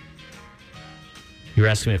 You're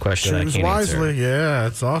asking me a question that I Choose can't wisely. answer. Yeah,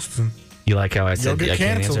 it's Austin. You like how I said I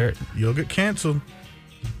can't answer it? You'll get canceled.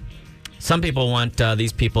 Some people want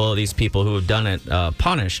these people who have done it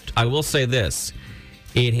punished. I will say this.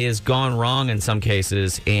 It has gone wrong in some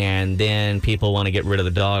cases, and then people want to get rid of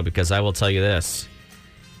the dog because I will tell you this.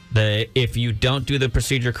 If you don't do the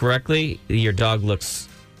procedure correctly, your dog looks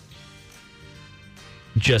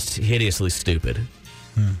just hideously stupid.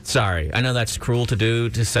 Sorry. I know that's cruel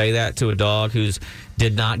to say that to a dog who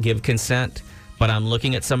did not give consent, but I'm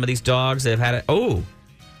looking at some of these dogs that have had it. Oh,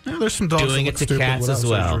 yeah, there's some dogs doing that it look to stupid cats as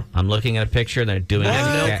without well. surgery. I'm looking at a picture, and they're doing it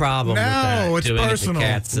to No cats. problem with that. No, it's Doing personal. it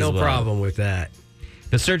to cats No as well. problem with that.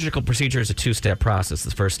 The surgical procedure is a two-step process.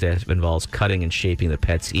 The first step involves cutting and shaping the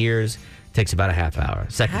pet's ears. Takes about a half hour.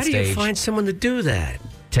 Second How do stage you find someone to do that?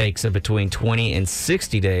 takes between 20 and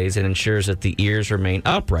 60 days and ensures that the ears remain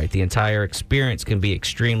upright. The entire experience can be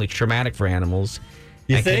extremely traumatic for animals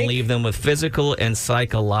and can leave them with physical and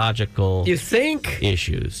psychological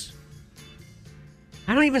issues.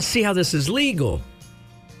 I don't even see how this is legal.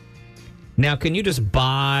 Now, can you just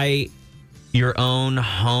buy your own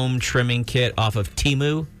home trimming kit off of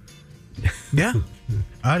Temu? Yeah,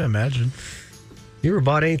 I'd imagine. You ever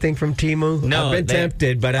bought anything from Temu? No, I've been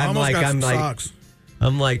tempted, but I'm socks.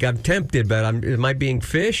 I'm tempted, but am I being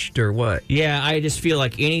fished or what? Yeah, I just feel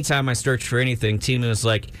like anytime I search for anything, Temu is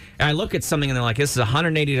like, I look at something and they're like, this is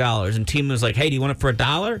 $180. And Temu is like, hey, do you want it for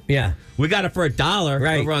 $1? Yeah. We got it for $1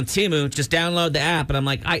 right over on Temu. Just download the app. And I'm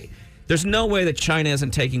like, there's no way that China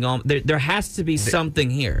isn't taking on. There has to be something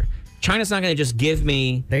here. China's not going to just give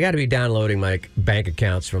me. They got to be downloading my bank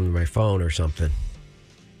accounts from my phone or something.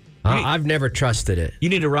 I've never trusted it. You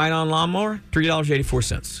need a ride-on lawnmower?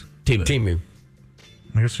 $3.84. Temu.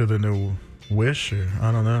 I guess you're the new Wish, or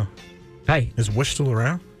I don't know. Hey, is Wish still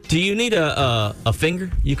around? Do you need a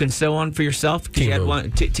finger you can sew on for yourself? Temu. You had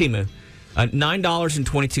one, Temu.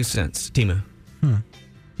 $9.22. Temu.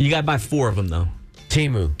 You got to buy 4 of them, though.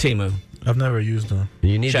 Temu. I've never used them.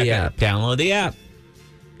 You need Check the it app. out. Download the app.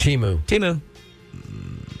 Temu.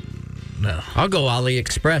 No. I'll go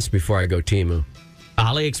AliExpress before I go Temu.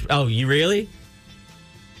 AliExpress. Oh, you really?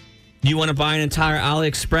 You want to buy an entire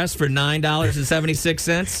AliExpress for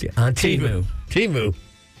 $9.76? On Temu.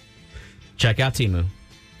 Check out Temu.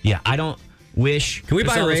 Yeah, I don't wish. Can we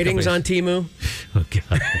buy ratings on Temu? Oh,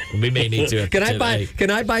 God. We may need to. Can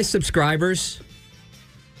I buy subscribers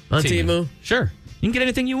on Temu? Sure. You can get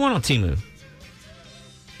anything you want on Temu.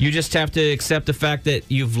 You just have to accept the fact that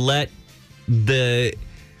you've let the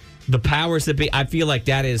powers that be. I feel like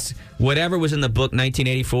that is whatever was in the book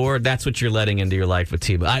 1984. That's what you're letting into your life with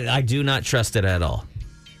Temu. I do not trust it at all.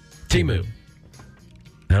 Temu.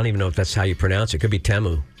 I don't even know if that's how you pronounce it. It could be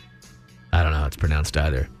Temu. I don't know how it's pronounced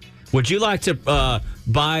either. Would you like to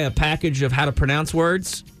buy a package of how to pronounce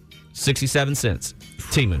words? 67 cents.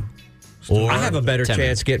 Temu. Or I have a better Temu.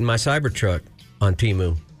 chance getting my Cybertruck on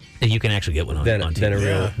Temu. You can actually get one on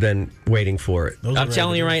Temu. Than waiting for it. I'm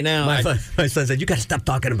telling you right now. My son said, "You got to stop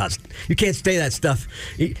talking about. You can't say that stuff."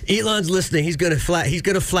 Elon's listening. He's gonna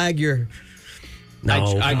flag your.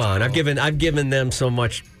 No, come on. I've given them so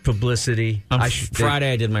much publicity.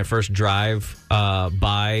 Friday, I did my first drive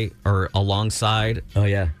by or alongside. Oh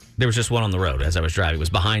yeah. There was just one on the road as I was driving. It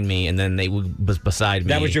was behind me, and then they was beside me.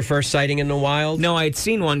 That was your first sighting in the wild? No, I had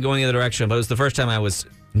seen one going the other direction, but it was the first time I was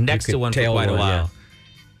next to one for quite a while. Yeah.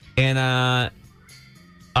 And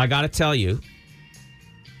I got to tell you,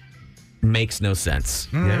 makes no sense.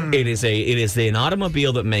 Yeah. It is an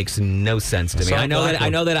automobile that makes no sense to me. I know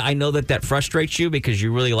that frustrates you because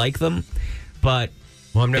you really like them, but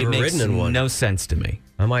I've never it makes ridden in one. No sense to me.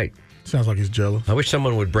 I might. Sounds like he's jealous. I wish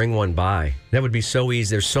someone would bring one by. That would be so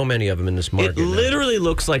easy. There's so many of them in this market. It literally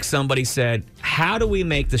looks like somebody said, "How do we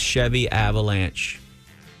make the Chevy Avalanche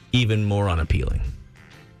even more unappealing?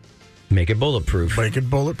 Make it bulletproof. Make it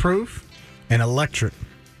bulletproof and electric."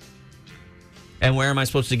 And where am I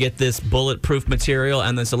supposed to get this bulletproof material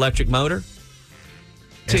and this electric motor?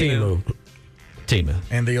 Temu.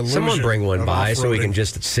 And the illusion. Someone bring one of by so we off-roading. can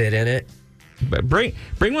just sit in it. Bring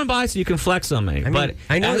one by so you can flex on me.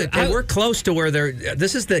 I know that we're close to where they're.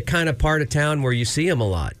 This is the kind of part of town where you see them a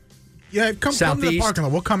lot. Yeah, come to the parking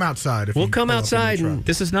lot. We'll come outside. We'll come outside.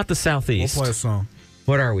 This is not the southeast. We'll play a song.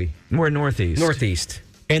 What are we? We're northeast. Northeast.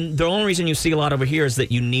 And the only reason you see a lot over here is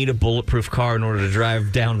that you need a bulletproof car in order to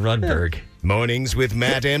drive down Rudberg. Mornings with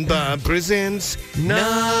Matt and Bob presents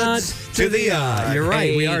Nods to the Odd. You're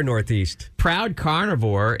right. We are Northeast. Proud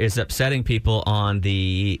carnivore is upsetting people on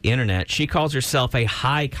the internet. She calls herself a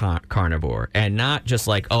high carnivore, and not just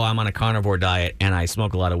like, oh, I'm on a carnivore diet and I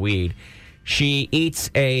smoke a lot of weed. She eats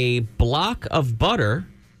a block of butter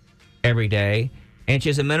every day, and she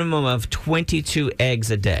has a minimum of 22 eggs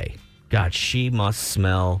a day. God, she must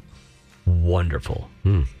smell wonderful.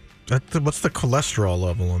 What's the cholesterol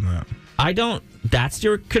level on that? That's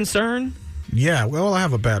your concern? Yeah, well, I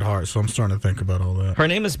have a bad heart, so I'm starting to think about all that. Her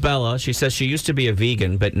name is Bella. She says she used to be a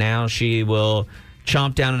vegan, but now she will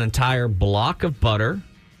chomp down an entire block of butter,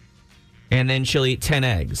 and then she'll eat 10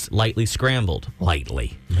 eggs, lightly scrambled.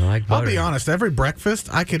 Lightly. I like butter. I'll be honest, every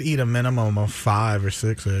breakfast, I could eat a minimum of 5 or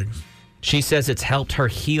 6 eggs. She says it's helped her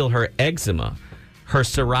heal her eczema, her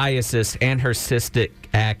psoriasis, and her cystic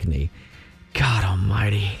acne. God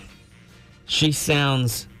almighty. She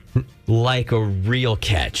sounds like a real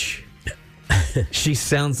catch. She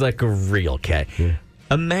sounds like a real cat. Yeah.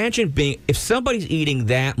 Imagine if somebody's eating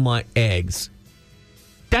that much eggs,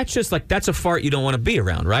 that's a fart you don't want to be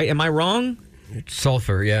around, right? Am I wrong? It's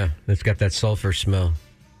sulfur, yeah. It's got that sulfur smell.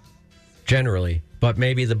 Generally. But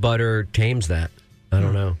maybe the butter tames that. I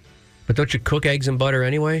don't know. But don't you cook eggs in butter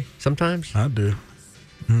anyway, sometimes? I do.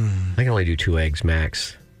 I can only do 2 eggs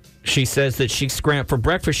max. She says that for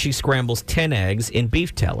breakfast, she scrambles 10 eggs in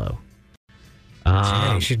beef tallow.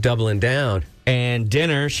 She's doubling down. And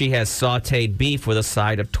dinner, she has sautéed beef with a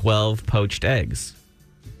side of 12 poached eggs.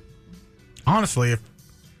 Honestly, if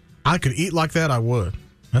I could eat like that, I would.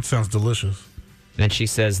 That sounds delicious. And she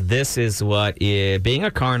says, this is being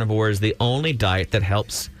a carnivore is the only diet that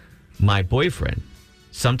helps my boyfriend.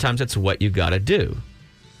 Sometimes it's what you got to do.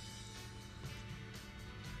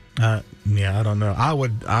 Yeah, I don't know. I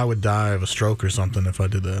would die of a stroke or something if I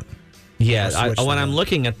did that. Yeah, when I'm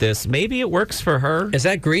looking at this, maybe it works for her. Is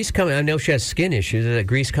that grease coming? I know she has skin issues. Is that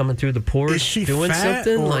grease coming through the pores? Is she doing fat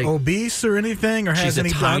something or obese or anything, or has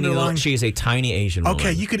any underlying? She's a tiny Asian woman.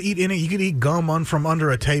 Okay, you could eat gum from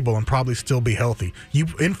under a table and probably still be healthy. You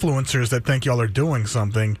influencers that think y'all are doing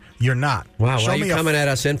something, you're not. Wow, why are you coming at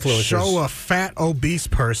us influencers? Show a fat obese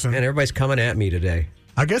person. And everybody's coming at me today.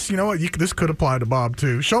 I guess, you know what, this could apply to Bob,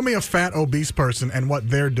 too. Show me a fat, obese person and what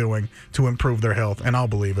they're doing to improve their health, and I'll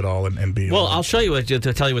believe it all and be Well, I'll show you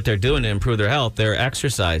to tell you what they're doing to improve their health. They're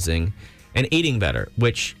exercising and eating better,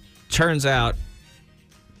 which turns out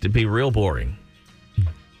to be real boring.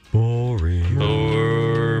 Boring.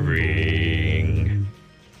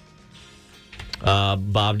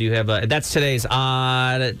 Bob, do you have that's today's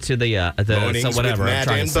odd to the Mornings so whatever with Matt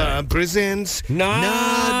and Bob presents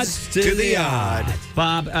Nods to the Odd.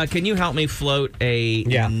 Bob, can you help me float a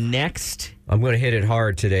next? I'm going to hit it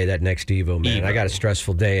hard today, that next Evo, man. I got a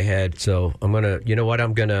stressful day ahead, so I'm going to, you know what,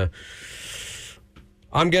 I'm going to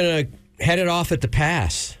head it off at the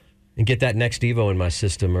pass and get that next Evo in my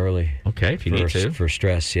system early. Okay, if you need to. For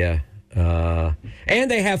stress, yeah.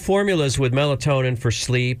 And they have formulas with melatonin for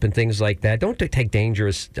sleep and things like that. Don't take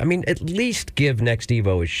dangerous. I mean, at least give Next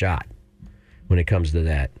Evo a shot when it comes to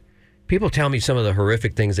that. People tell me some of the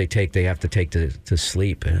horrific things they have to take to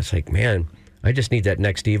sleep. And it's like, man, I just need that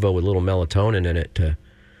Next Evo with a little melatonin in it to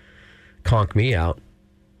conk me out.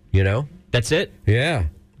 You know? That's it? Yeah.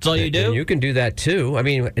 That's all you do? And you can do that too. I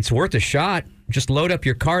mean, it's worth a shot. Just load up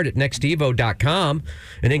your card at nextevo.com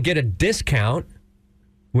and then get a discount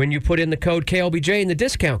when you put in the code KLBJ in the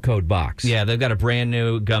discount code box. Yeah, they've got a brand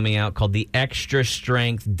new gummy out called the Extra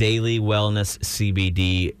Strength Daily Wellness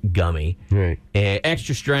CBD Gummy. Right.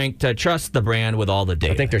 Extra Strength, trust the brand with all the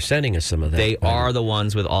data. I think they're sending us some of that. They are the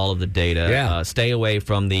ones with all of the data. Yeah. Stay away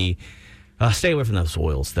from those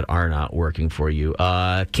oils that are not working for you.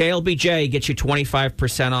 KLBJ gets you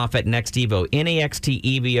 25% off at Next Evo,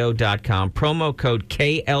 nextevo.com. Promo code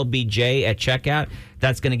KLBJ at checkout.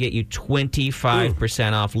 That's going to get you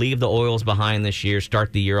 25% off. Leave the oils behind this year.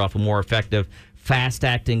 Start the year off with more effective,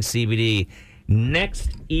 fast-acting CBD. Next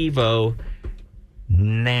Evo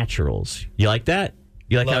Naturals. You like that?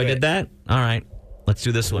 You like how I did that? All right. Let's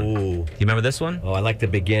do this one. Ooh. You remember this one? Oh, I like the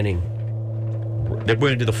beginning. We're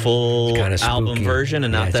going to do the full album version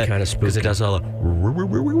and not that. It's kind of spooky. Because it does all the...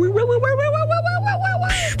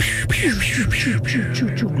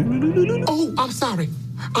 Oh, I'm sorry.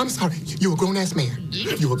 I'm sorry. You a grown-ass man.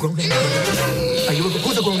 You a grown-ass man.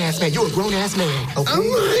 Who's a grown-ass man? You a grown-ass man. Okay?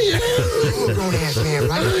 You a grown-ass man,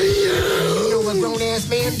 right? You know what grown-ass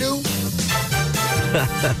man do?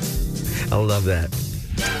 I love that.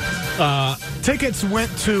 Tickets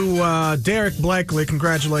went to Derek Blakely.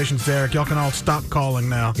 Congratulations, Derek. Y'all can all stop calling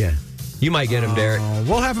now. Yeah. You might get him, Derek.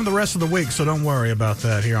 We'll have him the rest of the week, so don't worry about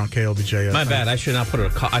that here on KLBJ. My bad. I should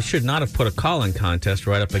not have put a call-in contest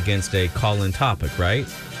right up against a call-in topic, right?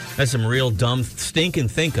 That's some real dumb stinking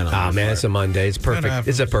thinking. Man, it's a Monday. It's perfect.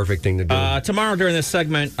 It's a perfect thing to do. Tomorrow during this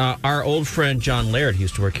segment, our old friend John Laird, who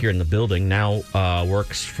used to work here in the building, now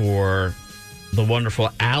works for the wonderful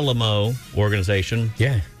Alamo organization.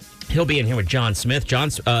 Yeah. He'll be in here with John Smith.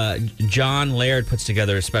 John Laird puts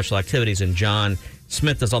together special activities, and John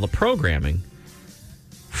Smith does all the programming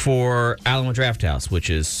for Alamo Draft House, which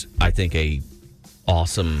is, I think, a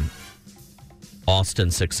awesome Austin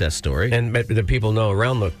success story. And the people know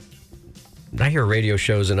around I hear radio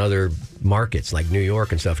shows in other markets like New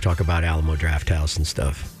York and stuff talk about Alamo Draft House and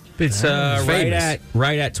stuff. It's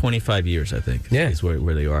right at 25 years, I think. Yeah, is where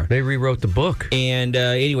they are. They rewrote the book. And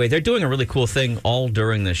anyway, they're doing a really cool thing all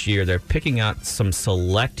during this year. They're picking out some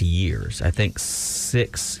select years, I think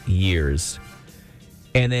 6 years,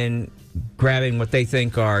 and then grabbing what they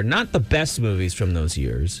think are not the best movies from those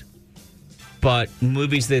years, but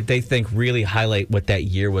movies that they think really highlight what that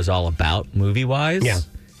year was all about movie-wise. Yeah.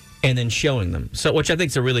 And then showing them. So, which I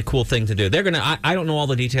think is a really cool thing to do. They're going to, I don't know all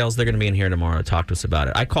the details. They're going to be in here tomorrow to talk to us about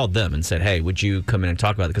it. I called them and said, hey, would you come in and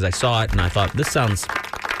talk about it? Because I saw it and I thought, this seems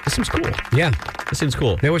cool. Yeah. This seems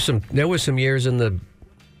cool. There was some years in the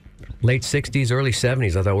late 60s, early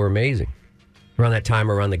 70s I thought were amazing. Around that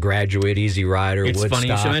time, around The Graduate, Easy Rider, it's Woodstock,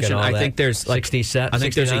 funny you should mention. and all I that. think there's like 67, I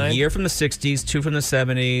think 69? there's a year from the 60s, 2 from the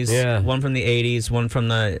 70s, 1 from the 80s, 1 from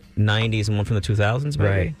the 90s, and 1 from the 2000s, maybe.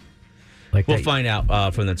 Right. Like we'll find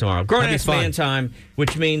out from them tomorrow. Grown-ass man time,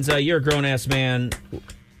 which means you're a grown-ass man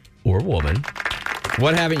or woman.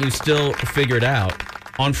 What haven't you still figured out?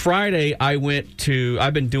 On Friday, I've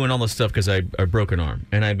been doing all this stuff because I broke an arm.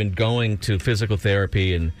 And I've been going to physical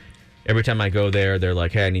therapy. And every time I go there, they're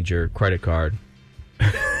like, hey, I need your credit card.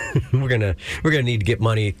 We're gonna need to get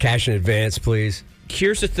money, cash in advance, please.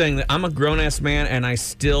 Here's the thing. I'm a grown-ass man, and I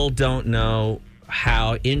still don't know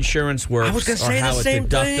how insurance works or how a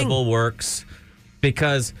deductible works,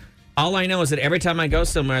 because all I know is that every time I go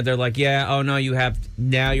somewhere, they're like, yeah, oh no, you're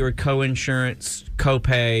a co-insurance,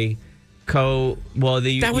 co-pay,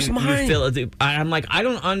 that was mine. I'm like,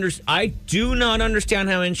 I do not understand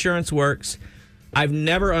how insurance works. I've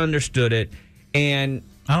never understood it. And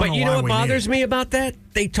but you know what bothers me about that?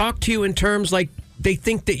 They talk to you in terms like they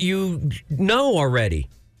think that you know already.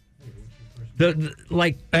 And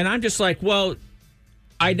I'm just like, well,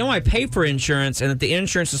 I know I pay for insurance and that the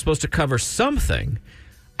insurance is supposed to cover something.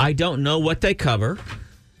 I don't know what they cover.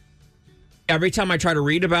 Every time I try to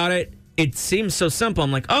read about it, it seems so simple.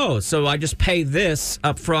 I'm like, oh, so I just pay this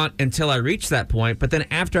up front until I reach that point. But then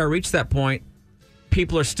after I reach that point,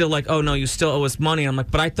 people are still like, oh, no, you still owe us money. I'm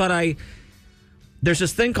like, but I thought there's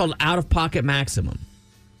this thing called out-of-pocket maximum,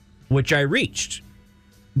 which I reached,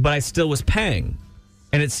 but I still was paying.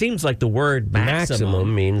 And it seems like the word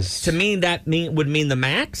maximum means... To me, would mean the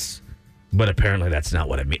max, but apparently that's not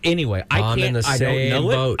what it means. Anyway, I don't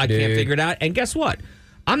know it. I can't figure it out. And guess what?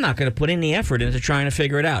 I'm not going to put any effort into trying to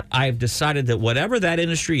figure it out. I've decided that whatever that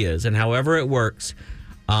industry is and however it works,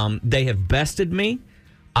 they have bested me.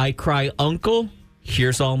 I cry uncle.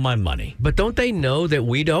 Here's all my money. But don't they know that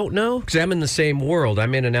we don't know? Because I'm in the same world.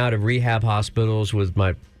 I'm in and out of rehab hospitals with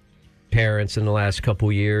my parents in the last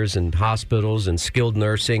couple years, and hospitals and skilled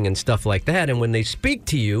nursing and stuff like that. And when they speak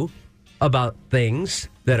to you about things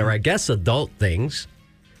that are, I guess, adult things,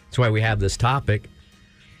 that's why we have this topic,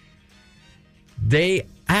 they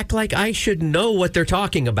act like I should know what they're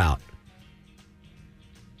talking about.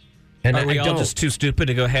 And are we all just too stupid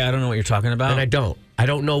to go, hey, I don't know what you're talking about? And I don't. I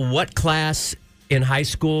don't know what class in high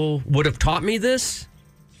school would have taught me this.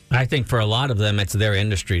 I think for a lot of them, it's their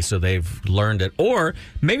industry, so they've learned it. Or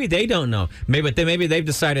maybe they don't know. Maybe they've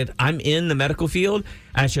decided, I'm in the medical field,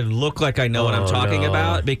 I should look like I know what I'm talking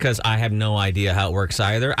about, because I have no idea how it works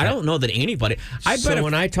either. I don't know that anybody...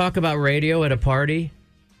 when I talk about radio at a party,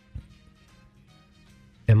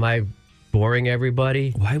 am I boring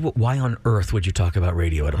everybody? Why on earth would you talk about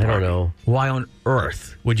radio at a party? I don't know. Why on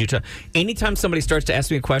earth would you talk? Anytime somebody starts to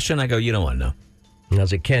ask me a question, I go, you don't want to know. I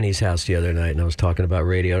was at Kenny's house the other night, and I was talking about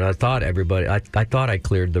radio, and I thought I thought I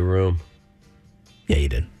cleared the room. Yeah, you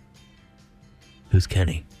did. Who's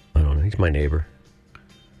Kenny? I don't know. He's my neighbor.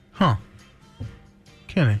 Huh.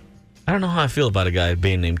 Kenny. I don't know how I feel about a guy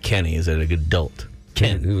being named Kenny as an adult.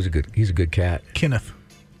 He's a good cat. Kenneth.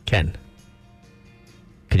 Ken.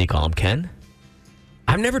 Can you call him Ken?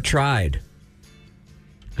 I've never tried.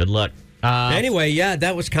 Good luck. Anyway, yeah,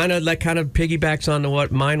 that kind of piggybacks onto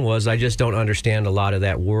what mine was. I just don't understand a lot of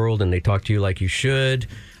that world, and they talk to you like you should.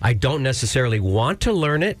 I don't necessarily want to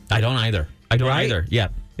learn it. I don't either. Yeah.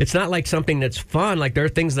 It's not like something that's fun. Like, there are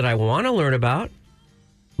things that I want to learn about.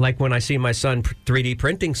 Like when I see my son 3D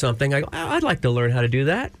printing something, I go, I'd like to learn how to do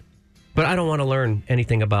that. But I don't want to learn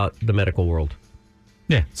anything about the medical world.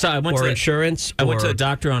 Yeah. So I went to insurance. I went to the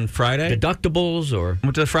doctor on Friday. Deductibles or... I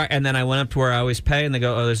went to the Friday, and then I went up to where I always pay, and they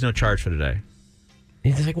go, there's no charge for today.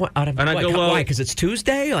 He's like, what? And I go, well, why? Because it's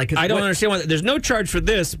Tuesday? Like, I don't understand why. There's no charge for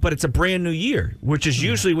this, but it's a brand new year, which is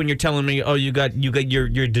usually when you're telling me, you got your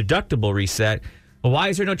deductible reset. Well, why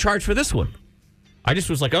is there no charge for this one? I just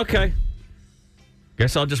was like, okay.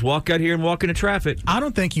 Guess I'll just walk out here and walk into traffic. I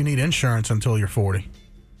don't think you need insurance until you're 40.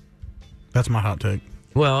 That's my hot take.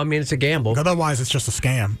 Well, I mean, it's a gamble. Otherwise, it's just a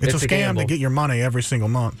scam. It's a scam gamble to get your money every single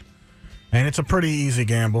month. And it's a pretty easy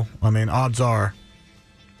gamble. I mean, odds are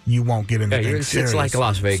you won't get anything serious. It's like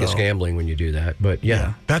Las Vegas gambling when you do that. But,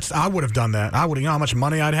 yeah. I would have done that. You know how much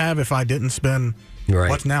money I'd have if I didn't spend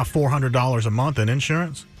what's now $400 a month in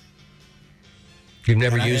insurance? You've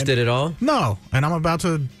never used it at all? No. And I'm about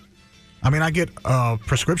to... I mean, I get a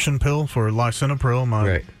prescription pill for lisinopril,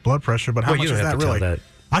 my blood pressure, but how much is that really?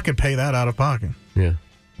 I could pay that out of pocket. Yeah.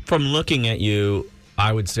 From looking at you,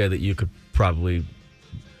 I would say that you could probably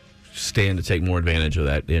stand to take more advantage of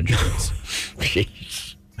that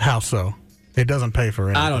insurance. How so? It doesn't pay for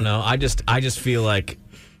anything. I don't know. I just feel like,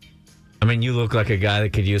 I mean, you look like a guy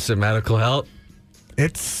that could use some medical help.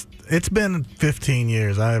 It's been 15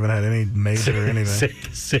 years. I haven't had any major anything.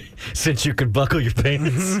 Since you could buckle your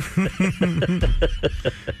pants?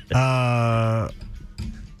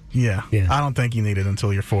 Yeah. I don't think you need it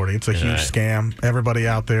until you're 40. It's a huge scam. Everybody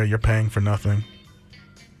out there, you're paying for nothing.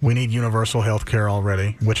 We need universal health care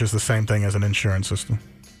already, which is the same thing as an insurance system.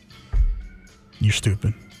 You're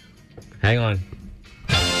stupid. Hang on.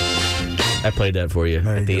 I played that for you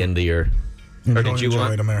at the end of your... Or did you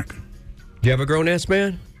want... America. Do you have a grown-ass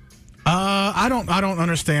man? I don't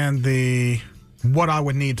understand what I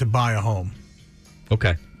would need to buy a home.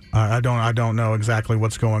 Okay. I don't know exactly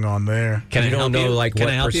what's going on there. Can you don't know like what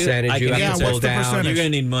percentage you have to pull down? You're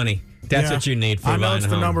going to need money. That's what you need for buying a home. I know it's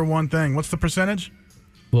the number one thing. What's the percentage?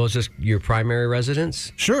 Well, it's just your primary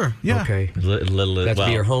residence? Sure, yeah. Okay. That's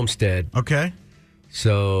your homestead. Okay.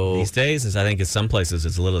 So these days, I think in some places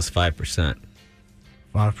it's as little as 5%.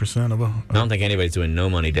 5% of a... I don't think anybody's doing no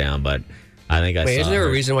money down, but I think I saw... Isn't there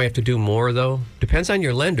a reason why you have to do more, though? Depends on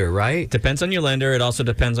your lender, right? Depends on your lender. It also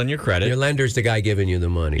depends on your credit. Your lender's the guy giving you the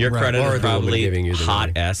money. Your credit is probably giving you the hot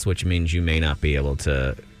money. S, which means you may not be able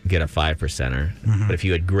to get a 5%er. Mm-hmm. But if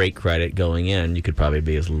you had great credit going in, you could probably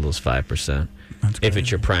be as little as 5%. If it's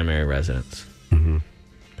your primary residence. Mm-hmm.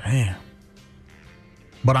 Damn.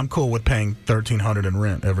 But I'm cool with paying $1,300 in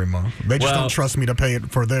rent every month. They just don't trust me to pay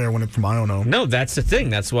it for my own home. No, that's the thing.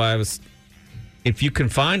 That's why I was... If you can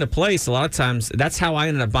find a place, a lot of times, that's how I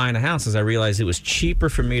ended up buying a house, is I realized it was cheaper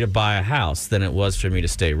for me to buy a house than it was for me to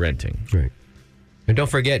stay renting. Right. And don't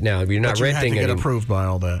forget now, if you're not renting... you had to get approved by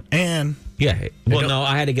all that. And... Yeah. Well, no,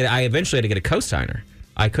 I eventually had to get a cosigner.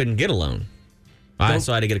 I couldn't get a loan.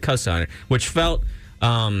 So I had to get a cosigner, which felt...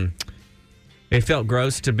 It felt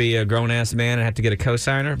gross to be a grown-ass man and have to get a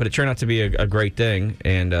cosigner, but it turned out to be a great thing,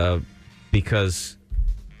 and because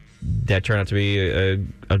that turned out to be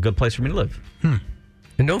a good place for me to live.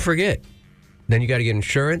 And don't forget, then you got to get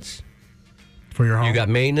insurance. For your home? You got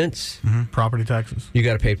maintenance. Mm-hmm. Property taxes. You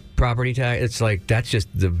got to pay property tax. It's like, that's just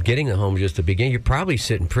getting the home just the beginning. You're probably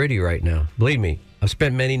sitting pretty right now. Believe me, I've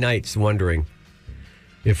spent many nights wondering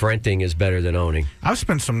if renting is better than owning. I've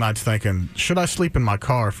spent some nights thinking, should I sleep in my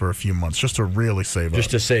car for a few months just to really save up?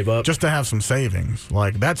 Just to save up? Just to have some savings.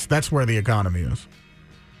 Like, that's where the economy is.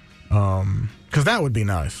 Because that would be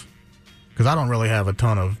nice. Because I don't really have a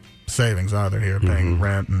ton of savings either here, paying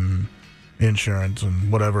rent and insurance and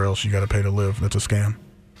whatever else you got to pay to live. That's a scam.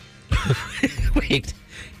 Wait.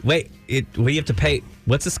 We have to pay.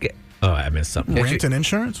 What's a scam? Oh, I missed something. Rent and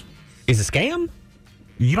insurance? Is a scam?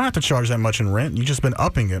 You don't have to charge that much in rent. You've just been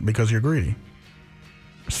upping it because you're greedy.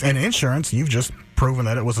 And insurance, you've just proven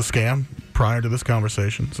that it was a scam prior to this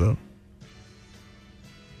conversation. So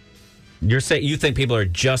you think people are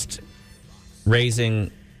just raising...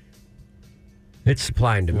 It's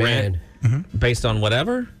supply and demand. Based on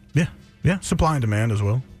whatever? Yeah, supply and demand as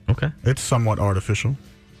well. Okay. It's somewhat artificial.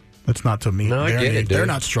 It's not to meet their needs. They're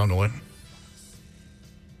not struggling.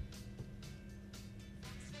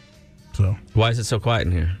 So why is it so quiet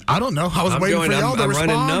in here? I don't know. I was waiting for y'all to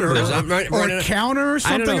respond or counter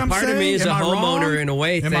something. I don't know. Part of me as a homeowner, wrong? in a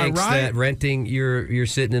way, thinks that renting you're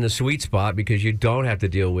sitting in a sweet spot because you don't have to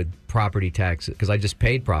deal with property taxes. Because I just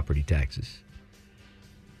paid property taxes.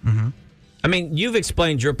 Mm-hmm. I mean, you've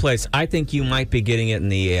explained your place. I think you might be getting it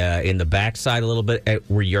in the backside a little bit at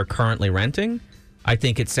where you're currently renting. I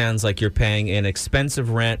think it sounds like you're paying an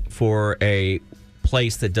expensive rent for a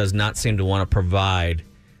place that does not seem to want to provide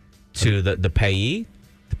to the payee,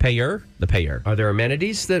 the payer. Are there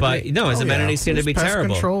amenities that? But no, his amenities seem to be pest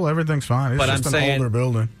terrible. Control, everything's fine. It's but just I'm an saying, older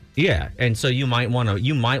building. Yeah, and so you might want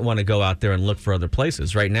to go out there and look for other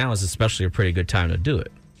places. Right now is especially a pretty good time to do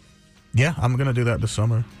it. Yeah, I'm gonna do that this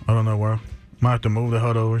summer. I don't know where. Might have to move to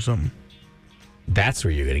Hutto or something. That's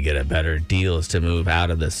where you're going to get a better deal, is to move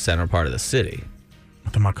out of the center part of the city. I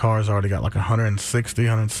think my car's already got like 160,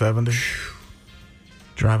 170.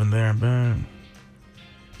 Driving there and back.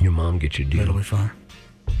 Your mom get you a deal. It'll be fine.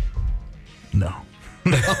 No.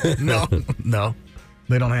 No.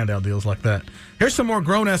 They don't hand out deals like that. Here's some more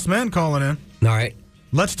grown-ass men calling in. All right.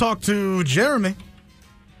 Let's talk to Jeremy.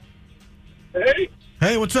 Hey.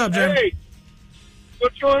 Hey, what's up, Jeremy? Hey.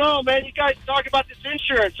 What's going on, man? You guys talk about this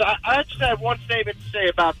insurance. I just have one statement to say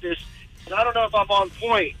about this, and I don't know if I'm on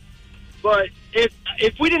point. But if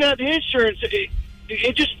we didn't have the insurance,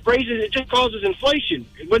 it just raises, it just causes inflation.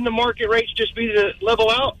 Wouldn't the market rates just be to level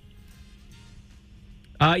out?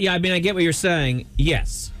 Yeah, I mean, I get what you're saying.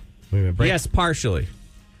 Yes. Wait a minute, yes, partially.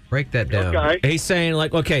 Break that down. Okay. He's saying,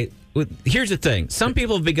 like, okay, here's the thing. Some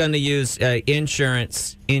people have begun to use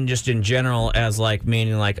insurance in general as, like,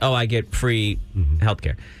 meaning, like, oh, I get free health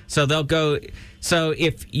care. So they'll go. So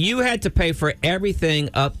if you had to pay for everything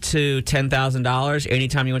up to $10,000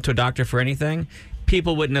 anytime you went to a doctor for anything,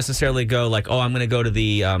 people wouldn't necessarily go like, oh, I'm going to go to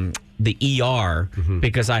the ER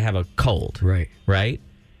because I have a cold. Right?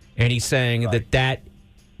 And he's saying that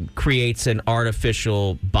creates an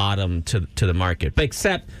artificial bottom to the market. But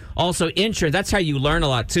except also insurance, that's how you learn a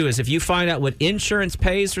lot too, is if you find out what insurance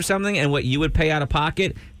pays for something and what you would pay out of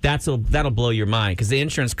pocket, that'll blow your mind, because the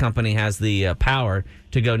insurance company has the power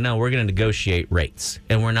to go, no, we're going to negotiate rates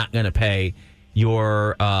and we're not going to pay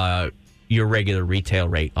your regular retail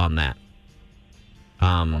rate on that.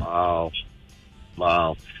 Wow.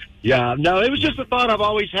 Yeah, no, it was just a thought I've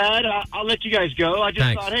always had. I'll let you guys go. I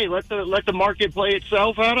just thought, hey, let the market play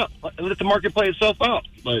itself out. Let the market play itself out.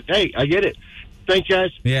 But hey, I get it. Thanks,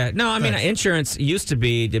 guys. Yeah, no, I mean, insurance used to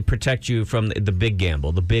be to protect you from the big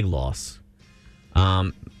gamble, the big loss.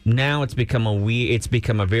 Now it's become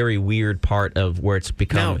a very weird part of where it's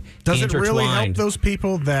become. Now, does it really help those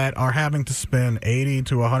people that are having to spend $80,000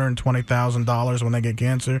 to $120,000 when they get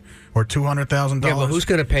cancer, or $200,000? Yeah, but who's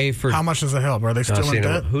going to pay for? How much does it help? Are they still in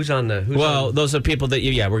debt? Who's on the? Those are people that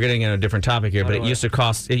we're getting in a different topic here, but it used to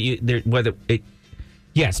cost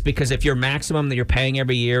yes, because if your maximum that you're paying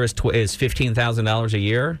every year is $15,000 a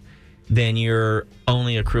year, then you're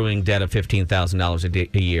only accruing debt of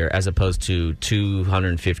 $15,000 a year, as opposed to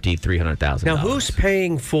 $250,000, $300,000. Now, who's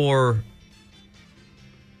paying for?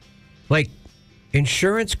 Like,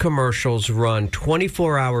 insurance commercials run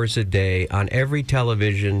 24 hours a day on every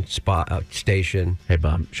television station. Hey,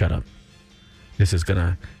 Bob, shut up. This is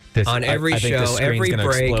gonna. On every show, every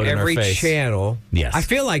break, every channel. Yes. I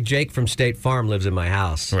feel like Jake from State Farm lives in my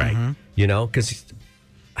house. Right. Mm-hmm. You know, because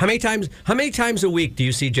how many times a week do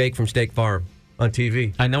you see Jake from State Farm on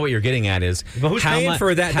TV? I know what you're getting at is, but who's paying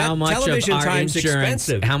for that? How much television of our time's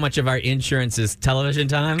expensive. How much of our insurance is television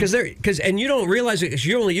time? And you don't realize it.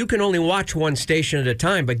 You can only watch one station at a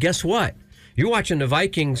time. But guess what? You're watching the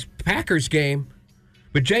Vikings-Packers game,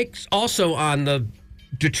 but Jake's also on the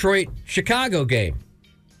Detroit-Chicago game.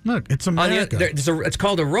 Look, it's America. It's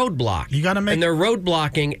called a roadblock. You got to make, and they're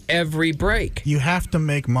roadblocking every break. You have to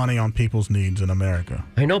make money on people's needs in America.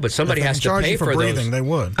 I know, but somebody has to pay for breathing. Those. They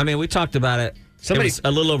would. I mean, we talked about it. It was a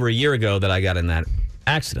little over a year ago that I got in that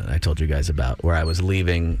accident I told you guys about, where I was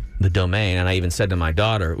leaving the domain, and I even said to my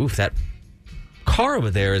daughter, "Oof, that car over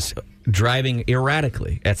there is driving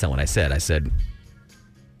erratically." That's not what I said. I said,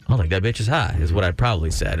 "I think that bitch is high," is what I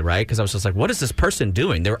probably said, right? Because I was just like, what is this person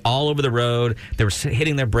doing? They were all over the road. They were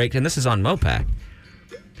hitting their brakes, and this is on Mopac.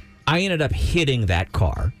 I ended up hitting that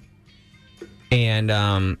car, and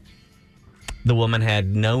the woman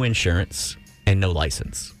had no insurance and no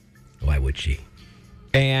license. Why would she?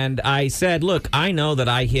 And I said, look, I know that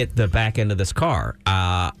I hit the back end of this car.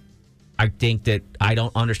 I think that I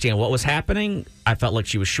don't understand what was happening. I felt like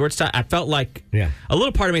she was short-sighted. I felt like a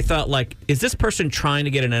little part of me thought, like, is this person trying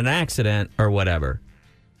to get in an accident or whatever?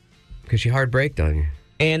 Because she hard braked on you.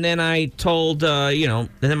 And then I told, and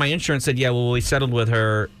then my insurance said, yeah, well, we settled with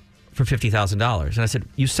her for $50,000. And I said,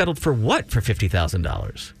 you settled for what for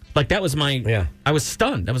 $50,000? Like, that was my, I was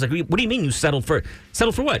stunned. I was like, what do you mean you settled for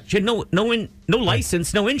what? She had no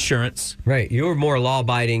license, no insurance. Right. You were more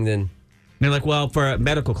law-abiding than... And they're like, well, for a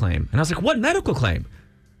medical claim. And I was like, what medical claim?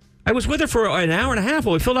 I was with her for an hour and a half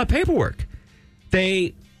while we filled out paperwork.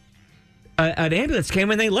 An ambulance came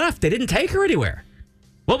and they left. They didn't take her anywhere.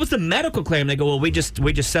 What was the medical claim? They go, well, we just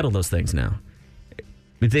settle those things now.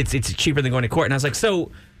 It's cheaper than going to court. And I was like,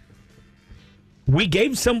 so we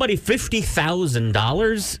gave somebody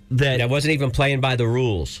 $50,000 that wasn't even playing by the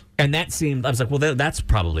rules. And that seemed, I was like, well, that's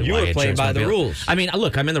probably you why were playing by the rules. I mean,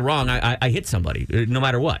 look, I'm in the wrong. I hit somebody, no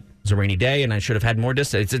matter what. It was a rainy day, and I should have had more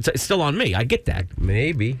distance. It's still on me. I get that.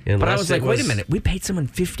 Maybe. But I was like, wait a minute. We paid someone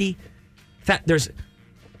 $50,000.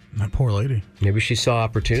 That poor lady. Maybe she saw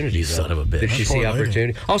opportunity. You son of a bitch. Did she see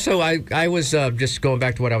opportunity? Also, I was just going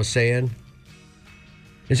back to what I was saying.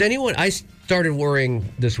 I started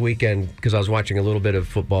worrying this weekend because I was watching a little bit of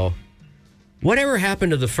football. Whatever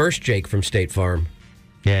happened to the first Jake from State Farm?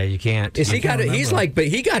 Yeah, you can't. But he got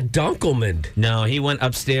Dunkelman. No, he went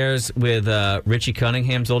upstairs with Richie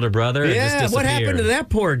Cunningham's older brother. Yeah, and what happened to that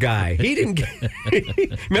poor guy? He didn't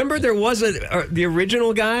get... Remember there was the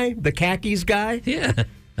original guy, the khakis guy? Yeah,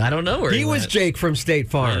 I don't know where he was. Jake from State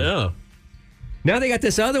Farm. I know. Now they got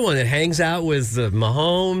this other one that hangs out with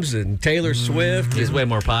Mahomes and Taylor Swift. He's way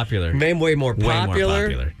more popular. Way more popular.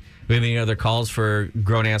 Do we have any other calls for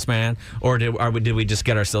grown-ass man? Or did we just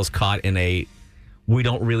get ourselves caught in a... We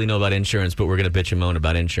don't really know about insurance, but we're going to bitch and moan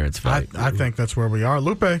about insurance fight? I think that's where we are.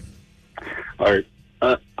 Lupe. All right.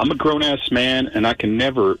 I'm a grown-ass man, and I can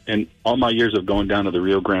never, in all my years of going down to the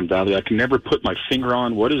Rio Grande Valley, I can never put my finger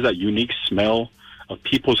on what is that unique smell of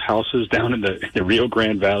people's houses down in the Rio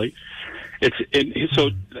Grande Valley.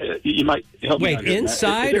 You might help me out. Wait,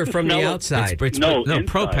 inside or from the outside? No, inside.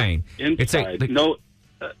 Propane. Inside.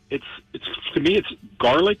 It's to me, it's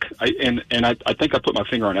garlic, and I think I put my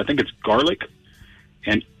finger on it. I think it's garlic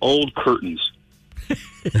and old curtains.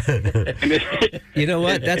 You know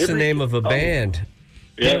what? That's the name of a band.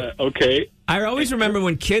 Yeah, okay. I always remember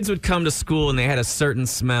when kids would come to school and they had a certain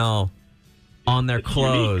smell on their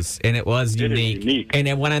clothes, and it was unique. And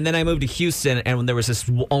then I moved to Houston, and when there was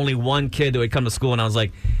only one kid that would come to school, and I was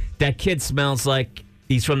like, that kid smells like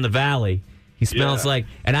he's from the Valley. He smells like,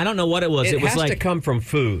 and I don't know what it was. It was has like to come from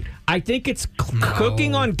food. I think it's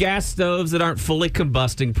cooking on gas stoves that aren't fully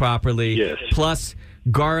combusting properly. Yes. Plus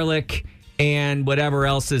garlic and whatever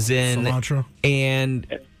else is in. Cilantro.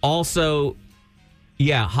 And also,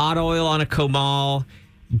 hot oil on a comal,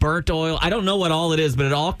 burnt oil. I don't know what all it is, but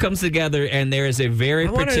it all comes together, and there is a very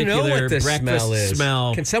particular breakfast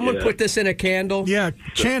smell. Can someone put this in a candle? Yeah,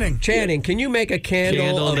 Channing, can you make a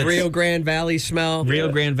candle of Rio Grande Valley smell?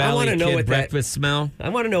 Rio Grande Valley I want to know what breakfast smell. I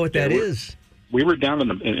want to know what that is. We were down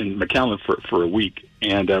in McAllen for a week,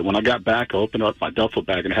 and when I got back, I opened up my duffel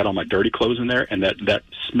bag and I had all my dirty clothes in there, and that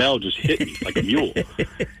smell just hit me like a mule.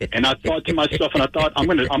 And I thought to myself, I'm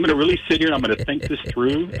gonna really sit here and I'm gonna think this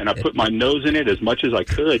through, and I put my nose in it as much as I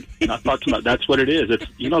could, and I thought to myself, that's what it is. It's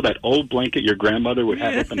that old blanket your grandmother would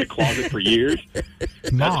have up in the closet for years.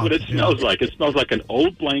 That's what it smells like. It smells like an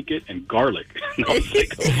old blanket and garlic. And I was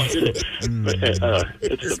like, oh my goodness,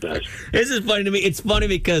 it's the best. This is funny to me. It's funny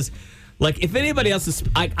because, like, if anybody else is,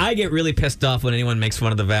 I get really pissed off when anyone makes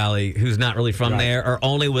fun of the Valley who's not really from there, or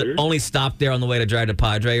only stopped there on the way to drive to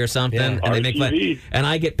Padre or something, and they make fun, and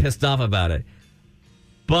I get pissed off about it.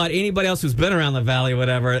 But anybody else who's been around the Valley,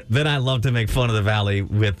 whatever, then I love to make fun of the Valley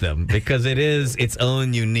with them, because it is its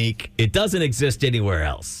own unique. It doesn't exist anywhere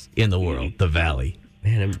else in the world. The Valley,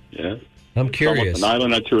 man. I'm curious. It's an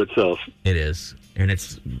island unto itself. It is. And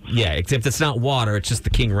except it's not water, it's just the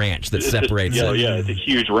King Ranch that separates it. Yeah, it's a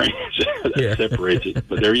huge ranch that separates it.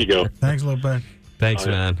 But there you go. Thanks, Lupe. Thanks,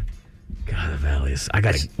 man. God, the Valleys.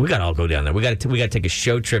 We gotta all go down there. We gotta take a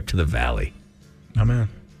show trip to the Valley. I'm in.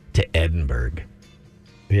 To Edinburgh.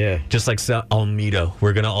 Yeah. Just like Almedo.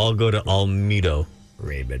 We're gonna all go to Almedo.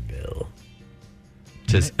 Raymondville.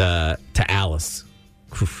 To Alice.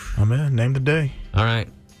 I'm in. Name the day. All right.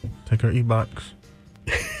 Take our e-box.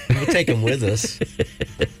 We'll take them with us.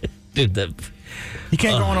 Dude, you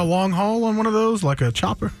can't go on a long haul on one of those, like a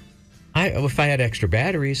chopper? If I had extra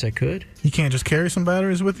batteries, I could. You can't just carry some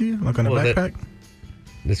batteries with you, like on a backpack?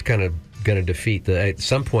 That's kind of going to defeat at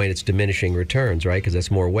some point, it's diminishing returns, right? Because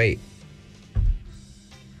that's more weight.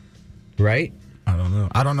 Right? I don't know.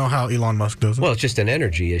 I don't know how Elon Musk does it. Well, it's just an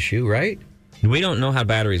energy issue, right? We don't know how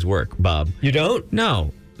batteries work, Bob. You don't?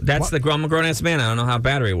 No. That's I'm a grown-ass man. I don't know how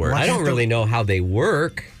battery works. I don't really know how they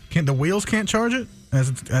work. The wheels can't charge it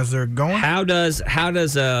as they're going? How does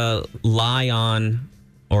Lion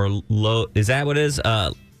or low, is that what it is?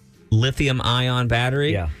 lithium-ion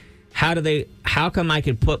battery. Yeah. How come I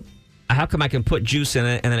can put juice in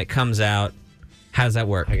it and then it comes out? How does that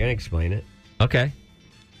work? I can explain it. Okay.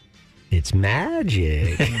 It's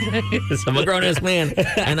magic. I'm a grown-ass man,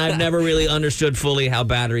 and I've never really understood fully how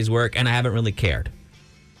batteries work, and I haven't really cared.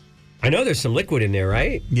 I know there's some liquid in there,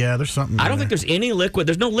 right? Yeah, there's something. I don't think there's any liquid.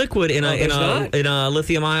 There's no liquid in a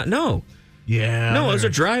lithium ion. No. Yeah. No, those are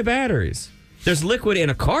dry batteries. There's liquid in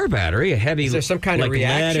a car battery, a heavy. Is there some kind of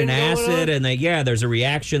reaction lead and acid, going on? and there's a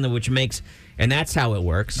reaction which makes, and that's how it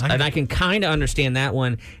works. And I can kind of understand that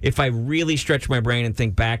one if I really stretch my brain and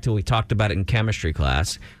think back to we talked about it in chemistry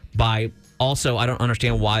class. Also, I don't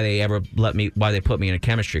understand why they put me in a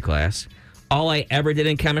chemistry class. All I ever did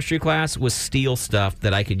in chemistry class was steal stuff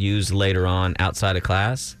that I could use later on outside of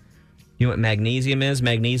class. You know what magnesium is?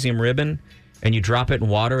 Magnesium ribbon. And you drop it in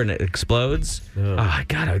water and it explodes. Oh,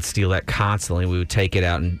 God, I would steal that constantly. We would take it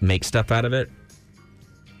out and make stuff out of it.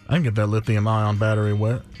 I can get that lithium-ion battery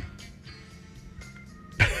wet.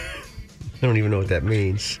 I don't even know what that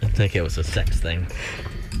means. I think it was a sex thing.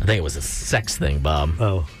 Bob.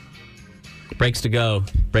 Oh. Breaks to go.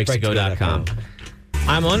 Breaks2go.com.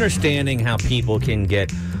 I'm understanding how people can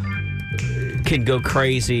go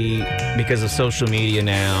crazy because of social media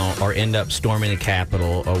now or end up storming the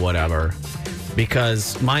Capitol or whatever.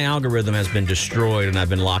 Because my algorithm has been destroyed and I've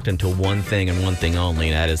been locked into one thing and one thing only,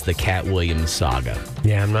 and that is the Katt Williams saga.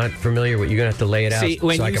 Yeah, I'm not familiar with. You're going to have to lay it out so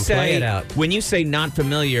I can play it out. When you say not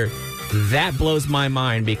familiar, that blows my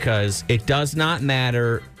mind because it does not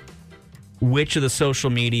matter which of the social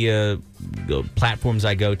media platforms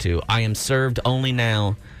I go to. I am served only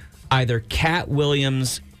now either Katt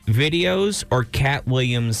Williams videos or Katt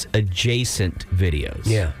Williams adjacent videos.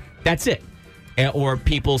 Yeah. That's it. Or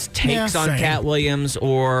people's takes on same. Katt Williams,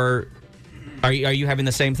 or are you having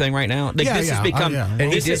the same thing right now? Like, Yeah, this has become. yeah.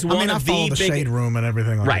 And this is one I of follow the Shade Room and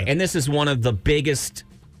everything like right, that. and this is one of the biggest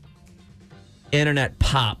internet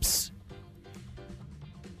pops.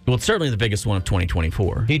 Well, it's certainly the biggest one of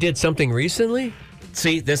 2024. He did something recently?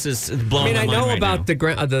 See, this is blowing my mind. I know right about the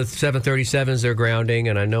 737s they're grounding,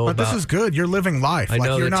 and I know But about. this is good. You're living life. I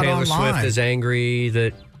know you're that not Taylor online. Swift is angry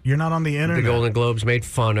that You're not on the internet. the Golden Globes made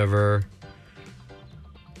fun of her.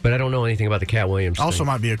 But I don't know anything about the Katt Williams Also thing.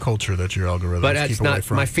 might be a culture that your algorithm But keep it's away not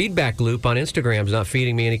from. my feedback loop on Instagram is not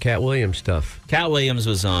feeding me any Katt Williams stuff. Katt Williams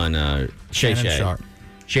was on Shay Shannon Shay. Sharp.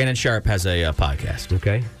 Shannon Sharp has a podcast.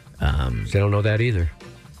 Okay, so I don't know that either.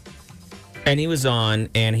 And he was on,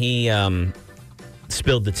 and he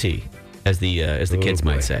spilled the tea, as the kids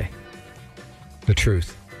might say. The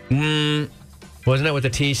truth. Wasn't that what the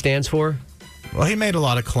T stands for? Well, he made a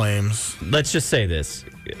lot of claims. Let's just say this.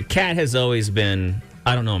 Katt has always been,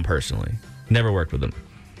 I don't know him personally, never worked with him.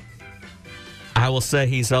 I will say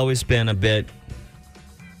he's always been a bit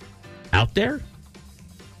out there,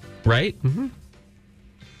 right? Mm-hmm.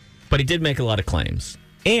 But he did make a lot of claims.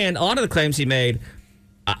 And a lot of the claims he made,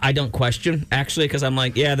 I don't question, actually, because I'm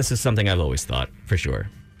like, yeah, this is something I've always thought, for sure.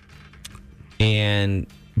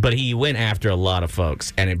 But he went after a lot of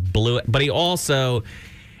folks, and it blew it. But he also,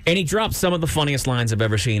 and he dropped some of the funniest lines I've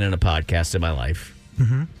ever seen in a podcast in my life.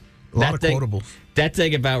 Mm-hmm. A lot of quotables. That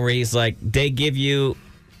thing about where he's like, they give you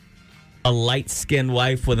a light-skinned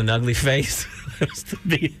wife with an ugly face. That's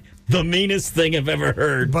the meanest thing I've ever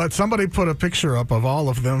heard. But somebody put a picture up of all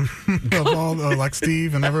of them, of all like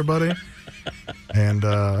Steve and everybody. And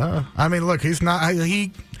I mean, look, he's not.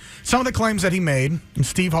 Some of the claims that he made,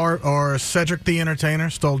 Steve or Cedric the Entertainer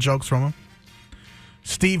stole jokes from him.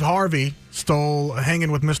 Steve Harvey stole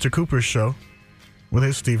Hanging with Mr. Cooper's show, with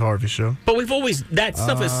his Steve Harvey show. But we've always that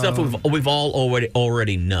stuff is stuff we've all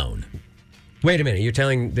already known. Wait a minute, you're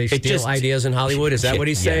telling they steal ideas in Hollywood? Is that what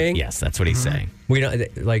he's saying? Yes, that's what he's saying. We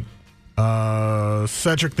don't like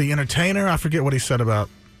Cedric the Entertainer. I forget what he said about.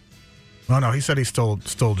 Oh no, he said he stole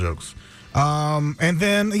jokes. And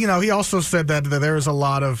then he also said that there was a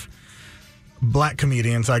lot of black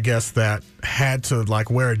comedians, I guess, that had to like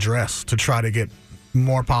wear a dress to try to get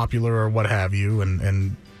more popular or what have you,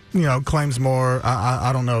 and claims more.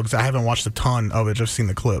 I don't know because I haven't watched a ton of it, just seen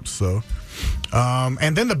the clips. So,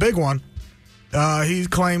 and then the big one. He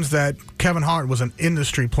claims that Kevin Hart was an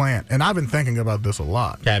industry plant, and I've been thinking about this a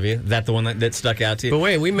lot. Have you? Is that the one that stuck out to you? But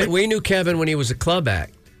wait, we knew Kevin when he was a club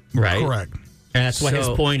act, right? Correct. And that's what his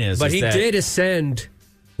point is. But he did ascend,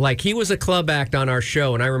 like he was a club act on our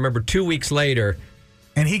show, and I remember 2 weeks later,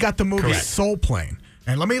 and he got the movie Correct. Soul Plane.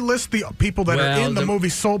 And let me list the people that are in the movie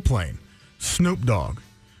Soul Plane: Snoop Dogg,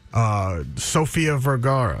 Sofia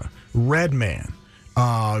Vergara, Redman,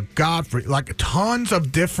 Godfrey, like tons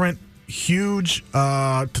of different. Huge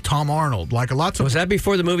Tom Arnold, like lots of. Was that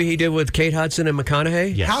before the movie he did with Kate Hudson and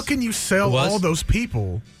McConaughey? Yes. How can you sell all those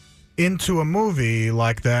people into a movie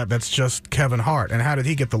like that that's just Kevin Hart? And how did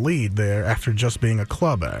he get the lead there after just being a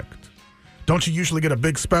club act? Don't you usually get a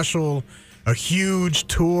big special, a huge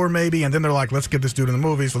tour maybe, and then they're like, let's get this dude in the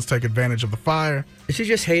movies, let's take advantage of the fire? Is he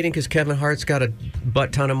just hating because Kevin Hart's got a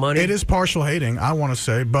butt ton of money? It is partial hating, I want to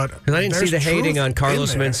say, but because I didn't see the hating on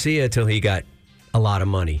Carlos Mencia till he got a lot of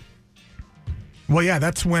money. Well, yeah,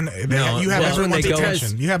 that's when you have everyone's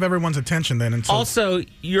attention. You have everyone's attention then. Until also,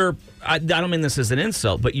 I don't mean this as an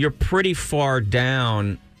insult, but you're pretty far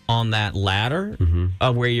down on that ladder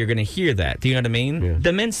of where you're going to hear that. Do you know what I mean? Yeah. The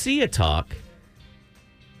Mencia talk,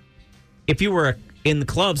 if you were in the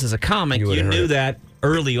clubs as a comic, you knew that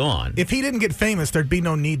early on. If he didn't get famous, there'd be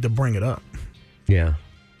no need to bring it up. Yeah.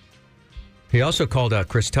 He also called out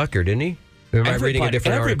Chris Tucker, didn't he? Am I reading a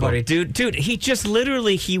different article? Dude, he just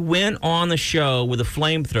literally, he went on the show with a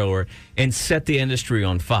flamethrower and set the industry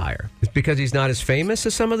on fire. It's because he's not as famous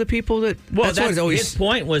as some of the people that... Well, that's his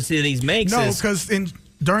point was that he makes No, because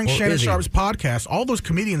during Shannon Sharp's podcast, all those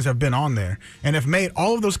comedians have been on there and have made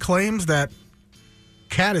all of those claims that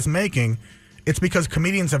Katt is making. It's because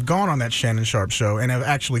comedians have gone on that Shannon Sharp show and have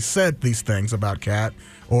actually said these things about Katt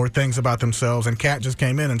or things about themselves, and Katt just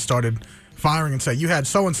came in and started firing and say, you had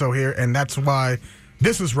so-and-so here, and that's why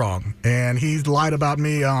this is wrong, and he's lied about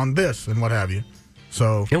me on this, and what have you.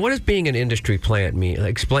 So, and what does being an industry plant mean?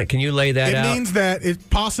 Explain. Can you lay that out? It means that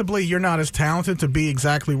possibly you're not as talented to be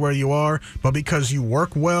exactly where you are, but because you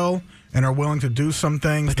work well and are willing to do some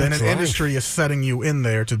things, then an industry is setting you in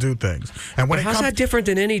there to do things. And how's that different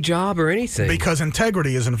than any job or anything? Because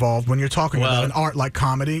integrity is involved when you're talking about an art like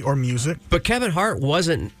comedy or music. But Kevin Hart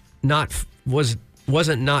wasn't not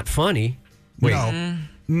funny. Wait.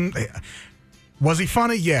 No. Was he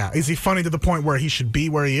funny? Yeah. Is he funny to the point where he should be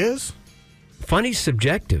where he is? Funny's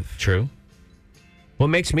subjective. True. What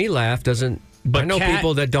makes me laugh doesn't... But I know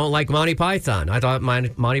people that don't like Monty Python. I thought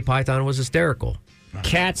Monty Python was hysterical.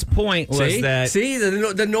 Katt's point was that... See,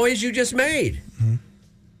 the noise you just made.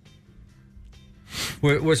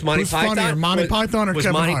 Was Monty Python... Funnier, Monty Python or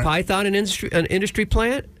Kevin Hart? Was Monty Python an industry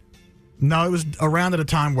plant? No, it was around at a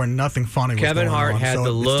time where nothing funny was Kevin going Hart on. had So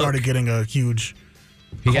the look. It started getting a huge...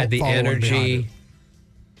 He had the energy.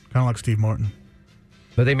 Kind of like Steve Martin.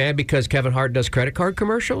 Are they mad because Kevin Hart does credit card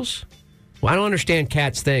commercials? Well, I don't understand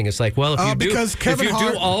Katt's thing. It's like, well, if you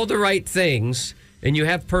do all the right things and you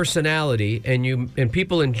have personality and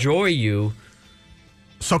people enjoy you.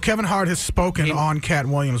 So Kevin Hart has spoken on Katt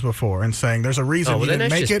Williams before and saying there's a reason you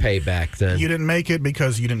didn't make it. Payback then. You didn't make it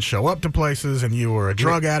because you didn't show up to places and you were a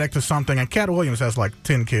drug addict or something. And Katt Williams has like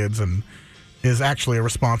 10 kids and is actually a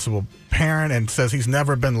responsible parent and says he's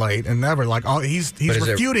never been late and never he's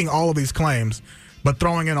refuting all of these claims, but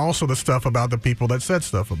throwing in also the stuff about the people that said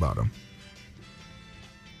stuff about him.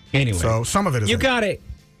 Anyway, so some of it is you're going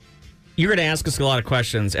to ask us a lot of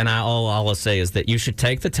questions, and all I'll say is that you should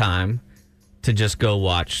take the time to just go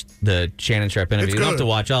watch the Shannon Sharp interview. You don't have to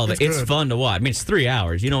watch all of it. It's fun to watch. I mean, it's 3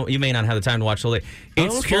 hours. You may not have the time to watch all of it.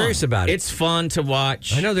 I'm curious about it. It's fun to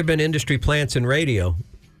watch. I know there have been industry plants in radio.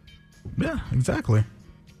 Yeah, exactly.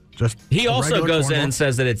 He also goes in and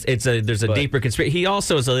says that there's a deeper conspiracy. He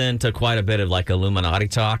also is into quite a bit of like Illuminati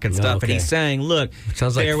talk and stuff. And he's saying, look,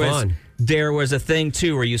 sounds like fun. There was a thing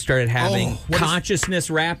too where you started having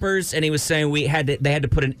consciousness rappers, and he was saying they had to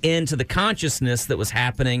put an end to the consciousness that was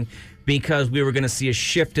happening because we were going to see a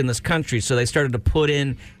shift in this country. So they started to put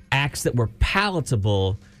in acts that were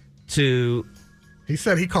palatable to. He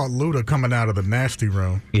said he caught Luda coming out of the nasty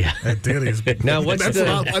room. Yeah, at Diddy's. Now that's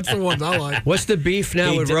the ones I like. What's the beef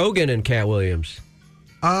now with Rogan and Katt Williams?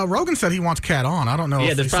 Rogan said he wants Katt on. I don't know.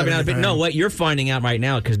 Yeah, there's probably not a bit. No, what you're finding out right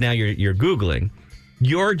now, because now you're Googling.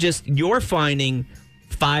 You're finding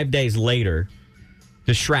 5 days later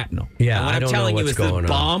the shrapnel. Yeah, and what I'm telling you is the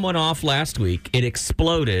bomb went off last week. It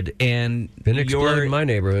exploded, and it exploded in my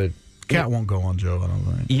neighborhood. Katt won't go on, Joe. I don't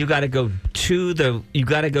think. You got to go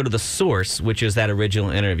to the source, which is that original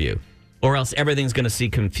interview, or else everything's going to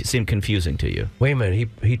seem confusing to you. Wait a minute.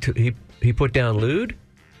 He put down lewd?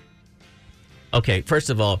 Okay, first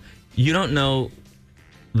of all, you don't know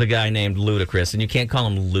the guy named Ludacris, and you can't call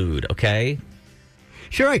him lewd. Okay.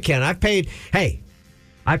 Sure, I can. I paid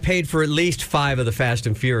for at least 5 of the Fast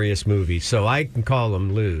and Furious movies, so I can call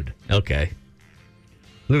him lewd. Okay.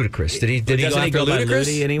 Ludacris. Did he go after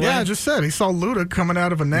Ludacris? Anyway? Yeah, I just said he saw Luda coming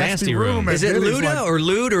out of a nasty room. Is it Luda or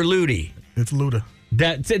Lude or Ludi? It's Luda.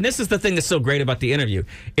 And this is the thing that's so great about the interview,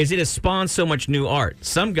 is it has spawned so much new art.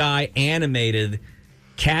 Some guy animated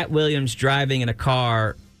Katt Williams driving in a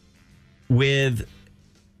car with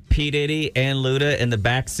P. Diddy and Luda in the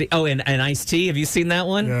back seat. Oh, and Ice-T. Have you seen that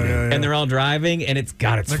one? Yeah. And they're all driving, and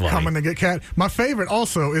they're funny. Coming to get Katt. My favorite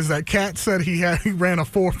also is that Katt said he ran a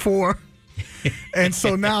 4.4. And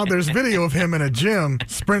so now there's video of him in a gym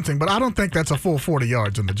sprinting, but I don't think that's a full 40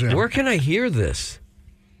 yards in the gym. Where can I hear this?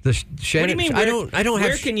 What do you mean? I don't have.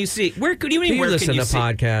 Where can you see? Where could you mean? Where listen to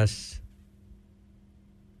podcasts?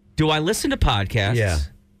 Do I listen to podcasts? Yeah.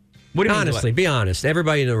 What do you Honestly, mean? be honest.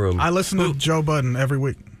 Everybody in the room. I listen to Joe Budden every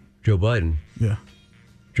week. Joe Budden? Yeah.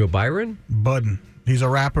 Joe Byron? Budden. He's a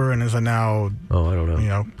rapper and is a now. Oh, I don't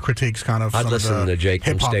know. Critiques kind of. I'd listen to Jake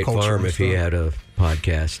from State Farm if he had a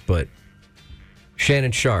podcast, but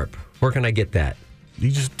Shannon Sharp. Where can I get that?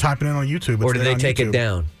 You just type it in on YouTube. Or do they take it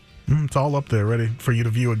down? It's all up there, ready for you to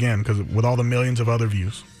view again, because with all the millions of other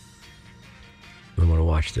views. I want to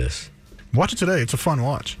watch this. Watch it today. It's a fun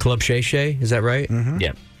watch. Club Shay Shay, is that right? Mm-hmm.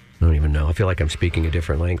 Yeah. I don't even know. I feel like I'm speaking a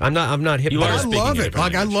different language. I'm not hip. I love it.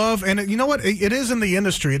 I love, and you know what? It is in the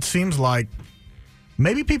industry. It seems like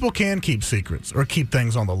maybe people can keep secrets or keep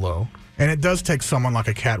things on the low, and it does take someone like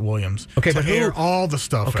a Katt Williams to air all the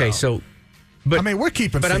stuff. Okay, out. so. But, I mean, we're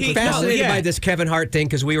keeping. But I'm fascinated by this Kevin Hart thing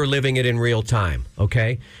because we were living it in real time.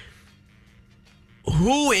 Okay,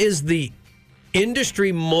 who is the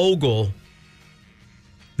industry mogul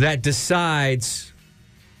that decides?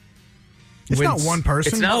 It's not one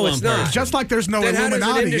person. It's not one person. Just like there's no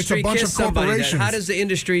Illuminati, it's a bunch of corporations. How does the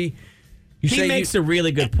industry? He makes a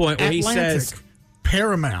really good point where he says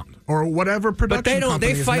Paramount or whatever production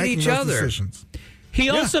company they fight is making each those other. Decisions. He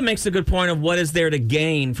also makes a good point of what is there to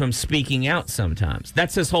gain from speaking out sometimes.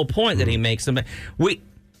 That's his whole point that he makes.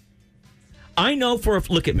 I know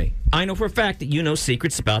look at me. I know for a fact that you know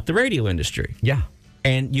secrets about the radio industry. Yeah.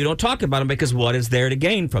 And you don't talk about them because what is there to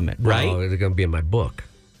gain from it, right? Oh, they're going to be in my book.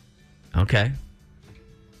 Okay.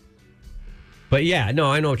 But yeah,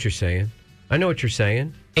 no, I know what you're saying. And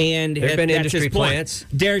there have been industry plants.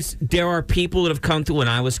 There are people that have come through when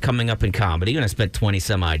I was coming up in comedy, and I spent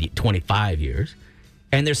 25 years.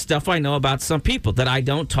 And there's stuff I know about some people that I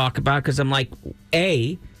don't talk about because I'm like,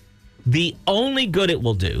 the only good it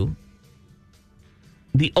will do,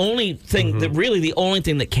 the only thing the only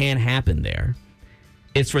thing that can happen there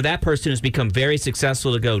is for that person who's become very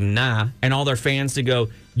successful to go, nah, and all their fans to go,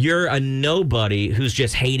 you're a nobody who's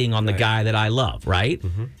just hating on the guy that I love, right?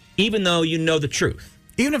 Mm-hmm. Even though you know the truth.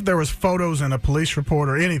 Even if there was photos in a police report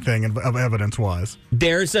or anything of evidence-wise.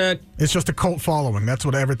 It's just a cult following. That's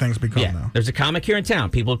what everything's become now. There's a comic here in town.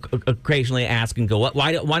 People occasionally ask and go,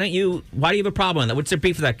 why do you have a problem with that? What's their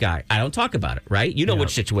beef with that guy? I don't talk about it, right? You know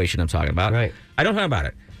which situation I'm talking about. Right. I don't talk about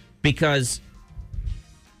it. Because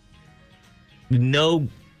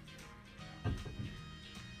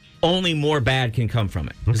only more bad can come from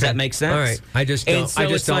it. Does that make sense? All right. I just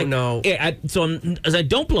don't know. As I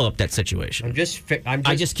don't blow up that situation.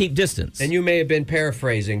 I just keep distance. And you may have been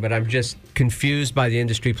paraphrasing, but I'm just confused by the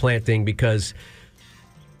industry plant thing because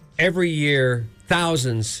every year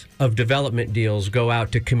thousands of development deals go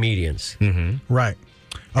out to comedians. Mm-hmm. Right.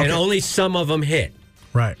 Okay. And only some of them hit.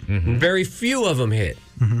 Right. Mm-hmm. Very few of them hit.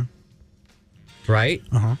 Mm-hmm. Right?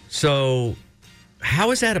 Uh-huh. So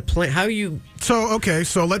how is that a plan? How you... So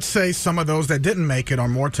let's say some of those that didn't make it are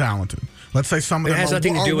more talented. Let's say some of them has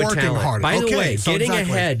nothing to do with working talent. harder. By the way, getting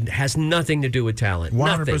ahead has nothing to do with talent.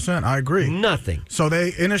 100%. I agree. Nothing. So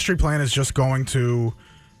the industry plan is just going to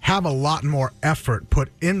have a lot more effort put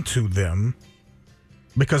into them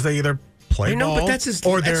because they either play ball but that's as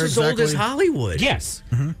old as Hollywood. Yes.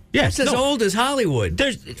 Mm-hmm. Yes. That's as old as Hollywood.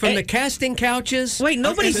 From the casting couches. Wait,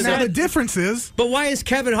 nobody said... Now the difference is... But why is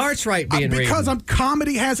Kevin Hart's right being because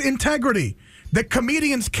comedy has integrity. That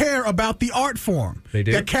comedians care about the art form. They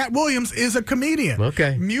do. That Katt Williams is a comedian.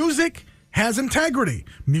 Okay. Music has integrity.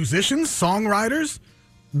 Musicians, songwriters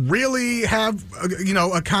really have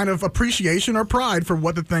a kind of appreciation or pride for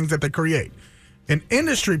what the things that they create. An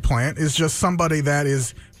industry plant is just somebody that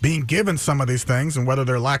is being given some of these things, and whether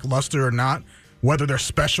they're lackluster or not, whether their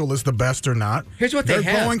special is the best or not. Here's what they're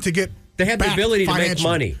going to get. They have the ability to make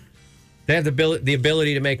money. They have the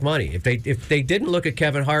ability to make money. If they didn't look at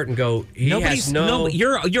Kevin Hart and go,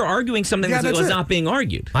 you're arguing something that was not being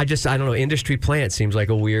argued. I don't know. Industry plant seems like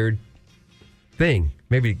a weird thing.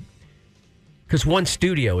 Maybe because one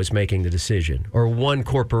studio is making the decision, or one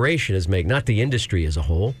corporation is making, not the industry as a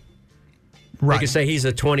whole. Right. They could say he's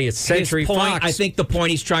a 20th century Fox. I think the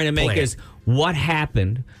point he's trying to make is what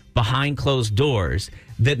happened behind closed doors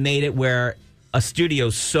that made it where a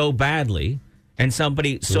studio so badly. And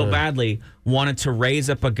somebody so badly wanted to raise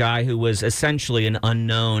up a guy who was essentially an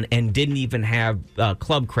unknown and didn't even have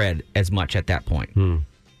club cred as much at that point.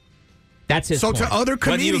 That's his So point. to other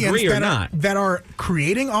Whether you comedians agree or that are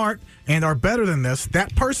creating art and are better than this,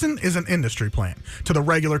 that person is an industry plant. To the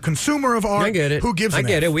regular consumer of art, I get it. who gives I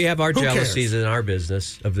get F? it. We have our Who jealousies cares? in our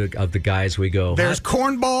business of the guys we go. There's How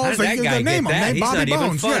cornballs. did that guy name get them. that? Name He's Bobby not even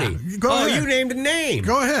Bones. funny. Yeah. Go ahead. You named a name.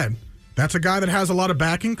 Go ahead. That's a guy that has a lot of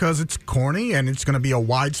backing because it's corny and it's going to be a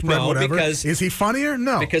widespread No, whatever. because- Is he funnier?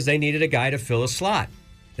 No. Because they needed a guy to fill a slot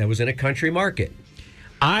that was in a country market.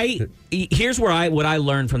 Here's what I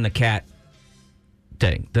learned from the Katt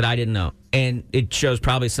thing that I didn't know, and it shows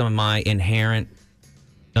probably some of my inherent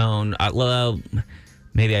own. Well,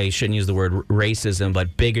 maybe I shouldn't use the word racism,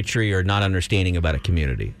 but bigotry or not understanding about a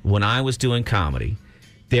community. When I was doing comedy,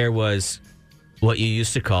 there was what you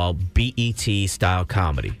used to call BET style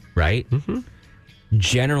comedy, right? Mm-hmm.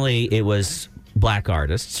 Generally, it was black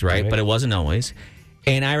artists, right? But it wasn't always.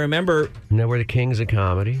 And I remember... And they were the kings of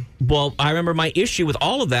comedy. Well, I remember my issue with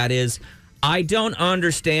all of that is I don't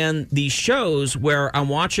understand these shows where I'm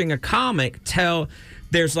watching a comic tell...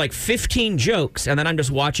 There's like 15 jokes, and then I'm just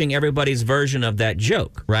watching everybody's version of that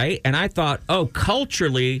joke, right? And I thought, oh,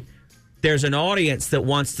 culturally, there's an audience that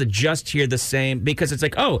wants to just hear the same... Because it's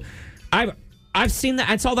like, oh, I've seen that.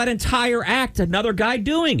 I saw that entire act, another guy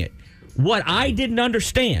doing it. What I didn't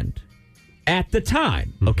understand at the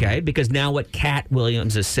time, okay, because now what Katt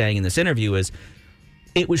Williams is saying in this interview is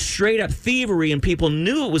it was straight up thievery and people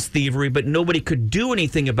knew it was thievery, but nobody could do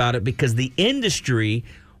anything about it because the industry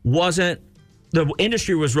was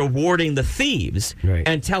rewarding the thieves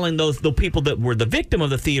and telling the people that were the victim of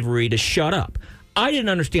the thievery to shut up. I didn't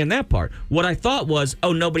understand that part. What I thought was,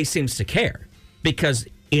 oh, nobody seems to care because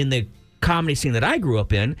in the comedy scene that I grew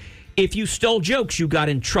up in, if you stole jokes, you got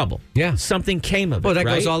in trouble. Yeah. Something came of it. Well, that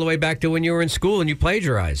right? goes all the way back to when you were in school and you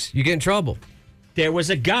plagiarized. You get in trouble. There was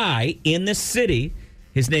a guy in this city.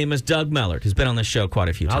 His name is Doug Mellert. He's been on the show quite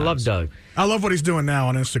a few times. I love Doug. I love what he's doing now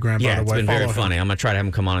on Instagram, by the way. It's been very Follow him. funny. I'm going to try to have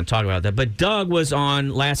him come on and talk about that. But Doug was on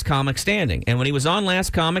Last Comic Standing. And when he was on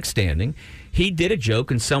Last Comic Standing, he did a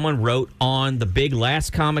joke, and someone wrote on the big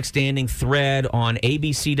Last Comic Standing thread on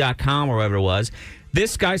ABC.com or whatever it was,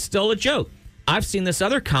 this guy stole a joke. I've seen this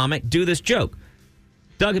other comic do this joke.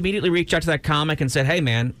 Doug immediately reached out to that comic and said, hey,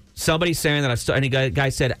 man, somebody's saying that I've stolen. And the guy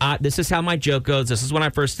said, this is how my joke goes. This is when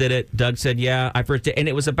I first did it. Doug said, yeah, I first did. And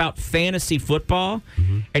it was about fantasy football.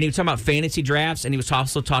 Mm-hmm. And he was talking about fantasy drafts. And he was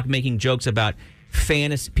also making jokes about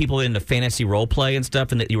people into fantasy role play and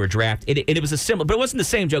stuff, and that you were drafted. It was a similar, but it wasn't the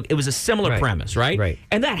same joke. It was a similar premise, right? Right.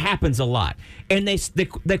 And that happens a lot. And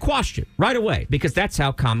they quashed it right away because that's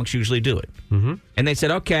how comics usually do it. Mm-hmm. And they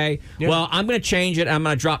said, okay, well, I'm going to change it. I'm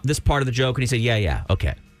going to drop this part of the joke. And he said, yeah,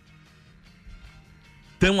 okay.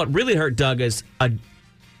 Then what really hurt Doug is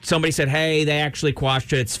somebody said, hey, they actually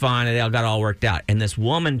quashed it. It's fine. And they all got it all worked out. And this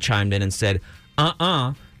woman chimed in and said,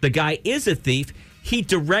 the guy is a thief. He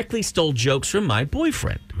directly stole jokes from my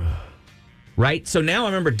boyfriend. Right? So now I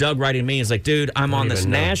remember Doug writing to me. He's like, dude, I'm on this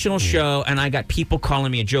national show, and I got people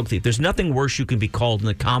calling me a joke thief. There's nothing worse you can be called in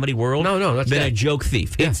the comedy world that's than death. a joke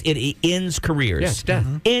thief. Yeah. It ends careers. Yes, death.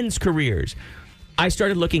 Mm-hmm. Ends careers. I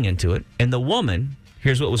started looking into it, and the woman,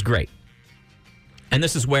 here's what was great. And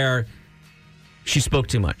this is where she spoke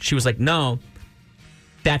too much. She was like, no,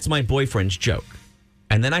 that's my boyfriend's joke.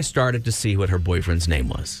 And then I started to see what her boyfriend's name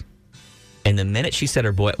was. And the minute she said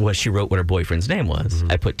she wrote what her boyfriend's name was,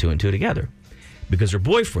 I put two and two together. Because her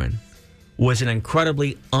boyfriend was an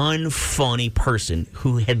incredibly unfunny person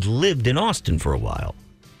who had lived in Austin for a while.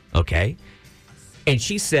 Okay? And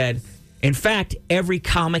she said, in fact, every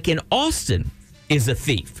comic in Austin is a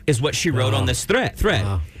thief, is what she wrote on this thread.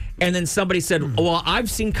 Wow. And then somebody said, well, I've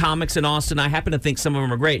seen comics in Austin. I happen to think some of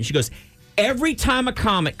them are great. And she goes, every time a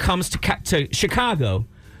comic comes to Chicago,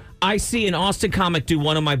 I see an Austin comic do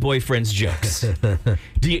one of my boyfriend's jokes. Are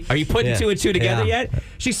you putting two and two together yet?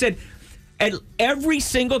 She said, and every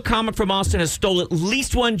single comic from Austin has stole at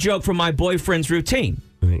least one joke from my boyfriend's routine.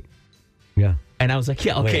 Right. Yeah. And I was like,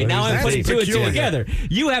 yeah, okay, now I'm putting two and two together.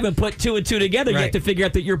 You haven't put two and two together yet to figure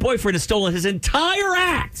out that your boyfriend has stolen his entire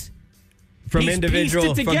act. From He's individual,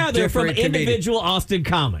 pieced it together from individual Austin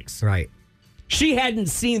comics. Right. She hadn't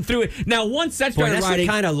seen through it. Now, once that started that's writing,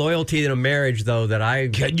 the kind of loyalty in a marriage, though,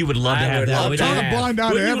 that you would love to have that. I'm trying to blind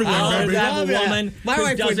out everything, baby. Have a woman my who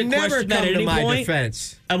wife would doesn't never question come that at to any my point.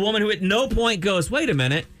 defense. A woman who at no point goes, wait a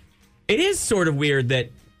minute. It is sort of weird that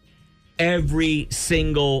every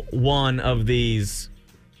single one of these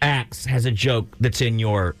acts has a joke that's in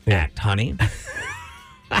your act, honey.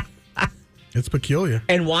 It's peculiar.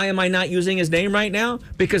 And why am I not using his name right now?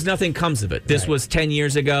 Because nothing comes of it. This was 10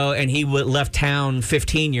 years ago, and he left town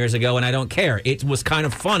 15 years ago, and I don't care. It was kind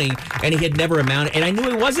of funny, and he had never amounted. And I knew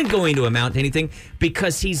he wasn't going to amount to anything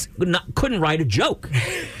because couldn't write a joke.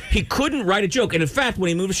 He couldn't write a joke. And in fact, when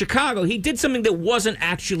he moved to Chicago, he did something that wasn't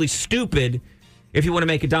actually stupid, if you want to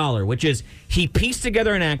make $1, which is he pieced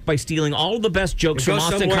together an act by stealing all of the best jokes from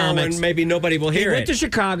Austin comics. When maybe nobody will hear it. He went to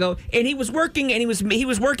Chicago, and he was working, and he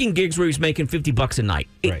was working gigs where he was making $50 a night.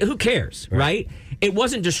 Who cares, right? It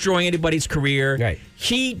wasn't destroying anybody's career. Right.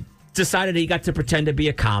 He decided he got to pretend to be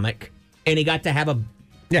a comic, and he got to have a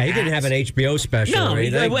he didn't have an HBO special. No, or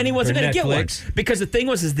anything, and he wasn't going to get one Netflix. because the thing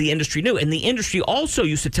was, the industry knew, and the industry also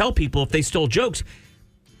used to tell people if they stole jokes,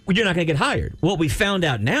 you're not going to get hired. What we found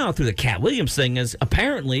out now through the Katt Williams thing is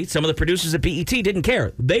apparently some of the producers at BET didn't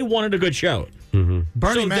care. They wanted a good show. Mm-hmm.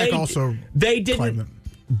 Bernie Mac also they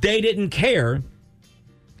didn't care.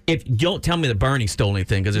 If don't tell me that Bernie stole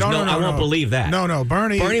anything because I won't believe that. No,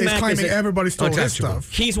 Bernie is Mac claiming everybody stole his stuff.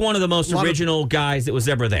 He's one of the most original guys that was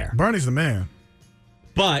ever there. Bernie's the man.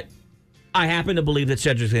 But I happen to believe that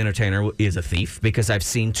Cedric the Entertainer is a thief because I've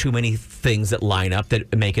seen too many things that line up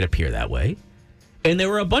that make it appear that way. And there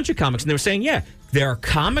were a bunch of comics, and they were saying, there are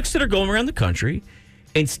comics that are going around the country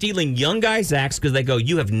and stealing young guys' acts because they go,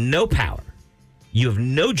 you have no power. You have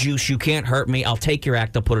no juice. You can't hurt me. I'll take your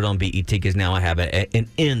act. I'll put it on BET because now I have an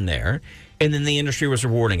in there. And then the industry was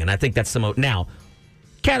rewarding, and I think that's now,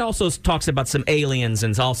 Katt also talks about some aliens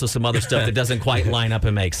and also some other stuff that doesn't quite line up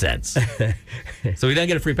and make sense. So he doesn't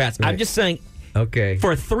get a free pass. Right. I'm just saying,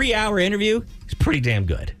 for a 3-hour interview, it's pretty damn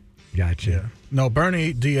good. Gotcha. Yeah. No,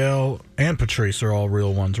 Bernie, DL, and Patrice are all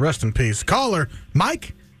real ones. Rest in peace. Caller,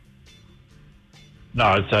 Mike?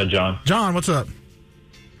 No, it's John. John, what's up?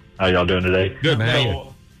 How y'all doing today? Good,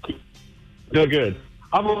 man. Doing good.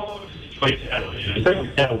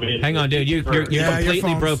 Hang on, dude. You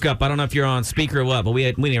completely broke up. I don't know if you're on speaker or what, but we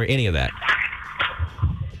didn't hear any of that.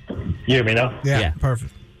 You hear me now? Yeah.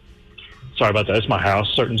 Perfect. Sorry about that. It's my house.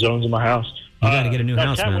 Certain zones in my house. You got to get a new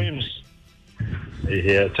house, Katt man. Williams,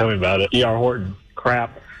 yeah, tell me about it. E.R. Horton,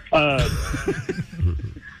 crap.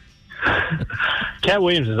 Katt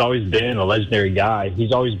Williams has always been a legendary guy.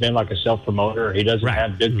 He's always been like a self-promoter. He doesn't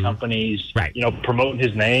have big companies, promoting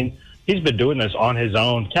his name. He's been doing this on his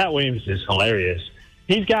own. Katt Williams is hilarious.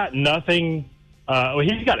 He's got nothing.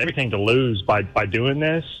 He's got everything to lose by doing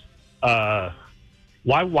this. Why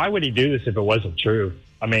would he do this if it wasn't true?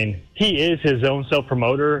 I mean, he is his own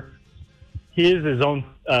self-promoter. He is his own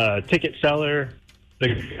ticket seller.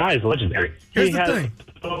 The guy is legendary. Here's the thing.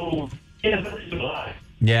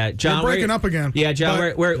 Yeah, John, we're breaking up again. Yeah,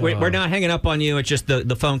 John, we're not hanging up on you. It's just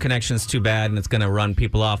the phone connection's too bad, and it's going to run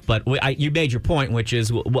people off. But you made your point, which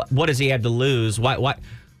is what does he have to lose? Why?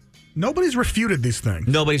 Nobody's refuted these things.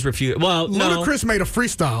 Nobody's refuted. Well, Ludacris made a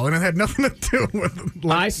freestyle, and it had nothing to do with.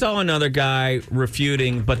 I saw another guy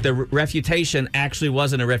refuting, but the refutation actually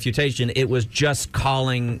wasn't a refutation. It was just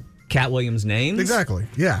calling Katt Williams' names. Exactly.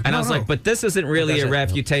 Yeah. And I was like, but this isn't really a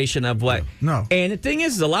refutation of what. No. And the thing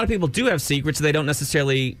is, a lot of people do have secrets they don't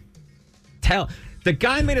necessarily tell. The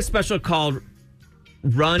guy made a special called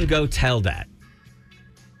Run, Go, Tell That.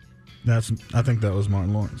 I think that was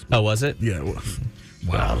Martin Lawrence. Oh, was it? Yeah, it was.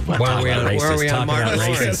 Wow. Where are we on Martin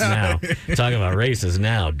Lawrence now? Talking about races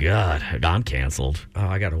now. God, I'm canceled. Oh,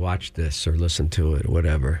 I got to watch this or listen to it,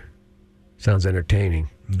 whatever. Sounds entertaining.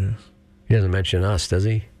 Yes. He doesn't mention us, does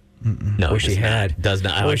he? Mm-mm. No, wish he had. Does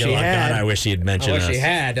not. I wish he had. God, I wish he had mentioned us. I wish he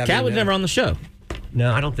had. Katt was never on the show.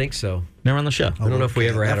 No, I don't think so. Never on the show. I don't know if we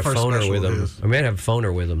ever had a phoner with him. I may have a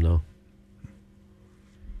phoner with him, though.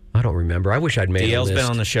 I don't remember. I wish I'd made DL's a list.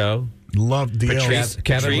 been on the show. Love DL.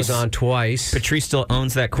 Kevin was on twice. Patrice still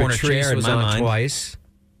owns that corner chair in was my on mind. Twice.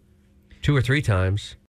 2 or 3 times.